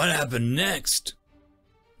 What happened next?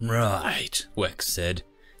 Right, Wex said.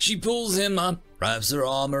 She pulls him up, wraps her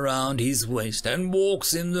arm around his waist, and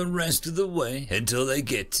walks him the rest of the way until they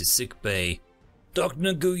get to sickbay.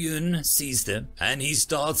 Dr. Nguyen sees them, and he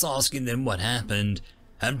starts asking them what happened,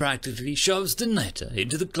 and practically shoves Donetta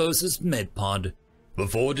into the closest med pod.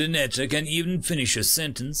 Before Donetta can even finish her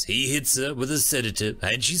sentence, he hits her with a sedative,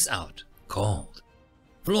 and she's out cold.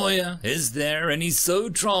 Floyer is there, and he's so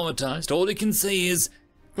traumatized, all he can say is,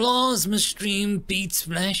 "Plasma stream beats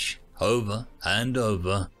flesh," over and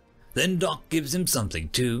over. Then Doc gives him something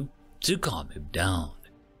to calm him down.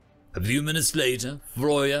 A few minutes later,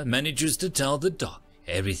 Floyer manages to tell the Doc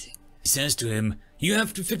everything. He says to him, "You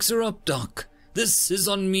have to fix her up, Doc. This is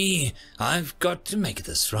on me. I've got to make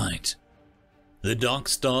this right." The Doc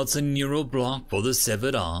starts a neural block for the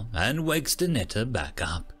severed arm and wakes Donetta back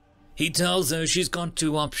up. He tells her she's got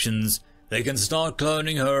two options. They can start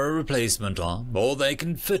cloning her a replacement arm, or they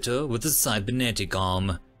can fit her with a cybernetic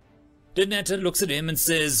arm. Donetta looks at him and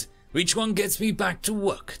says, "Which one gets me back to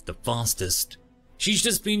work the fastest?" She's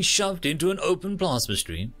just been shoved into an open plasma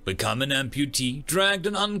stream, become an amputee, dragged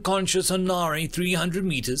an unconscious Hanari 300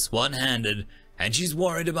 meters one-handed, and she's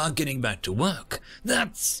worried about getting back to work.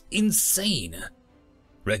 That's insane.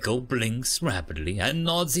 Reckle blinks rapidly and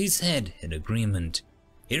nods his head in agreement.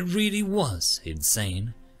 It really was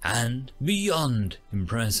insane and beyond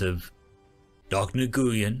impressive. Dr.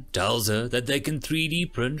 Nguyen tells her that they can 3D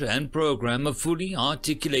print and program a fully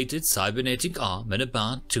articulated cybernetic arm in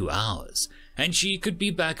about 2 hours, and she could be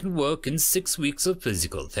back at work in 6 weeks of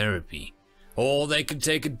physical therapy. Or they could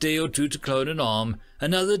take a day or two to clone an arm,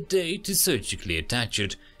 another day to surgically attach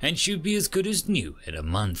it, and she'd be as good as new in a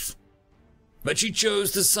month. "But she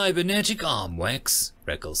chose the cybernetic arm, Wex,"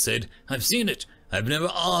 Reckle said. "I've seen it. I've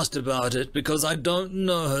never asked about it because I don't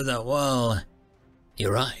know her that well."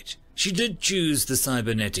 "You're right. She did choose the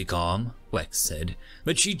cybernetic arm," Wex said,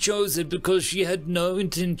 "but she chose it because she had no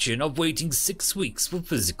intention of waiting 6 weeks for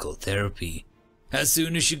physical therapy. As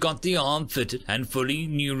soon as she got the arm fitted and fully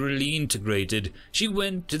neurally integrated, she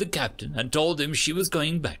went to the captain and told him she was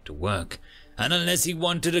going back to work, and unless he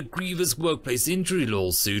wanted a grievous workplace injury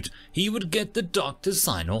lawsuit, he would get the doc to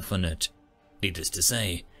sign off on it. Needless to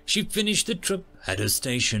say, she finished the trip at her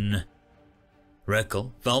station."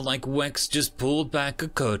 Reckle felt like Wex just pulled back a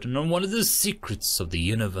curtain on one of the secrets of the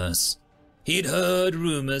universe. He'd heard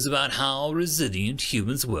rumors about how resilient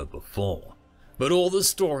humans were before, but all the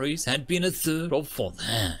stories had been a third or fourth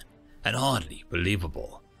hand, and hardly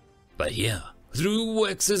believable. But here, through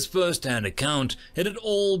Wex's first-hand account, it had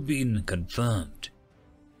all been confirmed.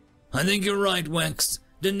 "I think you're right, Wex.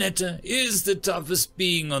 Donetta is the toughest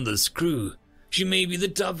being on this crew. She may be the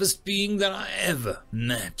toughest being that I ever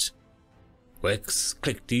met." Wex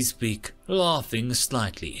clicked his beak, laughing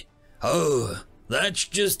slightly. "Oh, that's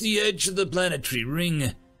just the edge of the planetary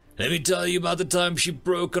ring. Let me tell you about the time she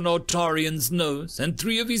broke an Autarian's nose and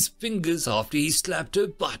 3 of his fingers after he slapped her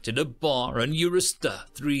butt in a bar on Eurostar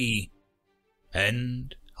 3.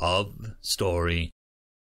 End of story.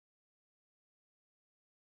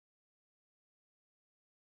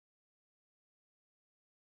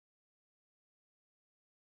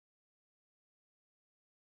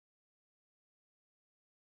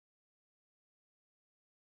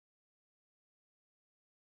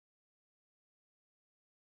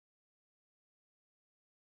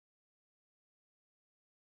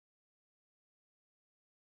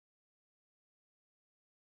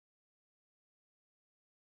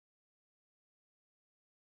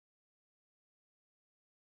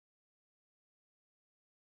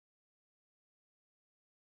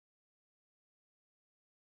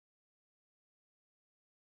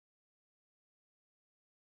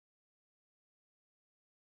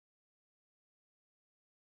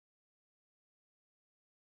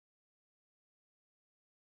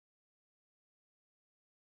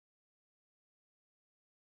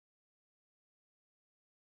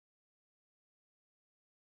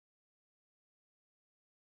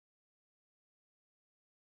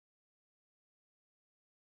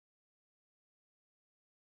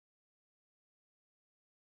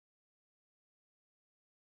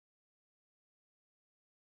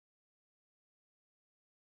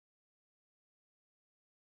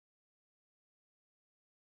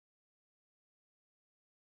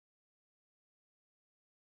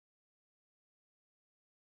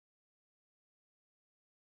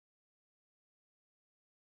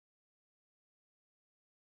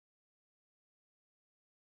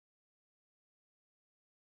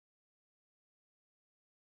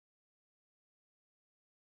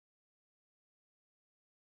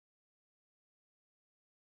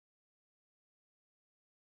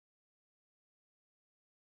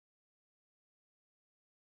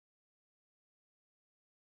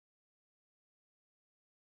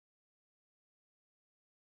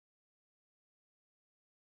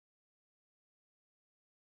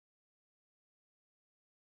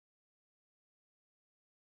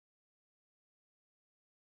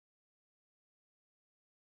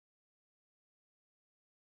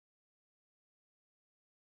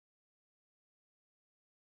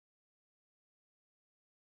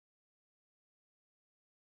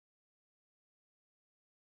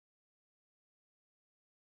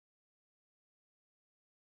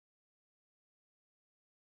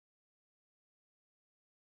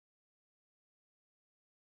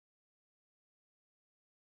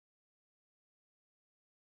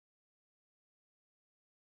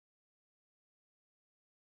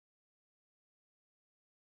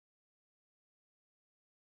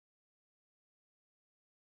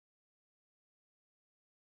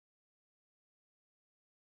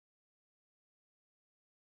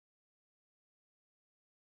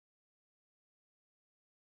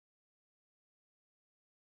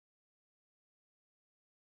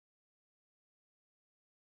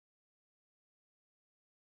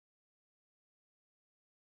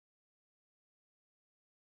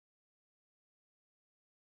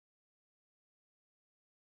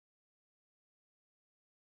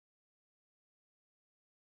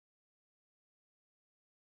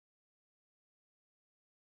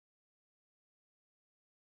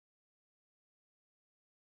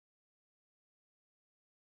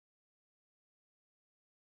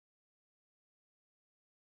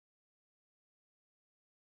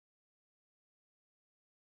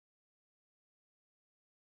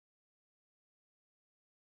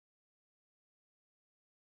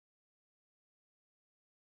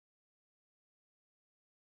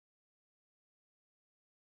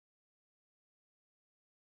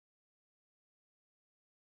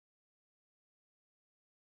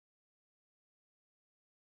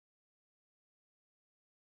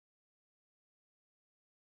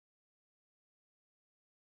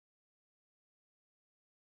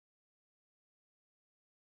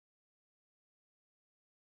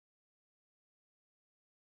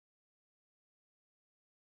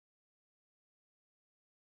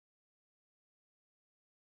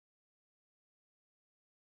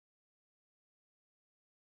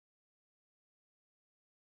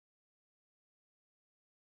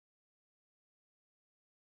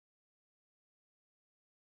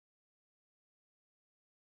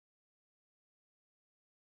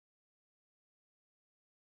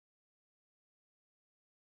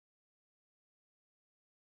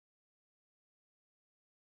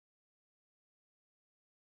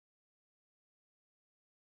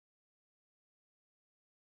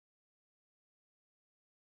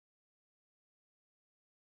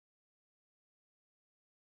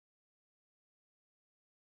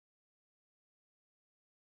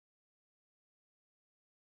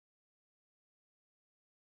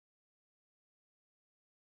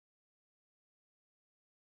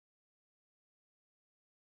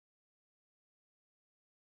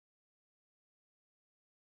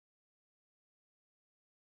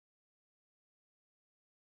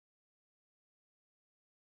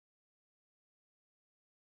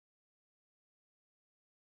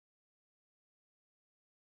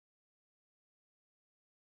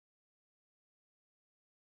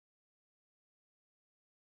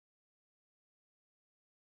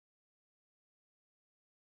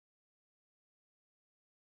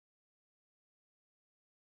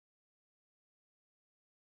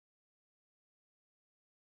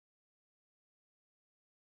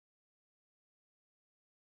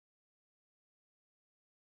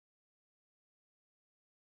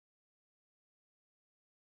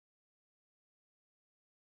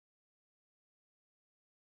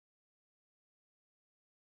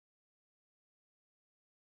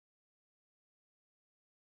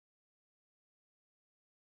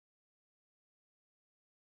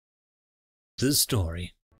 the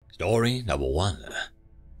story. Story number 1.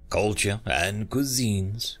 Culture and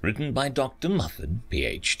Cuisines, written by Dr. Muffin,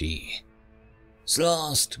 Ph.D.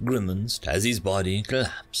 Slast grimaced as his body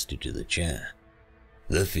collapsed into the chair.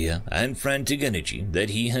 The fear and frantic energy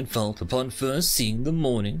that he had felt upon first seeing the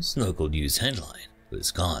morning's local news headline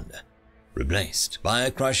was gone, replaced by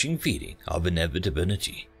a crushing feeling of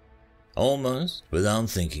inevitability. Almost without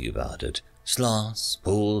thinking about it, Slast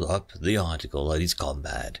pulled up the article at his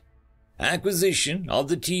combat. Acquisition of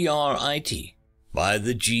the TRIT by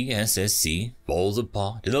the GSSC falls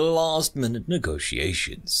apart in the last-minute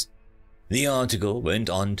negotiations. The article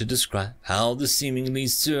went on to describe how the seemingly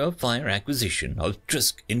surefire acquisition of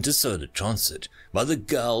Trisk Intersolar Transit by the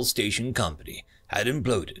Girl Station Company had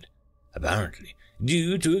imploded, apparently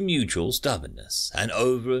due to a mutual stubbornness and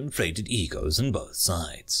overinflated egos on both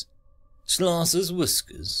sides. Slast's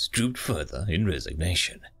whiskers drooped further in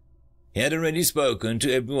resignation. He had already spoken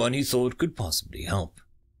to everyone he thought could possibly help.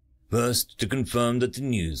 First, to confirm that the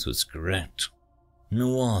news was correct. It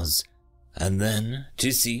was. And then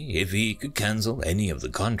to see if he could cancel any of the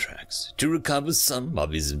contracts to recover some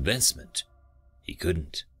of his investment. He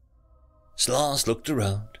couldn't. Slast looked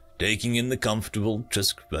around, taking in the comfortable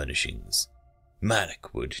Trisk furnishings.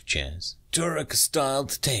 Malak wood chairs,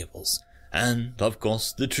 Turek-styled tables, and, of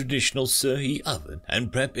course, the traditional Surrey oven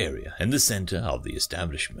and prep area in the center of the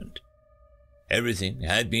establishment. Everything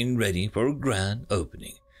had been ready for a grand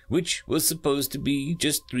opening, which was supposed to be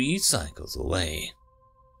just 3 cycles away.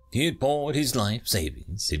 He had poured his life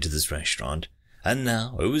savings into this restaurant, and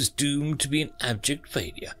now it was doomed to be an abject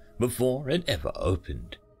failure before it ever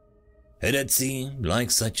opened. It had seemed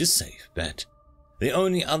like such a safe bet. The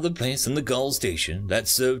only other place in the Gull Station that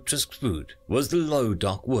served Trisk food was the Low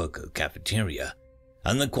Dock Worker Cafeteria,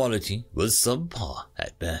 and the quality was subpar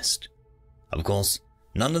at best. Of course,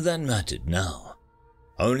 none of that mattered now.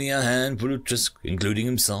 Only a handful of Trisk, including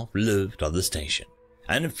himself, lived on the station,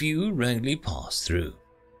 and a few regularly passed through.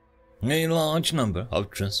 A large number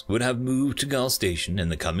of Trisk would have moved to Gull Station in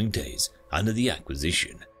the coming days under the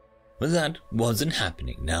acquisition, but that wasn't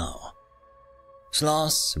happening now.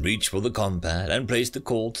 Slast reached for the compad and placed a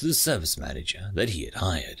call to the service manager that he had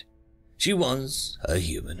hired. She was a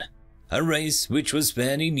human, a race which was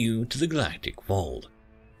fairly new to the galactic fold,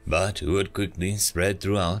 but who had quickly spread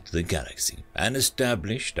throughout the galaxy and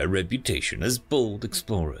established a reputation as bold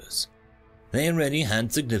explorers. They already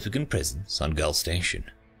had significant presence on Gull Station.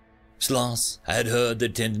 Slast had heard their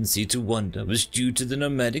tendency to wander was due to the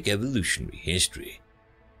nomadic evolutionary history.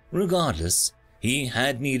 Regardless, he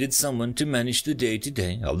had needed someone to manage the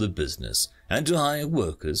day-to-day of the business and to hire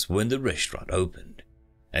workers when the restaurant opened,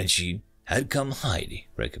 and she had come highly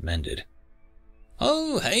recommended.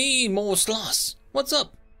 "Oh, hey, more Slast. What's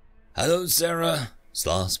up?" "Hello, Sarah."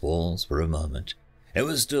 Slast paused for a moment. It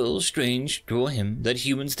was still strange for him that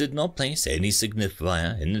humans did not place any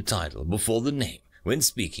signifier in the title before the name when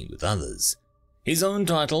speaking with others. His own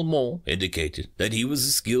title more indicated that he was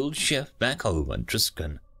a skilled chef back home on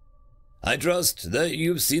Triskan. "I trust that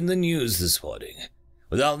you've seen the news this morning.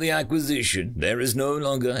 Without the acquisition, there is no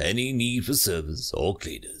longer any need for servers or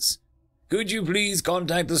cleaners. Could you please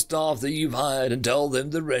contact the staff that you've hired and tell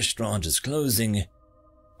them the restaurant is closing?"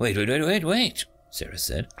 Wait, Sarah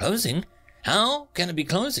said. "Closing? How can it be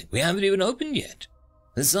closing? We haven't even opened yet.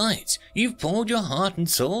 Besides, you've poured your heart and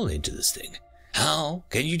soul into this thing. How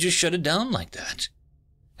can you just shut it down like that?"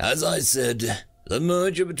 "As I said, the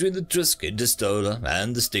merger between the Trisk Interstellar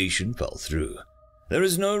and the station fell through. There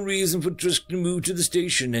is no reason for Trisk to move to the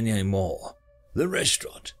station anymore. The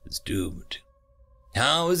restaurant is doomed."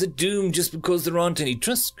 "How is it doomed just because there aren't any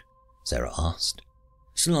Trisk?" Sarah asked.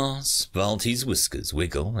 Slast felt his whiskers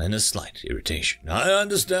wiggle in a slight irritation. "I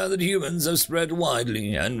understand that humans have spread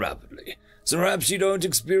widely and rapidly, so perhaps you don't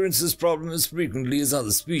experience this problem as frequently as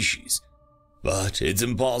other species. But it's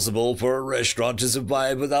impossible for a restaurant to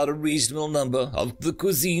survive without a reasonable number of the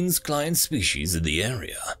cuisine's client species in the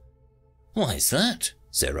area." "Why is that?"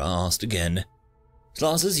 Sarah asked again.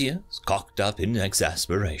 Slast's ears cocked up in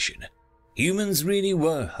exasperation. Humans really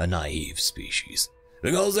were a naive species.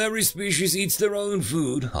 Because every species eats their own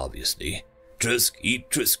food, obviously. Trisk eat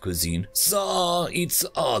Trisk cuisine, Saar eats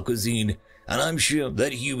Saar cuisine, and I'm sure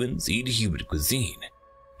that humans eat human cuisine.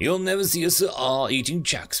 You'll never see a Saar eating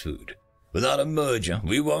Jack's food. Without a merger,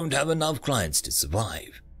 we won't have enough clients to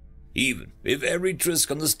survive. Even if every Trisk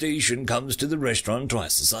on the station comes to the restaurant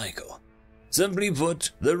twice a cycle. Simply put,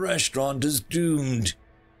 the restaurant is doomed."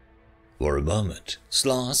 For a moment,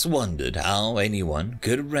 Slast wondered how anyone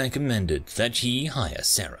could have recommended that he hire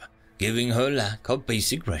Sarah, given her lack of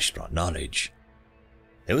basic restaurant knowledge.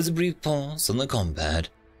 There was a brief pause on the compad.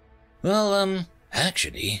 "Well,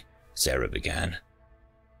 actually," Sarah began.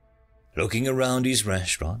 Looking around his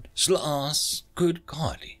restaurant, Slaas could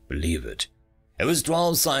hardly believe it. It was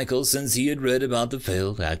 12 cycles since he had read about the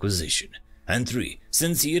failed acquisition, and 3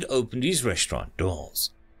 since he had opened his restaurant doors.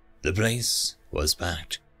 The place was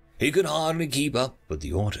packed. He could hardly keep up with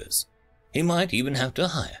the orders. He might even have to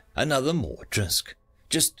hire another more Trisk,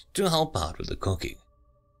 just to help out with the cooking.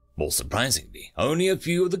 More surprisingly, only a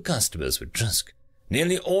few of the customers were Trisk.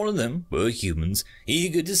 Nearly all of them were humans,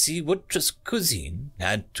 eager to see what Trisk cuisine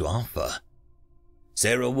had to offer.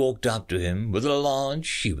 Sarah walked up to him with a large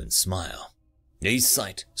human smile, a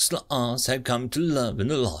sight Slaas had come to love in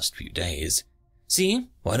the last few days. "See,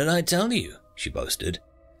 what did I tell you?" she boasted.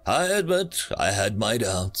 "I admit I had my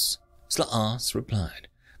doubts," Slaas replied.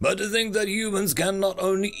 "But to think that humans can not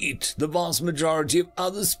only eat the vast majority of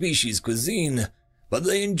other species' cuisine, but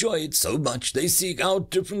they enjoy it so much they seek out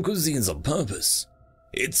different cuisines on purpose.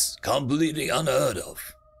 It's completely unheard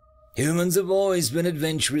of. Humans have always been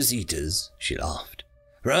adventurous eaters," she laughed.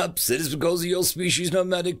 "Perhaps it is because of your species'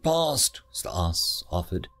 nomadic past," Slaas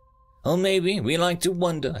offered. "Or maybe we like to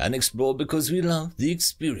wander and explore because we love the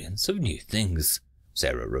experience of new things,"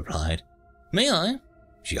 Sarah replied. "May I?"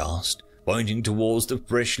 she asked, pointing towards the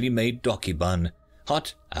freshly made docky bun,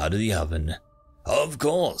 hot out of the oven. "Of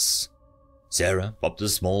course." Sarah popped the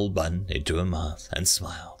small bun into her mouth and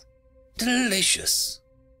smiled. "Delicious."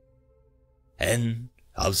 End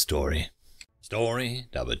of story. Story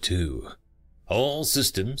number 2. All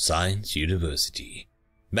Systems Science University.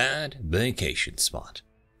 Bad Vacation Spot.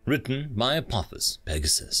 Written by Apophis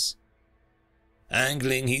Pegasus.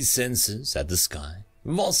 Angling his senses at the sky,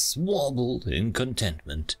 Voss warbled in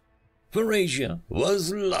contentment. Farasia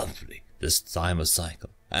was lovely this time of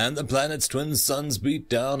cycle, and the planet's twin suns beat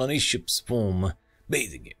down on his ship's form,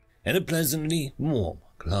 bathing him in a pleasantly warm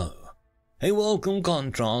glow, a welcome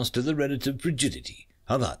contrast to the relative frigidity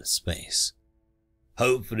of outer space.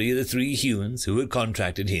 Hopefully the 3 humans who had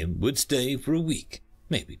contracted him would stay for a week,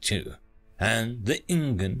 maybe 2, and the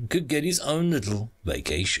Ingen could get his own little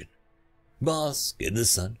vacation. Bask in the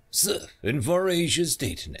sun, surf in Farasia's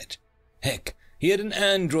datanet. Heck, he had an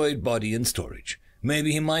android body in storage.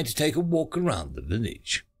 Maybe he might take a walk around the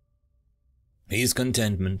village. His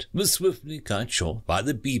contentment was swiftly cut short by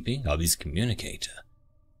the beeping of his communicator.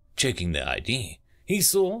 Checking the ID, he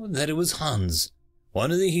saw that it was Hans,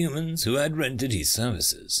 one of the humans who had rented his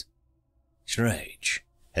services. Strange.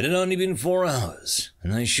 It had only been 4 hours,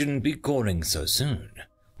 and they shouldn't be calling so soon.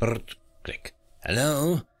 Brrrt, click.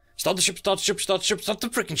 "Hello? Start the ship, start the ship, start the ship, start the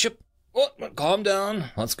frickin' ship. What? Calm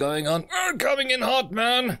down. What's going on? We're coming in hot,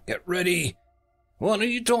 man. Get ready." "What are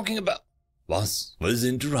you talking about?" Voss was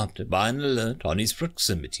interrupted by an alert on his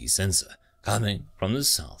proximity sensor, coming from the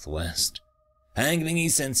southwest. Angling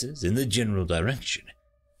his sensors in the general direction,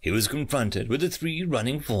 he was confronted with the 3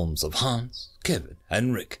 running forms of Hans, Kevin,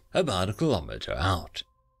 and Rick about a kilometer out.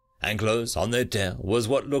 And close on their tail was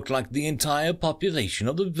what looked like the entire population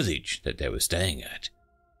of the village that they were staying at.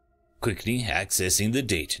 Quickly accessing the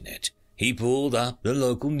datanet, he pulled up the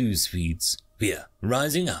local news feeds, fear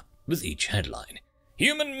rising up with each headline.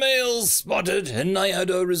 "Human males spotted in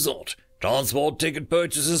Nyado Resort. Transport ticket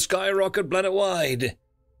purchases skyrocket planet-wide.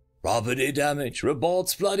 Property damage.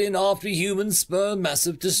 Reports flood in after humans spur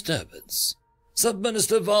massive disturbance.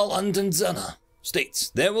 Sub-Minister Val Antonzana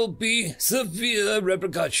states there will be severe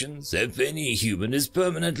repercussions if any human is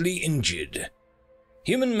permanently injured.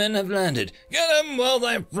 Human men have landed. Get them while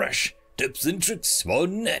they're fresh. Tips and tricks for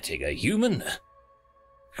netting a human."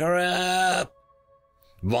 Crap.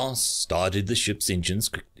 Voss started the ship's engines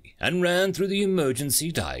quickly and ran through the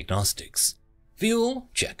emergency diagnostics. Fuel?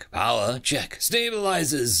 Check. Power? Check.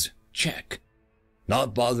 Stabilizers? Check.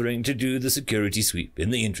 Not bothering to do the security sweep in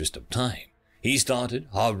the interest of time, he started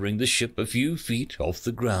hovering the ship a few feet off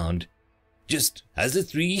the ground. Just as the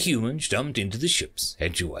 3 humans jumped into the ship's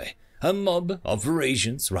hatchway, a mob of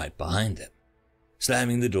Eurasians right behind them.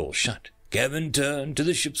 Slamming the door shut, Kevin turned to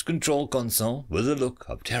the ship's control console with a look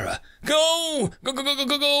of terror. Go! Go, go, go, go,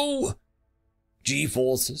 go, go!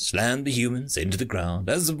 G-forces slammed the humans into the ground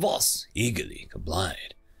as Voss eagerly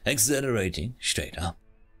complied, accelerating straight up.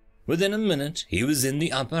 Within a minute, he was in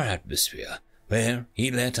the upper atmosphere, where he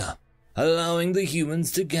let up, allowing the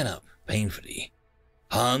humans to get up painfully.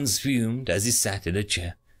 Hans fumed as he sat in a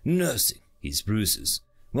chair, nursing his bruises,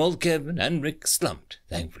 while Kevin and Rick slumped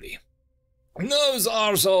thankfully. "Those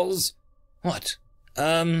arseholes!" "What?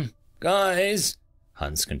 Guys,"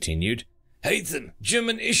 Hans continued. "Hate them, Jim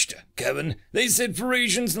and Ishtar, Kevin. They said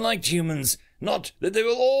Parisians liked humans, not that they were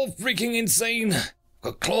all freaking insane.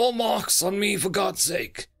 Got claw marks on me, for God's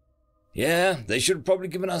sake." "Yeah, they should have probably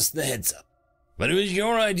given us the heads up." But it was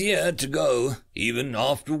your idea to go, even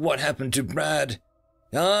after what happened to Brad.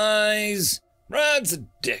 Guys, Brad's a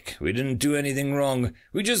dick. We didn't do anything wrong.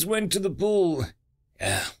 We just went to the pool.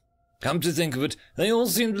 Yeah, come to think of it, they all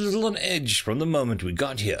seemed a little on edge from the moment we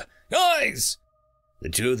got here. Guys! The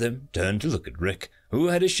two of them turned to look at Rick, who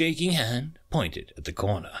had a shaking hand pointed at the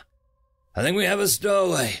corner. I think we have a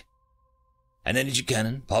stowaway. An energy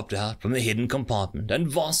cannon popped out from the hidden compartment, and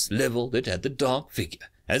Voss leveled it at the dark figure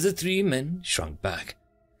as the three men shrunk back.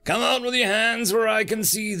 Come out with your hands where I can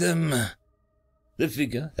see them. The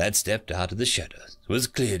figure that stepped out of the shadows was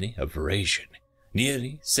clearly a Varasian,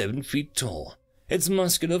 nearly 7 feet tall. Its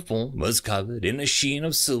muscular form was covered in a sheen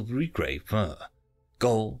of silvery grey fur.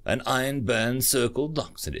 Gold and iron bands circled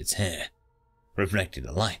locks in its hair, reflecting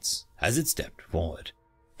the lights as it stepped forward.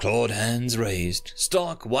 Clawed hands raised,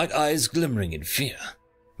 stark white eyes glimmering in fear.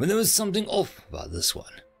 But there was something off about this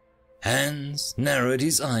one. Hands narrowed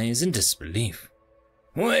his eyes in disbelief.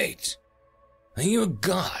 Wait, are you a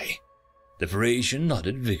guy? The Varasian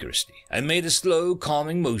nodded vigorously and made a slow,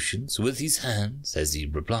 calming motions with his hands as he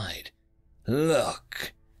replied.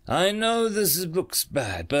 Look, I know this looks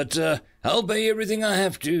bad, but I'll pay everything I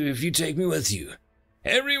have to if you take me with you.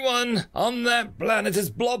 Everyone on that planet is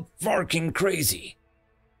blob farking crazy.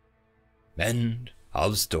 End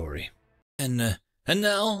of story. And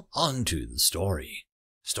now on to the story.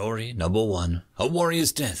 Story number 1, A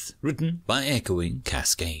Warrior's Death, written by Echoing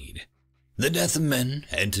Cascade. The death of men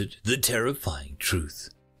entered the terrifying truth.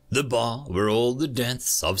 The bar where all the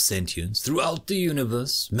deaths of sentience throughout the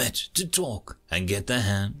universe met to talk and get their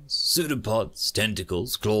hands, pseudopods,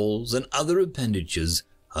 tentacles, claws, and other appendages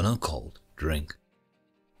on a cold drink.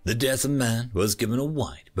 The death of man was given a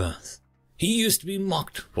wide berth. He used to be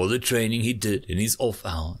mocked for the training he did in his off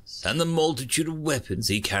hours and the multitude of weapons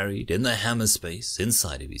he carried in the hammer space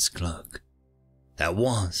inside of his cloak. That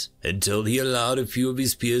was until he allowed a few of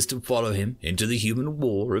his peers to follow him into the human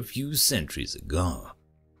war a few centuries ago.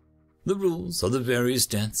 The rules of the various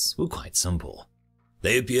deaths were quite simple.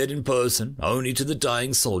 They appeared in person only to the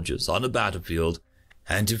dying soldiers on a battlefield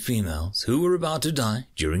and to females who were about to die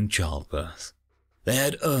during childbirth. They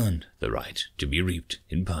had earned the right to be reaped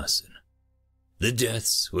in person. The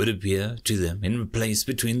deaths would appear to them in a place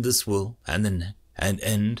between the swill and the neck and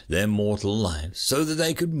end their mortal lives so that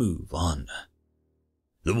they could move on.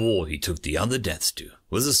 The war he took the other deaths to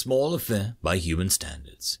was a small affair by human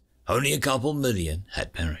standards. Only a couple million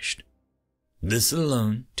had perished. This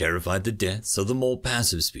alone terrified the deaths of the more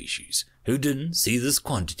passive species, who didn't see this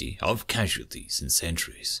quantity of casualties in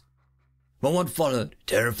centuries. But what followed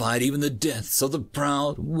terrified even the deaths of the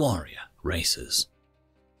proud warrior races.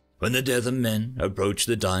 When the death of men approached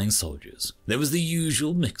the dying soldiers, there was the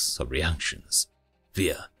usual mix of reactions: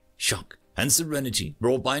 fear, shock, and serenity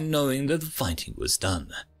brought by knowing that the fighting was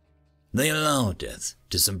done. They allowed death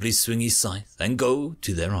to simply swing his scythe and go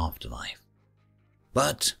to their afterlife.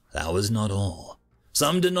 But that was not all.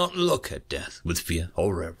 Some did not look at death with fear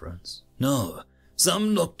or reverence. No,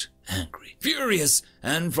 some looked angry, furious,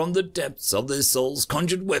 and from the depths of their souls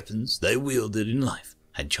conjured weapons they wielded in life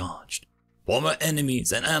and charged. Former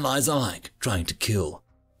enemies and allies alike trying to kill,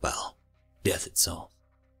 well, death itself.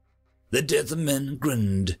 The death of men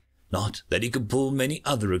grinned, not that he could pull many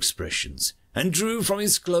other expressions, and drew from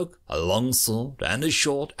his cloak a long sword and a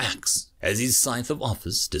short axe as his scythe of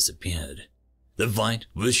office disappeared. The fight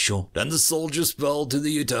was short, and the soldiers fell to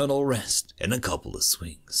the eternal rest in a couple of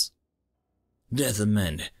swings. Death of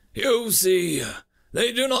men, you see,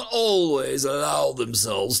 they do not always allow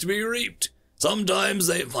themselves to be reaped. Sometimes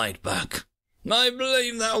they fight back. I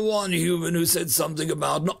blame that one human who said something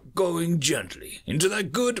about not going gently into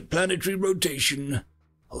that good planetary rotation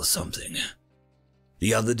or something.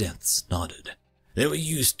 The other deaths nodded. They were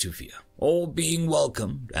used to fear, or being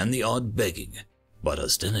welcomed, and the odd begging, but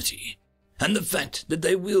hostility, and the fact that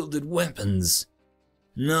they wielded weapons.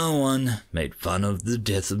 No one made fun of the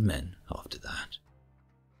death of men after that.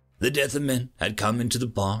 The death of men had come into the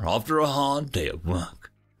bar after a hard day of work.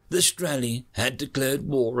 The Strali had declared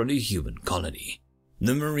war on a human colony.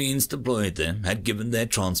 The Marines deployed them had given their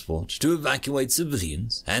transport to evacuate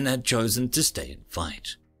civilians and had chosen to stay and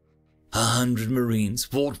fight. 100 Marines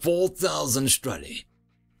fought 4,000 Strali.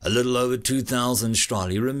 A little over 2,000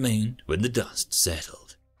 Strali remained when the dust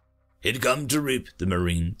settled. It had come to reap the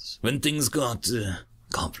Marines when things got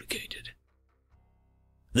complicated.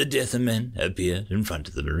 The death of men appeared in front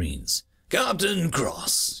of the Marines. Captain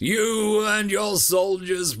Cross, you and your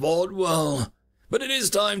soldiers fought well, but it is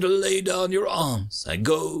time to lay down your arms and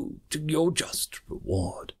go to your just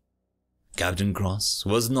reward. Captain Cross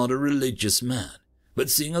was not a religious man, but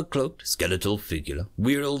seeing a cloaked, skeletal figure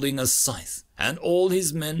wielding a scythe, and all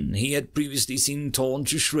his men he had previously seen torn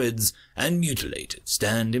to shreds and mutilated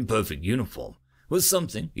stand in perfect uniform, was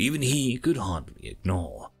something even he could hardly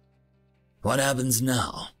ignore. What happens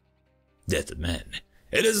now? Death of men.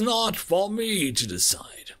 It is not for me to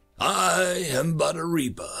decide. I am but a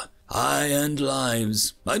reaper. I end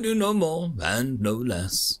lives. I do no more and no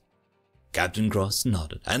less. Captain Cross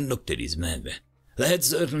nodded and looked at his men. They had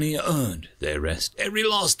certainly earned their rest, every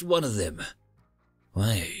last one of them.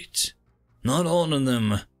 Wait, not all of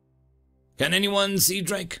them. Can anyone see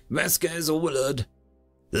Drake, Vasquez, or Willard?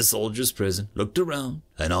 The soldiers present looked around,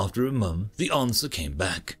 and after a moment the answer came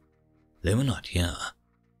back. They were not here.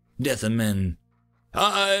 Death of men.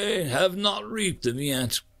 I have not reaped them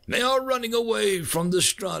yet. They are running away from the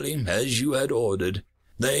Strali as you had ordered.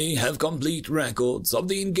 They have complete records of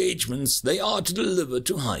the engagements they are to deliver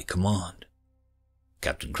to High Command.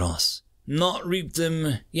 Captain Cross. Not reaped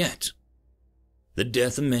them yet. The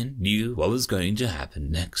Death of men knew what was going to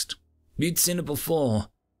happen next. He'd seen it before.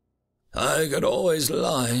 I could always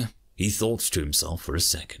lie, he thought to himself for a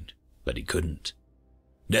second, but he couldn't.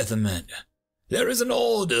 Death of men. There is an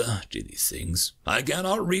order to these things. I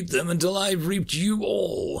cannot reap them until I've reaped you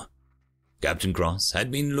all. Captain Cross had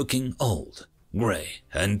been looking old, grey,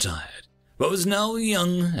 and tired, but was now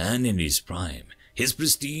young and in his prime. His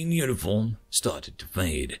pristine uniform started to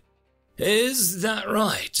fade. Is that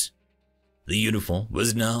right? The uniform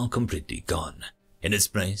was now completely gone. In its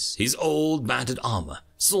place, his old battered armor,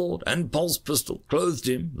 sword, and pulse pistol clothed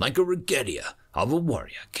him like a regalia of a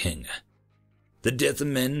warrior king. The Death of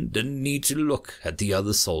men didn't need to look at the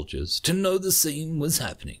other soldiers to know the same was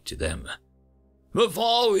happening to them.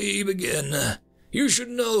 Before we begin, you should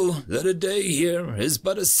know that a day here is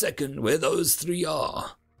but a second where those three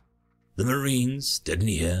are. The Marines didn't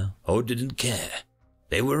hear or didn't care.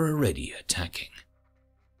 They were already attacking.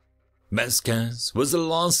 Vasquez was the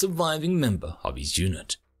last surviving member of his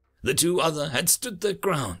unit. The two other had stood their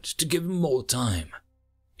ground to give him more time.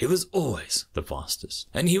 He was always the fastest,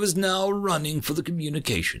 and he was now running for the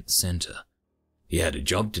communications center. He had a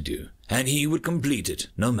job to do, and he would complete it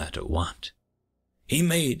no matter what. He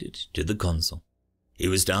made it to the console. He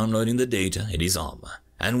was downloading the data in his armor,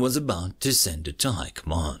 and was about to send it to High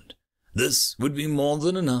Command. This would be more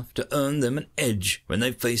than enough to earn them an edge when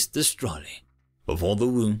they faced the Strali. Before the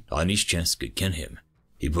wound on his chest could kill him,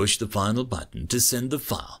 he pushed the final button to send the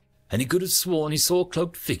file, and he could have sworn he saw a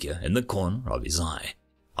cloaked figure in the corner of his eye,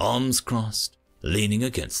 arms crossed, leaning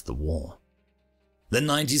against the wall. The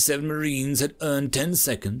 97 Marines had earned 10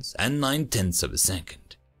 seconds and 9/10 of a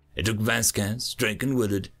second. It took Vasquez, Drake, and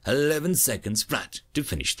Willard 11 seconds flat to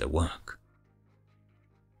finish their work.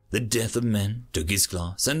 The Death of men took his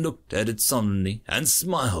glass and looked at it solemnly and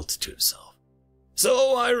smiled to himself.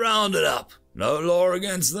 So I rounded up. No law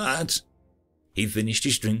against that. He finished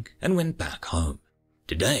his drink and went back home.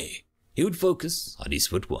 Today, he would focus on his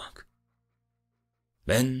footwork.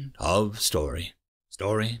 End of story.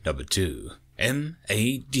 Story number 2.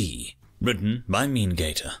 M.A.D. Written by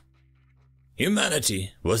Meangator.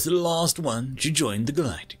 Humanity was the last one to join the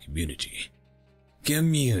galactic community.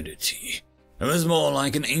 Community. It was more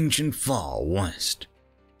like an ancient Far West.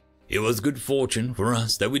 It was good fortune for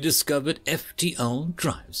us that we discovered FTL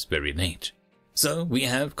drives very late. So we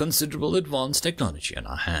have considerable advanced technology in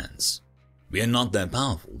our hands. We are not that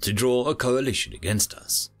powerful to draw a coalition against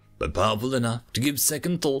us, but powerful enough to give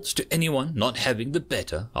second thoughts to anyone not having the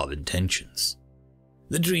better of intentions.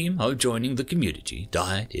 The dream of joining the community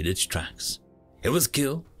died in its tracks. It was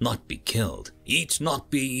kill, not be killed, eat,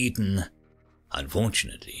 not be eaten.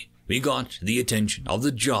 Unfortunately, we got the attention of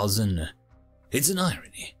the Jarzan. It's an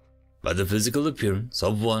irony. By the physical appearance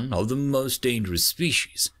of one of the most dangerous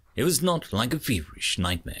species, it was not like a feverish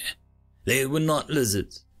nightmare. They were not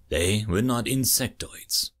lizards. They were not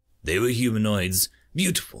insectoids. They were humanoids,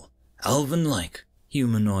 beautiful, elven-like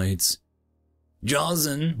humanoids.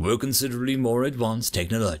 Jarzan were considerably more advanced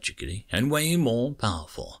technologically and way more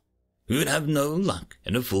powerful. We would have no luck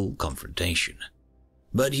in a full confrontation.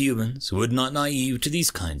 But humans were not naive to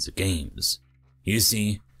these kinds of games. You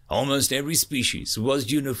see, almost every species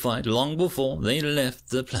was unified long before they left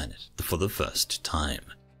the planet for the first time.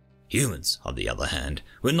 Humans, on the other hand,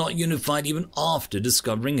 were not unified even after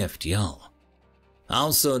discovering FTL.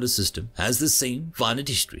 Our solar system has the same violent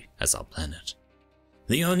history as our planet.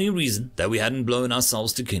 The only reason that we hadn't blown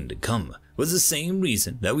ourselves to Kingdom Come was the same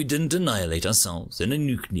reason that we didn't annihilate ourselves in a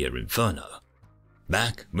nuclear inferno.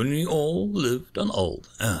 Back when we all lived on old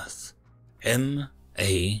Earth.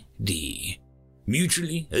 M.A.D.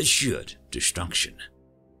 Mutually assured destruction.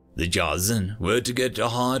 The Jarzan were to get a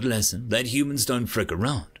hard lesson that humans don't frick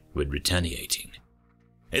around with retaliating.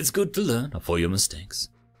 It's good to learn for your mistakes.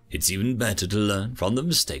 It's even better to learn from the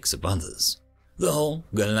mistakes of others. The whole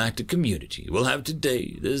galactic community will have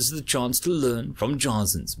today the chance to learn from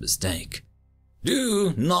Johnson's mistake.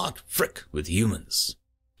 Do not frick with humans.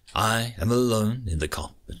 I am alone in the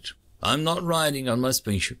cockpit. I'm not riding on my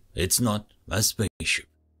spaceship. It's not my spaceship.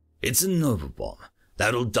 It's a nova bomb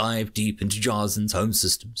that'll dive deep into Johnson's home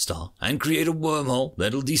system star and create a wormhole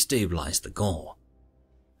that'll destabilize the core.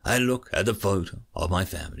 I look at the photo of my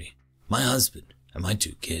family, my husband and my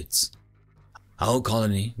 2 kids. Our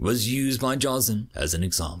colony was used by Johnson as an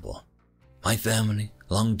example. My family,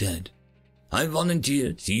 long dead. I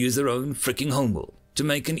volunteered to use their own freaking homeworld to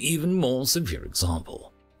make an even more severe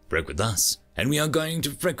example. Frick with us, and we are going to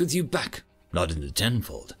frick with you back, not in the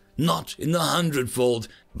 10-fold, not in the 100-fold,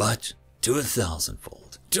 but to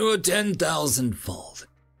 1,000-fold, to a 10,000-fold.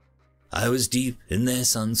 I was deep in their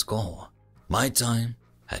sun's core. My time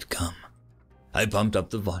had come. I pumped up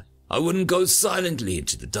the volume. I wouldn't go silently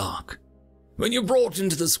into the dark. When you're brought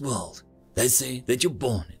into this world, they say that you're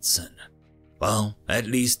born in sin. Well, at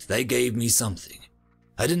least they gave me something.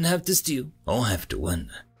 I didn't have to steal or have to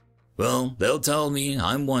win. Well, they'll tell me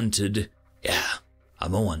I'm wanted. Yeah,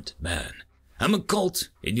 I'm a wanted man. I'm a colt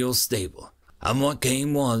in your stable. I'm what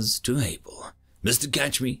Cain was to Abel. Mr.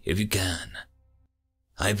 Catch Me If You Can.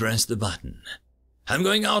 I press the button. I'm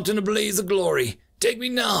going out in a blaze of glory. Take me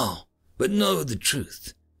now, but know the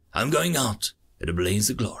truth. I'm going out in a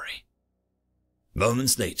blaze of glory.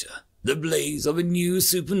 Moments later, the blaze of a new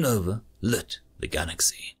supernova lit the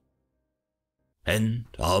galaxy. End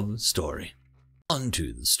of story. On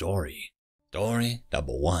to the story. Story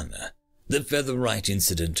number 1. The Featherite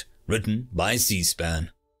Incident, written by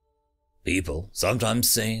C-SPAN. People sometimes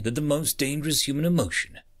say that the most dangerous human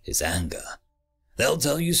emotion is anger. They'll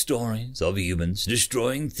tell you stories of humans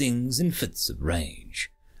destroying things in fits of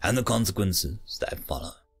rage, and the consequences that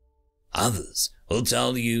follow. Others will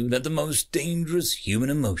tell you that the most dangerous human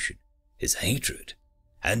emotion is hatred,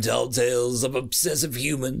 and tell tales of obsessive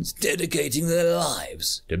humans dedicating their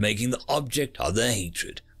lives to making the object of their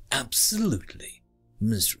hatred absolutely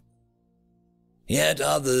miserable. Yet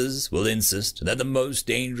others will insist that the most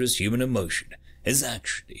dangerous human emotion is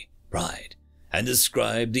actually pride, and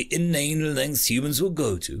describe the inane lengths humans will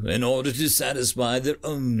go to in order to satisfy their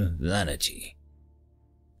own vanity.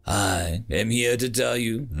 I am here to tell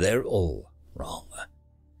you they're all wrong,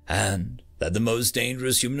 and that the most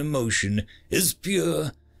dangerous human emotion is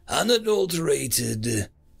pure, unadulterated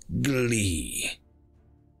glee.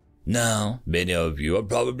 Now, many of you are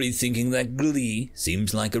probably thinking that glee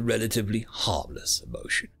seems like a relatively harmless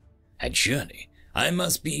emotion, and surely I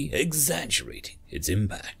must be exaggerating its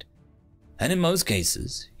impact. And in most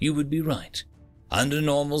cases, you would be right. Under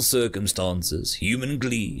normal circumstances, human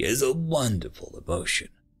glee is a wonderful emotion.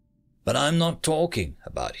 But I'm not talking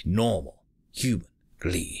about normal human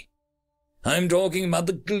glee. I'm talking about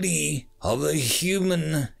the glee of a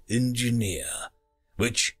human engineer,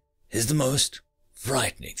 which is the most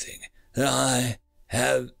frightening thing that I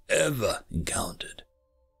have ever encountered.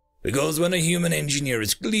 Because when a human engineer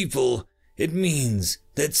is gleeful, it means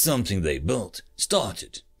that something they built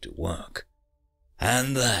started to work.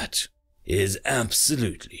 And that is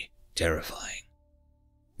absolutely terrifying.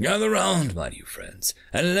 Gather round, my new friends,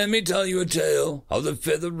 and let me tell you a tale of the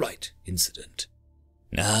Featherite Incident.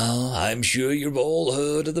 Now, I'm sure you've all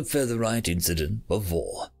heard of the Featherite Incident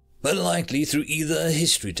before, but likely through either a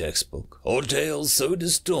history textbook or tales so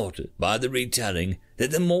distorted by the retelling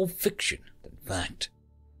that they're more fiction than fact.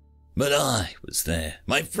 But I was there,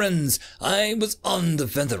 my friends. I was on the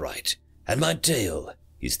Featherite, and my tale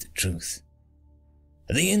is the truth.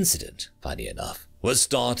 The incident, funny enough, was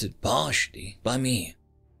started partially by me.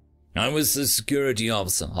 I was the security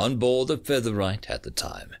officer on board the Featherite at the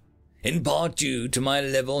time, in part due to my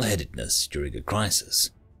level-headedness during a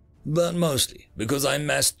crisis, but mostly because I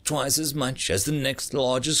massed twice as much as the next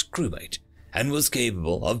largest crewmate and was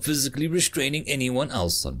capable of physically restraining anyone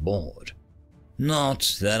else on board.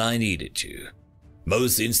 Not that I needed to.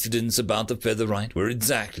 Most incidents about the Featherite were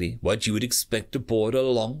exactly what you would expect aboard a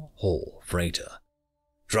long-haul freighter.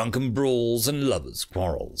 Drunken brawls and lovers'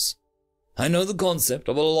 quarrels. I know the concept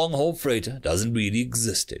of a long-haul freighter doesn't really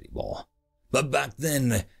exist anymore. But back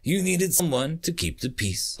then, you needed someone to keep the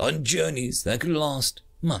peace on journeys that could last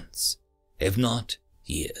months, if not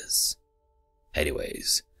years.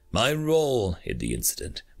 Anyways, my role in the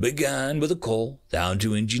incident began with a call down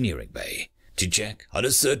to Engineering Bay to check on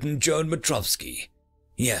a certain Joan Matrovsky.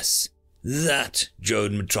 Yes, that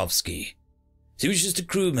Joan Matrovsky. She was just a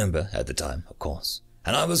crew member at the time, of course,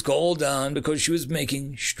 and I was called down because she was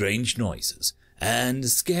making strange noises and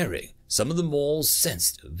scaring some of the more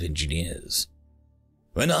sensitive engineers.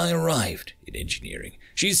 When I arrived in engineering,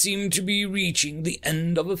 she seemed to be reaching the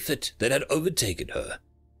end of a fit that had overtaken her,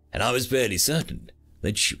 and I was fairly certain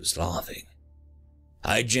that she was laughing.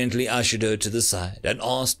 I gently ushered her to the side and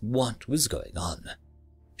asked what was going on.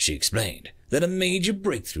 She explained that a major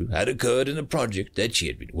breakthrough had occurred in a project that she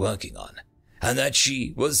had been working on, and that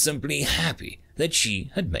she was simply happy that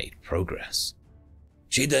she had made progress.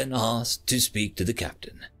 She then asked to speak to the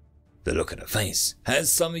captain. The look on her face,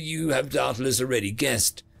 as some of you have doubtless already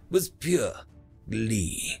guessed, was pure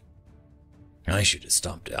glee. I should have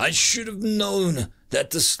stopped her. I should have known that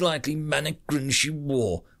the slightly manic grin she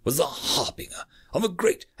wore was a harbinger of a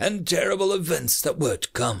great and terrible events that were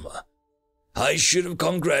to come. I should have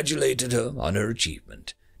congratulated her on her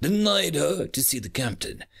achievement, denied her to see the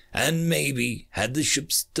captain, and maybe had the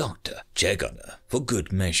ship's doctor check on her for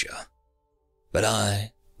good measure. But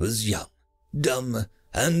I was young, dumb,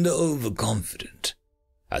 and overconfident.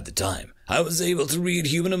 At the time, I was able to read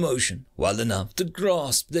human emotion well enough to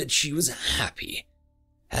grasp that she was happy,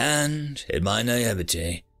 and, in my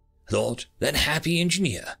naivete, thought that happy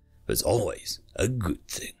engineer was always a good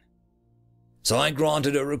thing. So I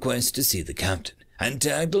granted her request to see the captain, and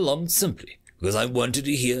tagged along simply because I wanted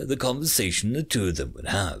to hear the conversation the two of them would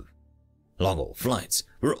have. Long-haul flights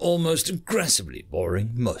were almost aggressively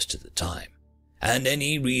boring most of the time, and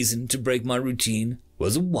any reason to break my routine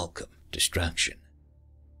was a welcome distraction.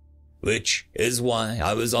 Which is why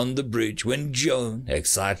I was on the bridge when Joan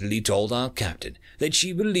excitedly told our captain that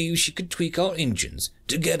she believed she could tweak our engines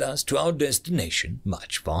to get us to our destination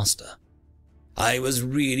much faster. I was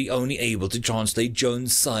really only able to translate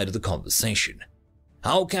Joan's side of the conversation.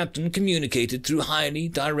 Our captain communicated through highly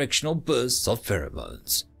directional bursts of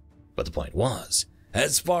pheromones. But the point was,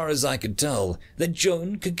 as far as I could tell, that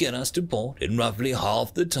Joan could get us to port in roughly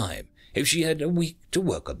half the time if she had a week to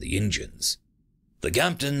work on the engines. The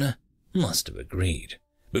captain must have agreed,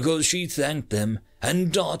 because she thanked them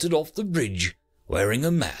and darted off the bridge, wearing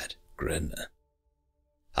a mad grin.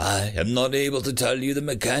 I am not able to tell you the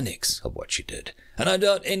mechanics of what she did, and I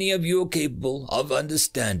doubt any of you are capable of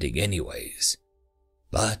understanding anyways.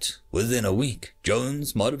 But within a week,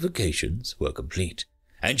 Joan's modifications were complete,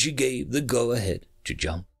 and she gave the go-ahead to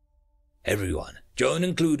jump. Everyone, Joan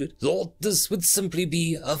included, thought this would simply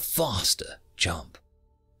be a faster jump.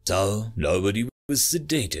 So nobody was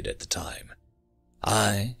sedated at the time.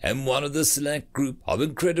 I am one of the select group of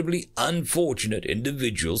incredibly unfortunate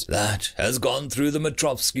individuals that has gone through the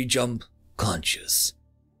Metrovsky jump conscious.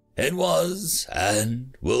 It was,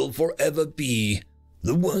 and will forever be,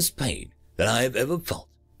 the worst pain that I have ever felt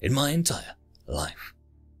in my entire life.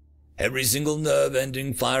 Every single nerve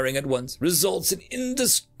ending firing at once results in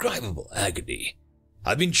indescribable agony.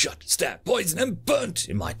 I've been shot, stabbed, poisoned, and burnt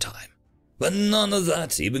in my time, but none of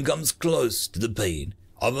that even comes close to the pain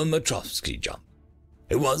of a Metrovsky jump.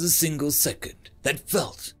 It was a single second that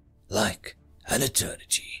felt like an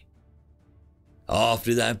eternity.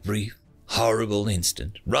 After that brief, horrible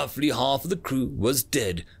instant, roughly half of the crew was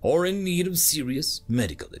dead or in need of serious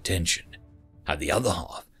medical attention, and the other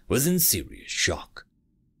half was in serious shock.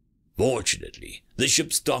 Fortunately, the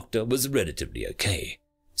ship's doctor was relatively okay,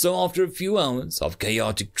 so after a few hours of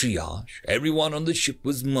chaotic triage, everyone on the ship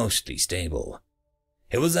was mostly stable.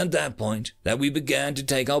 It was at that point that we began to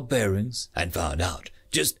take our bearings and found out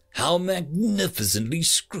just how magnificently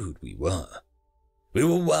screwed we were. We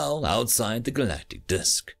were well outside the galactic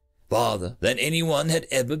disk, farther than anyone had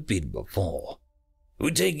ever been before. It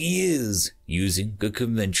would take years using a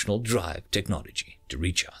conventional drive technology to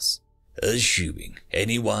reach us, assuming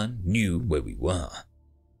anyone knew where we were.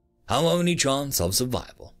 Our only chance of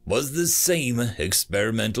survival was the same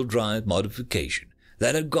experimental drive modification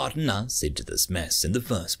that had gotten us into this mess in the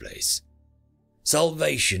first place.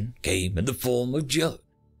 Salvation came in the form of Joan,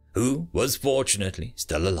 who was fortunately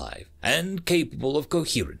still alive and capable of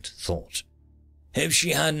coherent thought. If she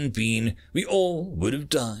hadn't been, we all would have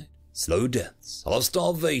died slow deaths of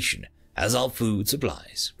starvation as our food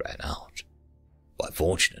supplies ran out. But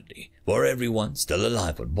fortunately for everyone still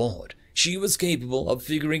alive on board, she was capable of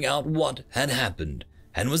figuring out what had happened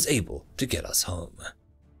and was able to get us home.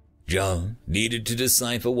 Joan needed to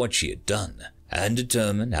decipher what she had done and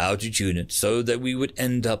determine how to tune it so that we would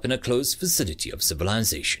end up in a close vicinity of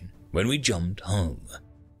civilization when we jumped home.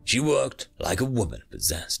 She worked like a woman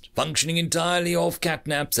possessed, functioning entirely off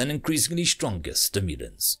catnaps and increasingly stronger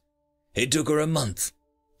stimulants. It took her a month.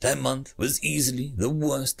 That month was easily the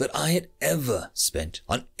worst that I had ever spent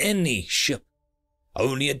on any ship.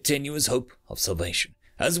 Only a tenuous hope of salvation,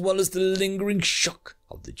 as well as the lingering shock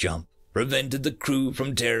of the jump, prevented the crew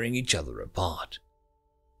from tearing each other apart.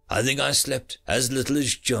 I think I slept as little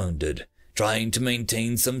as Joan did, trying to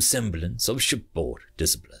maintain some semblance of shipboard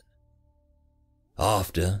discipline.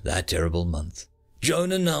 After that terrible month,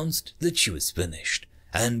 Joan announced that she was finished,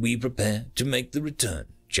 and we prepared to make the return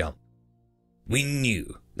jump. We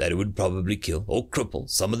knew that it would probably kill or cripple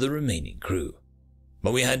some of the remaining crew,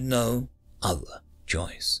 but we had no other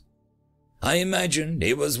choice. I imagine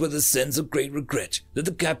it was with a sense of great regret that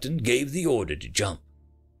the captain gave the order to jump.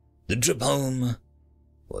 The trip home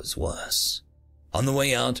was worse. On the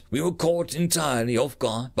way out, we were caught entirely off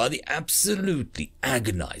guard by the absolutely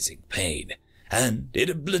agonizing pain, and it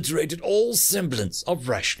obliterated all semblance of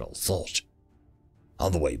rational thought.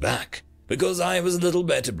 On the way back, because I was a little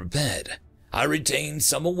better prepared, I retained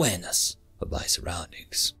some awareness of my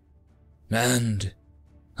surroundings. And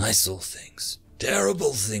I saw things,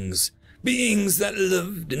 terrible things, beings that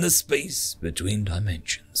lived in the space between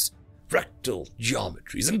dimensions, fractal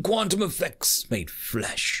geometries and quantum effects made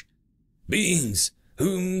flesh. Beings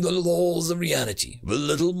whom the laws of reality were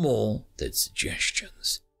little more than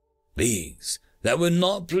suggestions. Beings that were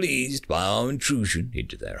not pleased by our intrusion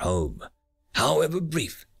into their home, however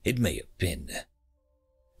brief it may have been.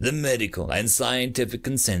 The medical and scientific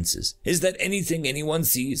consensus is that anything anyone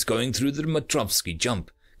sees going through the Matrovsky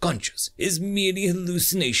jump conscious is merely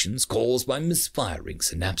hallucinations caused by misfiring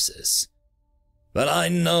synapses. But I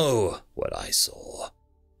know what I saw.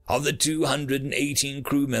 Of the 218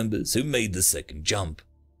 crew members who made the second jump,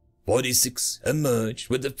 46 emerged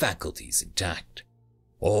with their faculties intact.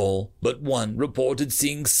 All but one reported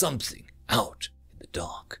seeing something out in the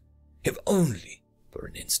dark, if only for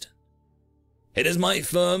an instant. It is my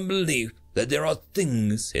firm belief that there are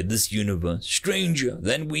things in this universe stranger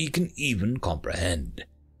than we can even comprehend,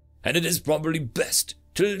 and it is probably best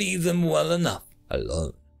to leave them well enough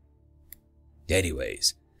alone.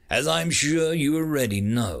 Anyways, as I'm sure you already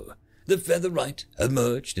know, the Featherite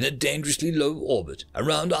emerged in a dangerously low orbit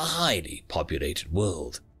around a highly populated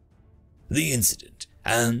world. The incident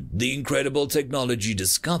and the incredible technology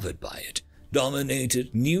discovered by it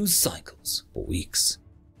dominated news cycles for weeks.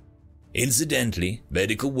 Incidentally,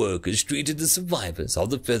 medical workers treated the survivors of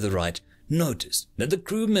the Featherite noticed that the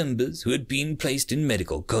crew members who had been placed in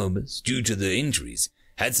medical comas due to their injuries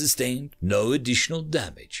had sustained no additional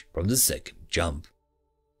damage from the second jump.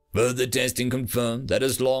 Further testing confirmed that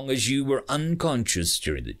as long as you were unconscious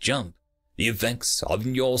during the jump, the effects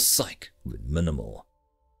on your psyche were minimal.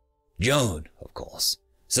 Joan, of course,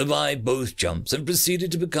 survived both jumps and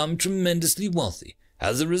proceeded to become tremendously wealthy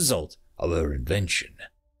as a result of her invention.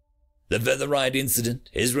 The Featherite incident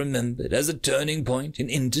is remembered as a turning point in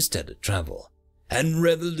interstellar travel and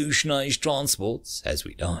revolutionized transports as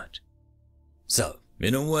we know it. So,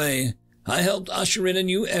 in a way, I helped usher in a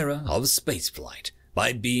new era of spaceflight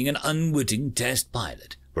by being an unwitting test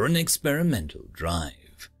pilot for an experimental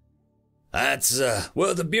drive. That's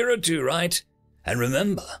worth a beer or two, right? And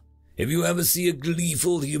remember, if you ever see a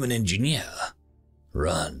gleeful human engineer,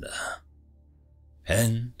 run.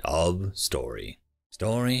 End of story.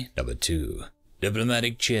 Story number 2.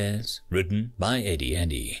 Diplomatic Chairs, written by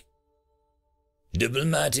Eddie.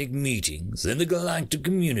 Diplomatic meetings in the galactic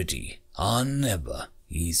community are never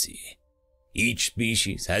easy. Each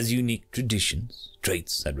species has unique traditions,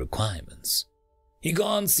 traits, and requirements. You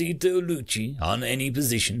can't see Tolucci on any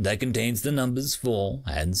position that contains the numbers 4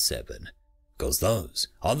 and 7, because those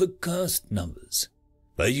are the cursed numbers.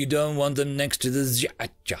 But you don't want them next to the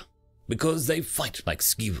Zyacha, because they fight like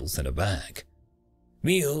skeevils in a bag.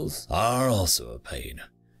 Meals are also a pain.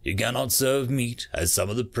 You cannot serve meat, as some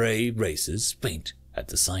of the prey races faint at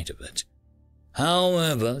the sight of it.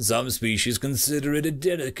 However, some species consider it a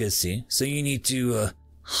delicacy, so you need to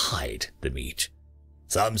hide the meat.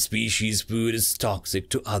 Some species' food is toxic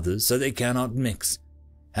to others, so they cannot mix.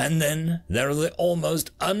 And then there are the almost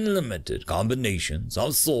unlimited combinations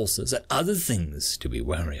of sauces and other things to be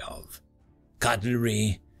wary of.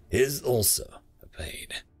 Cutlery is also a pain.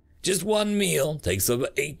 Just one meal takes over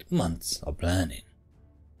 8 months of planning.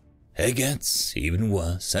 It gets even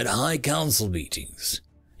worse at high council meetings.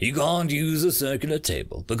 You can't use a circular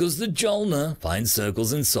table because the Jolner finds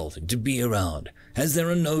circles insulting to be around, as there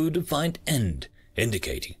are no defined end,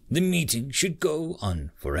 indicating the meeting should go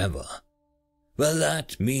on forever. Well,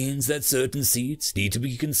 that means that certain seats need to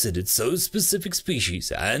be considered so specific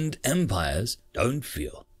species and empires don't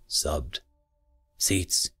feel subbed.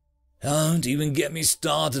 Seats. Don't even get me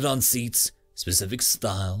started on seats, specific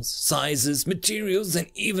styles, sizes, materials, and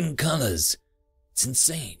even colors. It's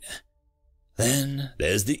insane. Then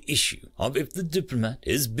there's the issue of if the diplomat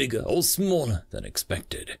is bigger or smaller than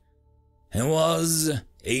expected. It was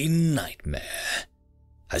a nightmare.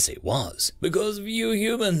 I say was because of you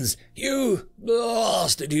humans, you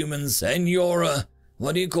blasted humans, and your,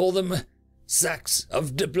 what do you call them? sacks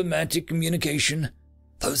of diplomatic communication.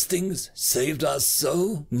 Those things saved us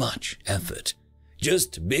so much effort.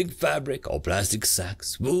 Just big fabric or plastic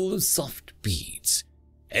sacks full of soft beads.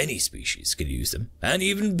 Any species could use them, and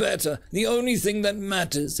even better, the only thing that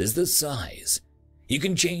matters is the size. You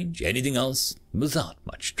can change anything else without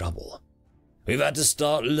much trouble. We've had to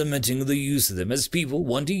start limiting the use of them as people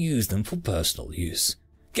want to use them for personal use.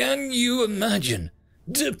 Can you imagine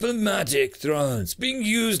diplomatic thrones being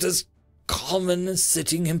used as common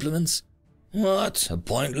sitting implements? What a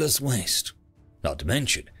pointless waste. Not to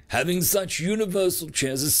mention, having such universal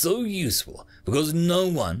chairs is so useful because no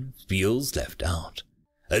one feels left out.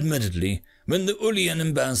 Admittedly, when the Ulian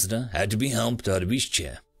ambassador had to be helped out of his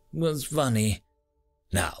chair, it was funny.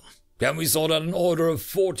 Now, can we sort out an order of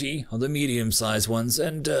 40 of the medium-sized ones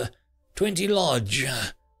and 20 large?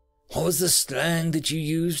 What was the slang that you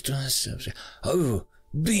used? Oh,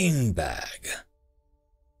 beanbag.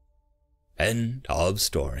 End of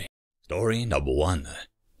story. Story number 1.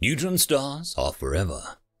 Neutron Stars Are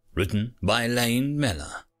Forever. Written by Lane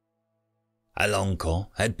Meller. Alonco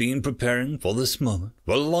had been preparing for this moment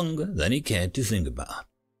for longer than he cared to think about.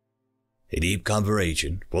 A deep cover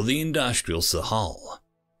agent for the industrial Sahal.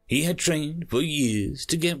 He had trained for years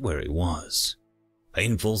to get where he was.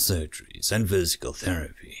 Painful surgeries and physical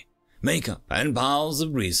therapy, makeup and piles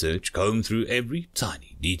of research combed through every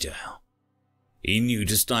tiny detail. He knew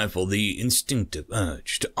to stifle the instinctive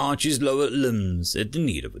urge to arch his lower limbs at the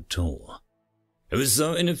need of a tool. It was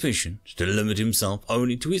so inefficient to limit himself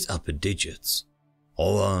only to his upper digits.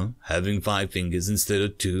 Although having 5 fingers instead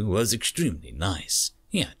of 2 was extremely nice,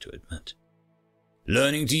 he had to admit.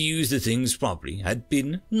 Learning to use the things properly had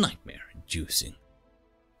been nightmare-inducing.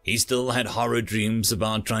 He still had horror dreams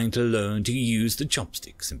about trying to learn to use the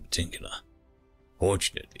chopsticks in particular.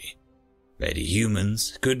 Fortunately, many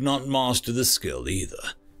humans could not master the skill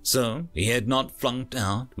either, so he had not flunked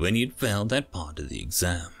out when he had failed that part of the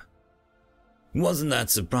exam. It wasn't that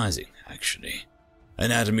surprising, actually.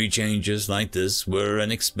 Anatomy changes like this were an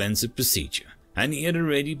expensive procedure, and he had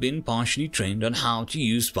already been partially trained on how to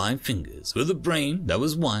use 5 fingers with a brain that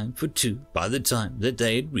was wired for 2 by the time that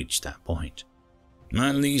they had reached that point.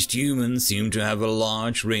 At least humans seemed to have a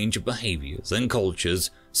large range of behaviors and cultures,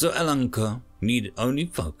 so Alanko needed only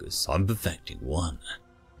focus on perfecting one.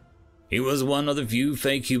 He was one of the few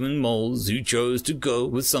fake human moles who chose to go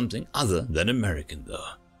with something other than American,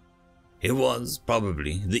 though. It was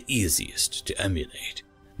probably the easiest to emulate,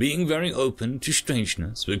 being very open to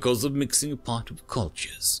strangeness because of mixing a part of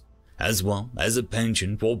cultures, as well as a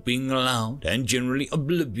penchant for being loud and generally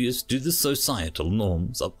oblivious to the societal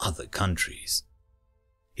norms of other countries.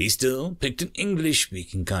 He still picked an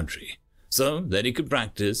English-speaking country, so that he could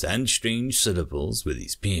practice and strange syllables with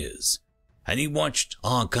his peers, and he watched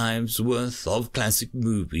archives worth of classic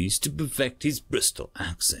movies to perfect his Bristol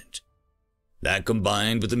accent. That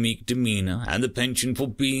combined with the meek demeanor and the penchant for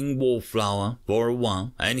being wallflower for a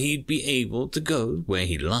while, and he'd be able to go where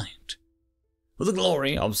he liked. For the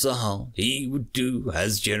glory of Sahal, he would do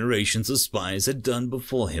as generations of spies had done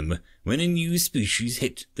before him when a new species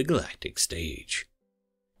hit the galactic stage.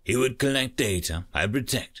 He would collect data and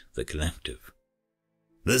protect the collective.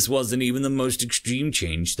 This wasn't even the most extreme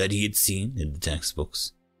change that he had seen in the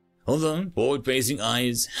textbooks, although forward-facing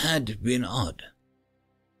eyes had been odd.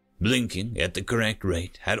 Blinking at the correct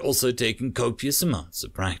rate had also taken copious amounts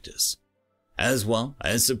of practice, as well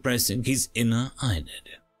as suppressing his inner eyelid.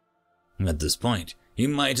 At this point, he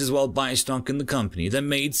might as well buy stock in the company that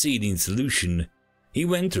made seeding solution. He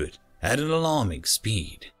went through it at an alarming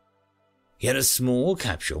speed. He had a small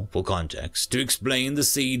capsule for context to explain the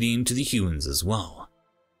seeding to the humans as well.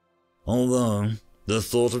 Although, the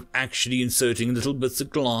thought of actually inserting little bits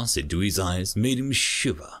of glass into his eyes made him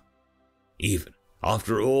shiver. Even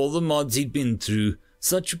after all the mods he'd been through,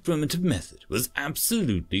 such a primitive method was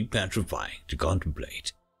absolutely petrifying to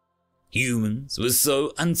contemplate. Humans were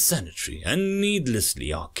so unsanitary and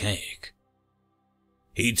needlessly archaic.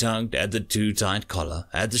 He tugged at the too tight collar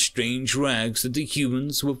at the strange rags that the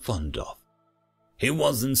humans were fond of. He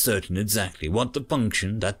wasn't certain exactly what the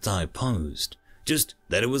function that tie posed, just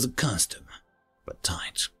that it was a custom, but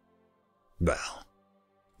tight. Well,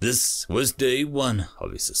 this was day 1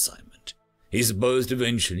 of his assignment. He supposed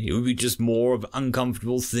eventually it would be just more of an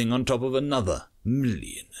uncomfortable thing on top of another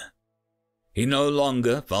million. He no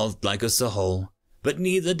longer felt like a Sahol, but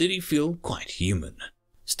neither did he feel quite human,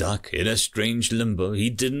 stuck in a strange limbo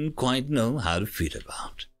he didn't quite know how to feel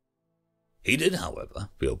about. He did, however,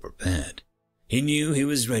 feel prepared. He knew he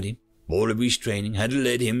was ready. All of his training had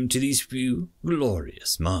led him to these few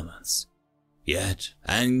glorious moments. Yet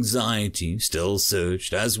anxiety still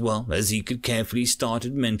surged as well as he could carefully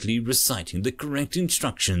started mentally reciting the correct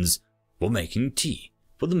instructions for making tea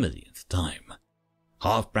for the millionth time.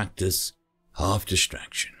 Half practice, half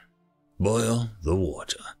distraction. Boil the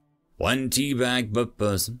water. 1 tea bag per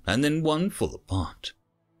person and then 1 for the pot.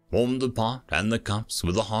 Warm the pot and the cups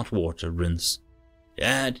with a hot water rinse.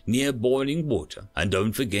 Add near boiling water and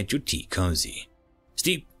don't forget your tea cozy.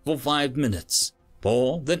 Steep for 5 minutes.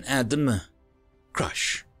 Pour, then add the milk.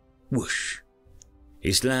 Crush. Whoosh.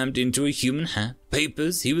 He slammed into a human hat.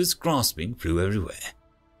 Papers he was grasping flew everywhere.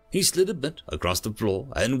 He slid a bit across the floor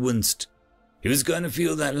and winced. He was going to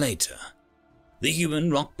feel that later. The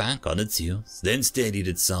human rocked back on its heels, then steadied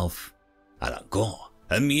itself. Alancor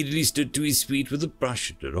immediately stood to his feet with a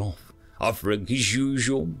brush at it off, offering his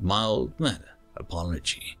usual mild-mannered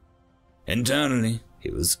apology. Internally, he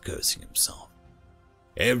was cursing himself.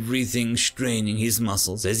 Everything straining his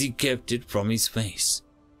muscles as he kept it from his face.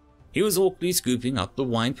 He was awkwardly scooping up the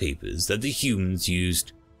white papers that the humans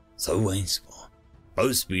used. So wasteful.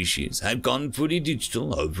 Both species had gone fully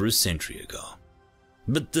digital over a century ago.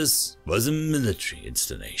 But this was a military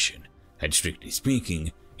installation, and strictly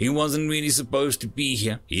speaking, he wasn't really supposed to be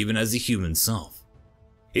here even as a human self.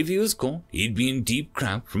 If he was caught, he'd be in deep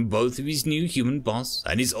crap from both of his new human boss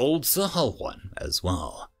and his old Sir Hull one as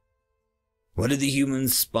well. What did the human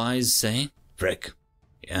spies say? Vreck.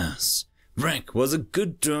 Yes, Vreck was a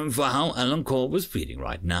good term for how Alancor was feeling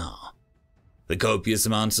right now. The copious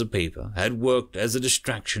amounts of paper had worked as a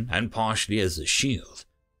distraction and partially as a shield,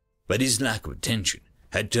 but his lack of attention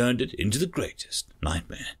had turned it into the greatest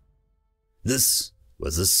nightmare. This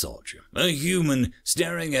was a soldier, a human,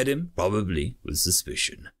 staring at him, probably with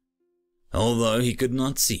suspicion. Although he could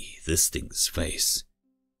not see this thing's face.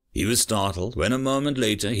 He was startled when a moment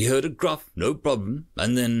later he heard a gruff, "No problem,"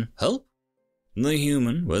 and then, "Help?" The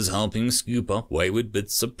human was helping scoop up wayward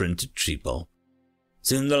bits of printed tree pulp.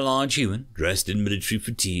 Soon the large human, dressed in military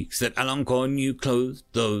fatigues that Alancor knew clothed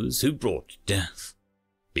those who brought death.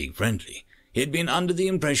 Being friendly, he had been under the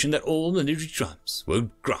impression that all military tribes were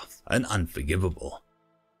gruff and unforgivable.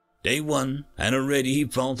 Day 1, and already he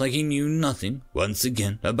felt like he knew nothing, once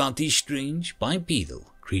again, about these strange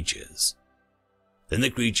bipedal creatures. Then the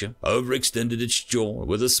creature overextended its jaw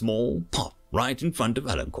with a small pop right in front of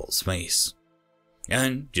Alancor's face.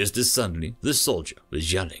 And just as suddenly, the soldier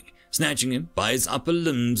was yelling, snatching him by his upper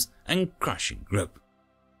limbs and crushing grip.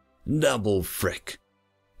 Double frick.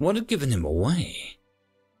 What had given him away?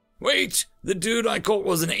 Wait, the dude I caught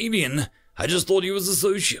was an alien. I just thought he was a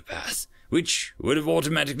sociopath, which would have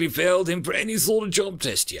automatically failed him for any sort of job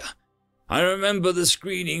test here. I remember the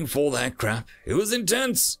screening for that crap. It was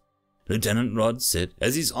intense. Lieutenant Rod said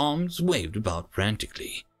as his arms waved about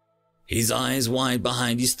frantically, his eyes wide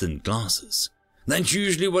behind his thin glasses. That's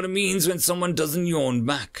usually what it means when someone doesn't yawn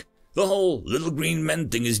back. The whole little green men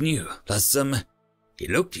thing is new. Plus, he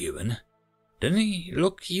looked human. Didn't he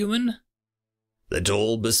look human? The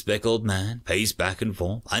tall, bespectacled man paced back and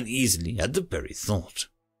forth uneasily at the very thought.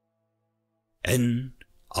 End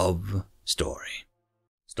of story.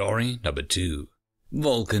 Story number 2.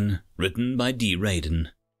 Vulcan, written by D. Radin.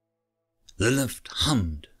 The lift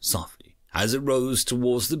hummed softly as it rose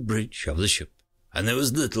towards the bridge of the ship, and there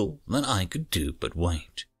was little that I could do but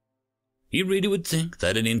wait. You really would think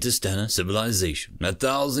that an interstellar civilization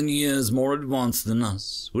 1,000 years more advanced than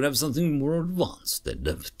us would have something more advanced than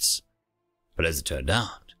lifts. But as it turned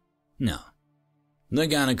out, no. The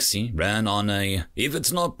galaxy ran on a, if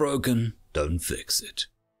it's not broken, don't fix it.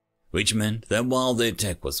 Which meant that while their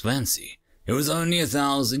tech was fancy, it was only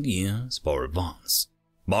 1,000 years more advanced,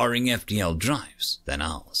 barring FTL drives, than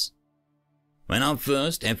ours. When our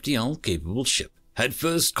first FTL-capable ship had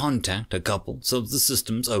first contact a couple of the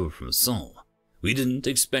systems over from Sol, we didn't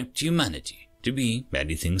expect humanity to be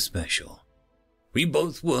anything special. We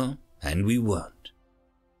both were, and we weren't.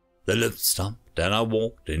 The lift stopped, and I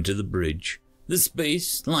walked into the bridge, the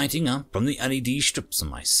space lighting up from the LED strips on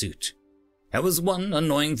my suit. There was one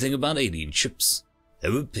annoying thing about alien ships. They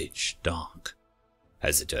were pitch dark.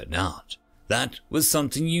 As it turned out, that was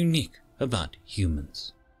something unique about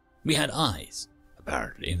humans. We had eyes.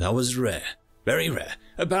 Apparently, that was rare. Very rare.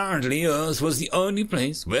 Apparently, Earth was the only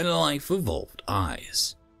place where life evolved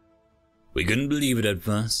eyes. We couldn't believe it at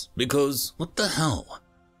first, because what the hell?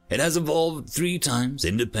 It has evolved 3 times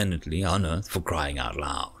independently on Earth, for crying out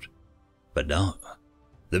loud. But no.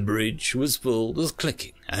 The bridge was filled with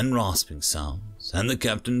clicking and rasping sounds, and the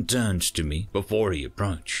captain turned to me before he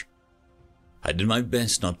approached. I did my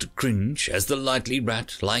best not to cringe as the lightly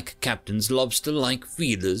rat-like captain's lobster-like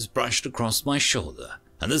feelers brushed across my shoulder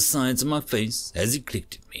and the sides of my face as he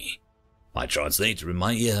clicked at me. my translator in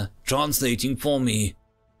my ear, translating for me.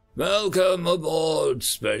 Welcome aboard,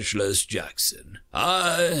 Specialist Jackson.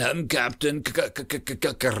 I am Captain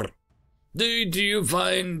Did you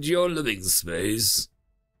find your living space?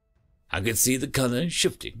 I could see the color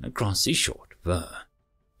shifting across his short fur.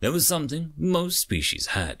 There was something most species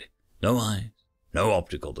had. No eyes, no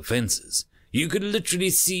optical defenses. You could literally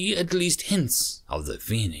see at least hints of their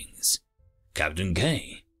feelings. Captain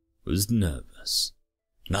K was nervous.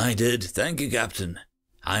 I did, thank you, Captain,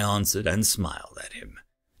 I answered and smiled at him.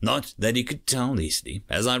 Not that he could tell easily,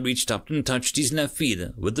 as I reached up and touched his left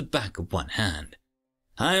feeder with the back of one hand.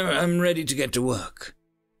 I'm ready to get to work.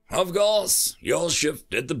 Of course, your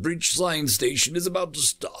shift at the breach science station is about to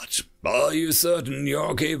start. Are you certain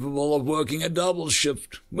you're capable of working a double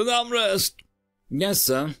shift without rest? Yes,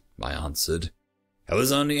 sir, I answered. It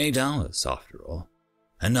was only 8 hours, after all.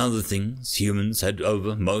 And other things humans had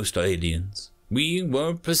over most aliens. We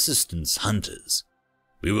were persistence hunters.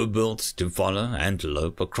 We were built to follow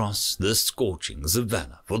antelope across the scorching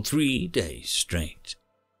savanna for 3 days straight.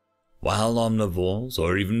 While omnivores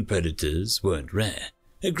or even predators weren't rare,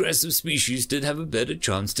 aggressive species did have a better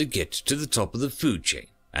chance to get to the top of the food chain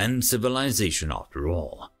and civilization after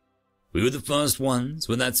all. We were the first ones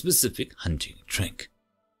with that specific hunting trick.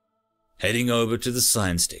 Heading over to the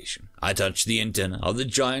science station, I touched the antenna of the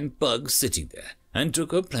giant bug sitting there and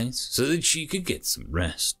took her place so that she could get some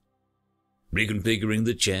rest. Reconfiguring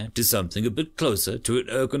the chair to something a bit closer to it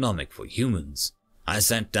ergonomic for humans, I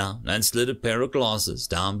sat down and slid a pair of glasses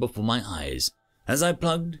down before my eyes as I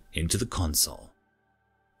plugged into the console.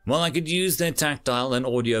 While I could use their tactile and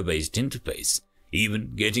audio-based interface,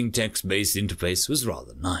 even getting text-based interface was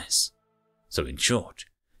rather nice. So in short,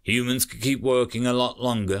 humans could keep working a lot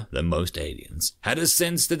longer than most aliens, had a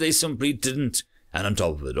sense that they simply didn't, and on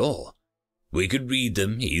top of it all, we could read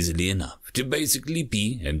them easily enough to basically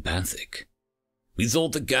be empathic. We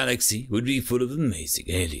thought the galaxy would be full of amazing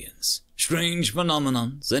aliens, strange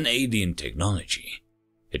phenomenons, and alien technology.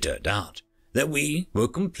 It turned out that we were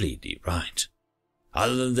completely right.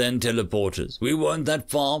 Other than teleporters, we weren't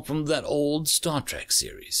that far from that old Star Trek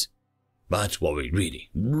series. But what we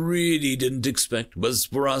really didn't expect was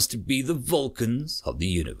for us to be the Vulcans of the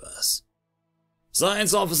universe.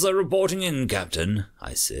 Science officer reporting in, Captain,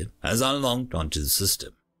 I said, as I logged onto the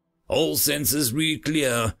system. All sensors read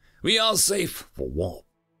clear. We are safe for warp.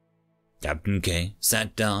 Captain K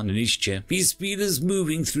sat down in his chair, his feelers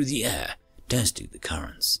moving through the air, testing the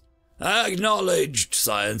currents. Acknowledged,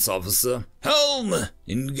 Science Officer. Helm,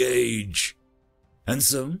 engage. And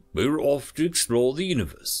so we were off to explore the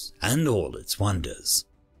universe and all its wonders.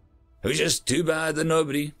 It was just too bad that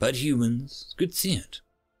nobody but humans could see it.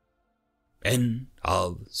 End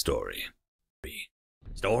of story.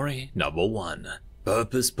 Story number 1.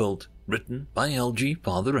 Purpose-built, written by LG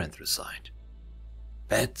Father Anthracite.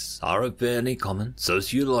 Pets are a fairly common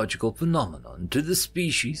sociological phenomenon to the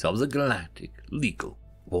species of the galactic legal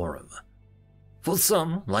forum. For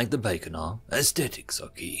some, like the Baconar, aesthetics are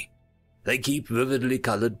key. They keep vividly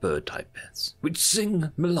colored bird-type pets, which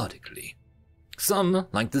sing melodically. Some,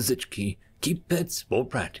 like the Zitchki, keep pets for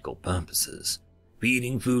practical purposes,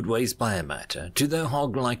 feeding food waste biomatter to their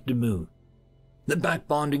hog-like demu. The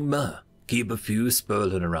back-bonding murr keep a few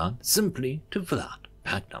spurling around simply to fill out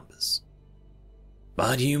pack numbers.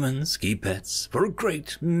 But humans keep pets for a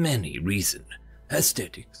great many reasons.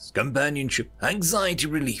 Aesthetics, companionship, anxiety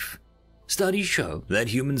relief. Studies show that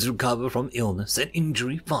humans recover from illness and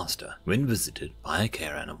injury faster when visited by a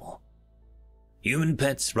care animal. Human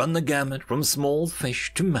pets run the gamut from small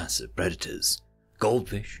fish to massive predators.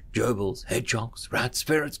 Goldfish, gerbils, hedgehogs, rats,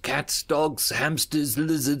 ferrets, cats, dogs, hamsters,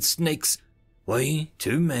 lizards, snakes. Way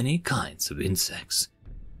too many kinds of insects.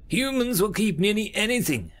 Humans will keep nearly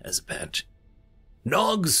anything as a pet.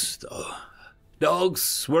 Dogs, though.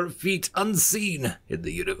 Dogs were a feat unseen in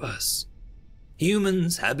the universe.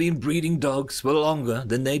 Humans have been breeding dogs for longer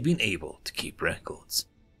than they've been able to keep records.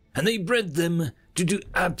 And they bred them to do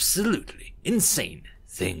absolutely insane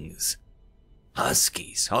things.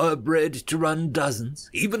 Huskies are bred to run dozens,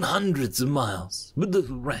 even hundreds of miles, with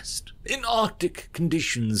little rest, in Arctic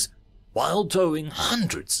conditions, while towing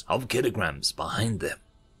hundreds of kilograms behind them.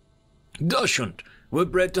 Dachshund were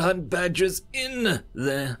bred to hunt badgers in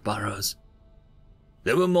their burrows.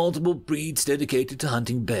 There were multiple breeds dedicated to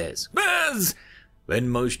hunting bears. Bears! When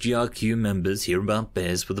most GRQ members hear about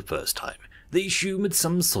bears for the first time, they assume it's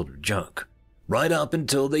some sort of joke, right up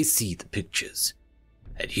until they see the pictures.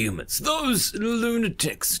 And humans, those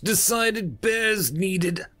lunatics, decided bears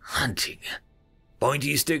needed hunting.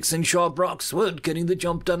 Pointy sticks and sharp rocks weren't getting the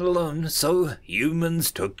job done alone, so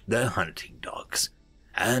humans took their hunting dogs.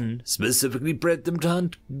 and specifically bred them to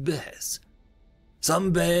hunt bears.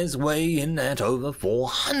 Some bears weigh in at over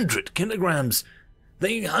 400 kilograms.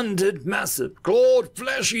 They hunted massive, clawed,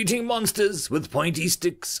 flesh-eating monsters with pointy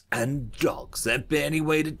sticks and dogs that barely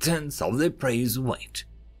weighed a tenth of their prey's weight.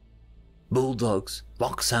 Bulldogs,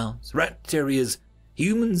 foxhounds, rat terriers,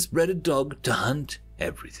 humans bred a dog to hunt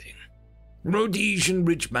everything. Rhodesian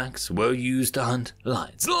ridgebacks were used to hunt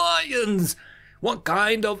lions. Lions! What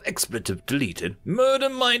kind of expletive deleted,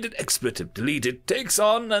 murder-minded expletive deleted takes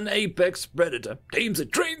on an apex predator, tames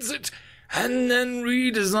it, trains it, and then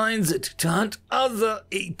redesigns it to hunt other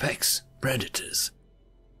apex predators?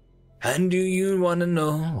 And do you want to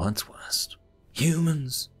know what's worst?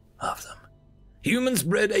 Humans of them. Humans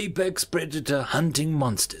bred apex predator hunting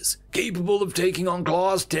monsters, capable of taking on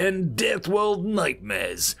Class 10 Death World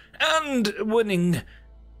nightmares, and winning.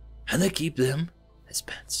 And they keep them as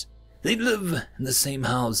pets. They live in the same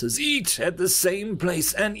houses, eat at the same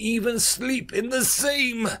place, and even sleep in the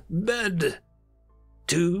same bed.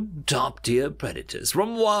 Two top-tier predators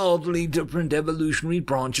from wildly different evolutionary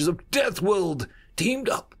branches of Death World teamed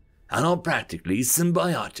up and are practically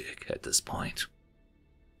symbiotic at this point.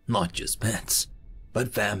 Not just pets,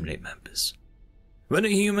 but family members. When a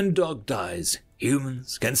human dog dies,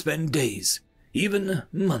 humans can spend days, even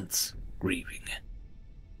months, grieving.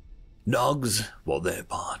 Dogs, for their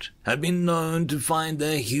part, have been known to find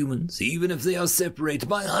their humans even if they are separated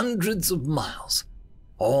by hundreds of miles,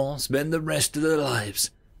 or spend the rest of their lives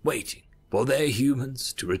waiting for their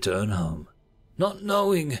humans to return home, not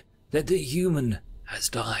knowing that their human has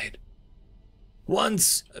died.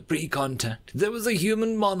 Once, pre-contact, there was a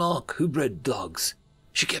human monarch who bred dogs.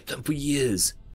 She kept them for years,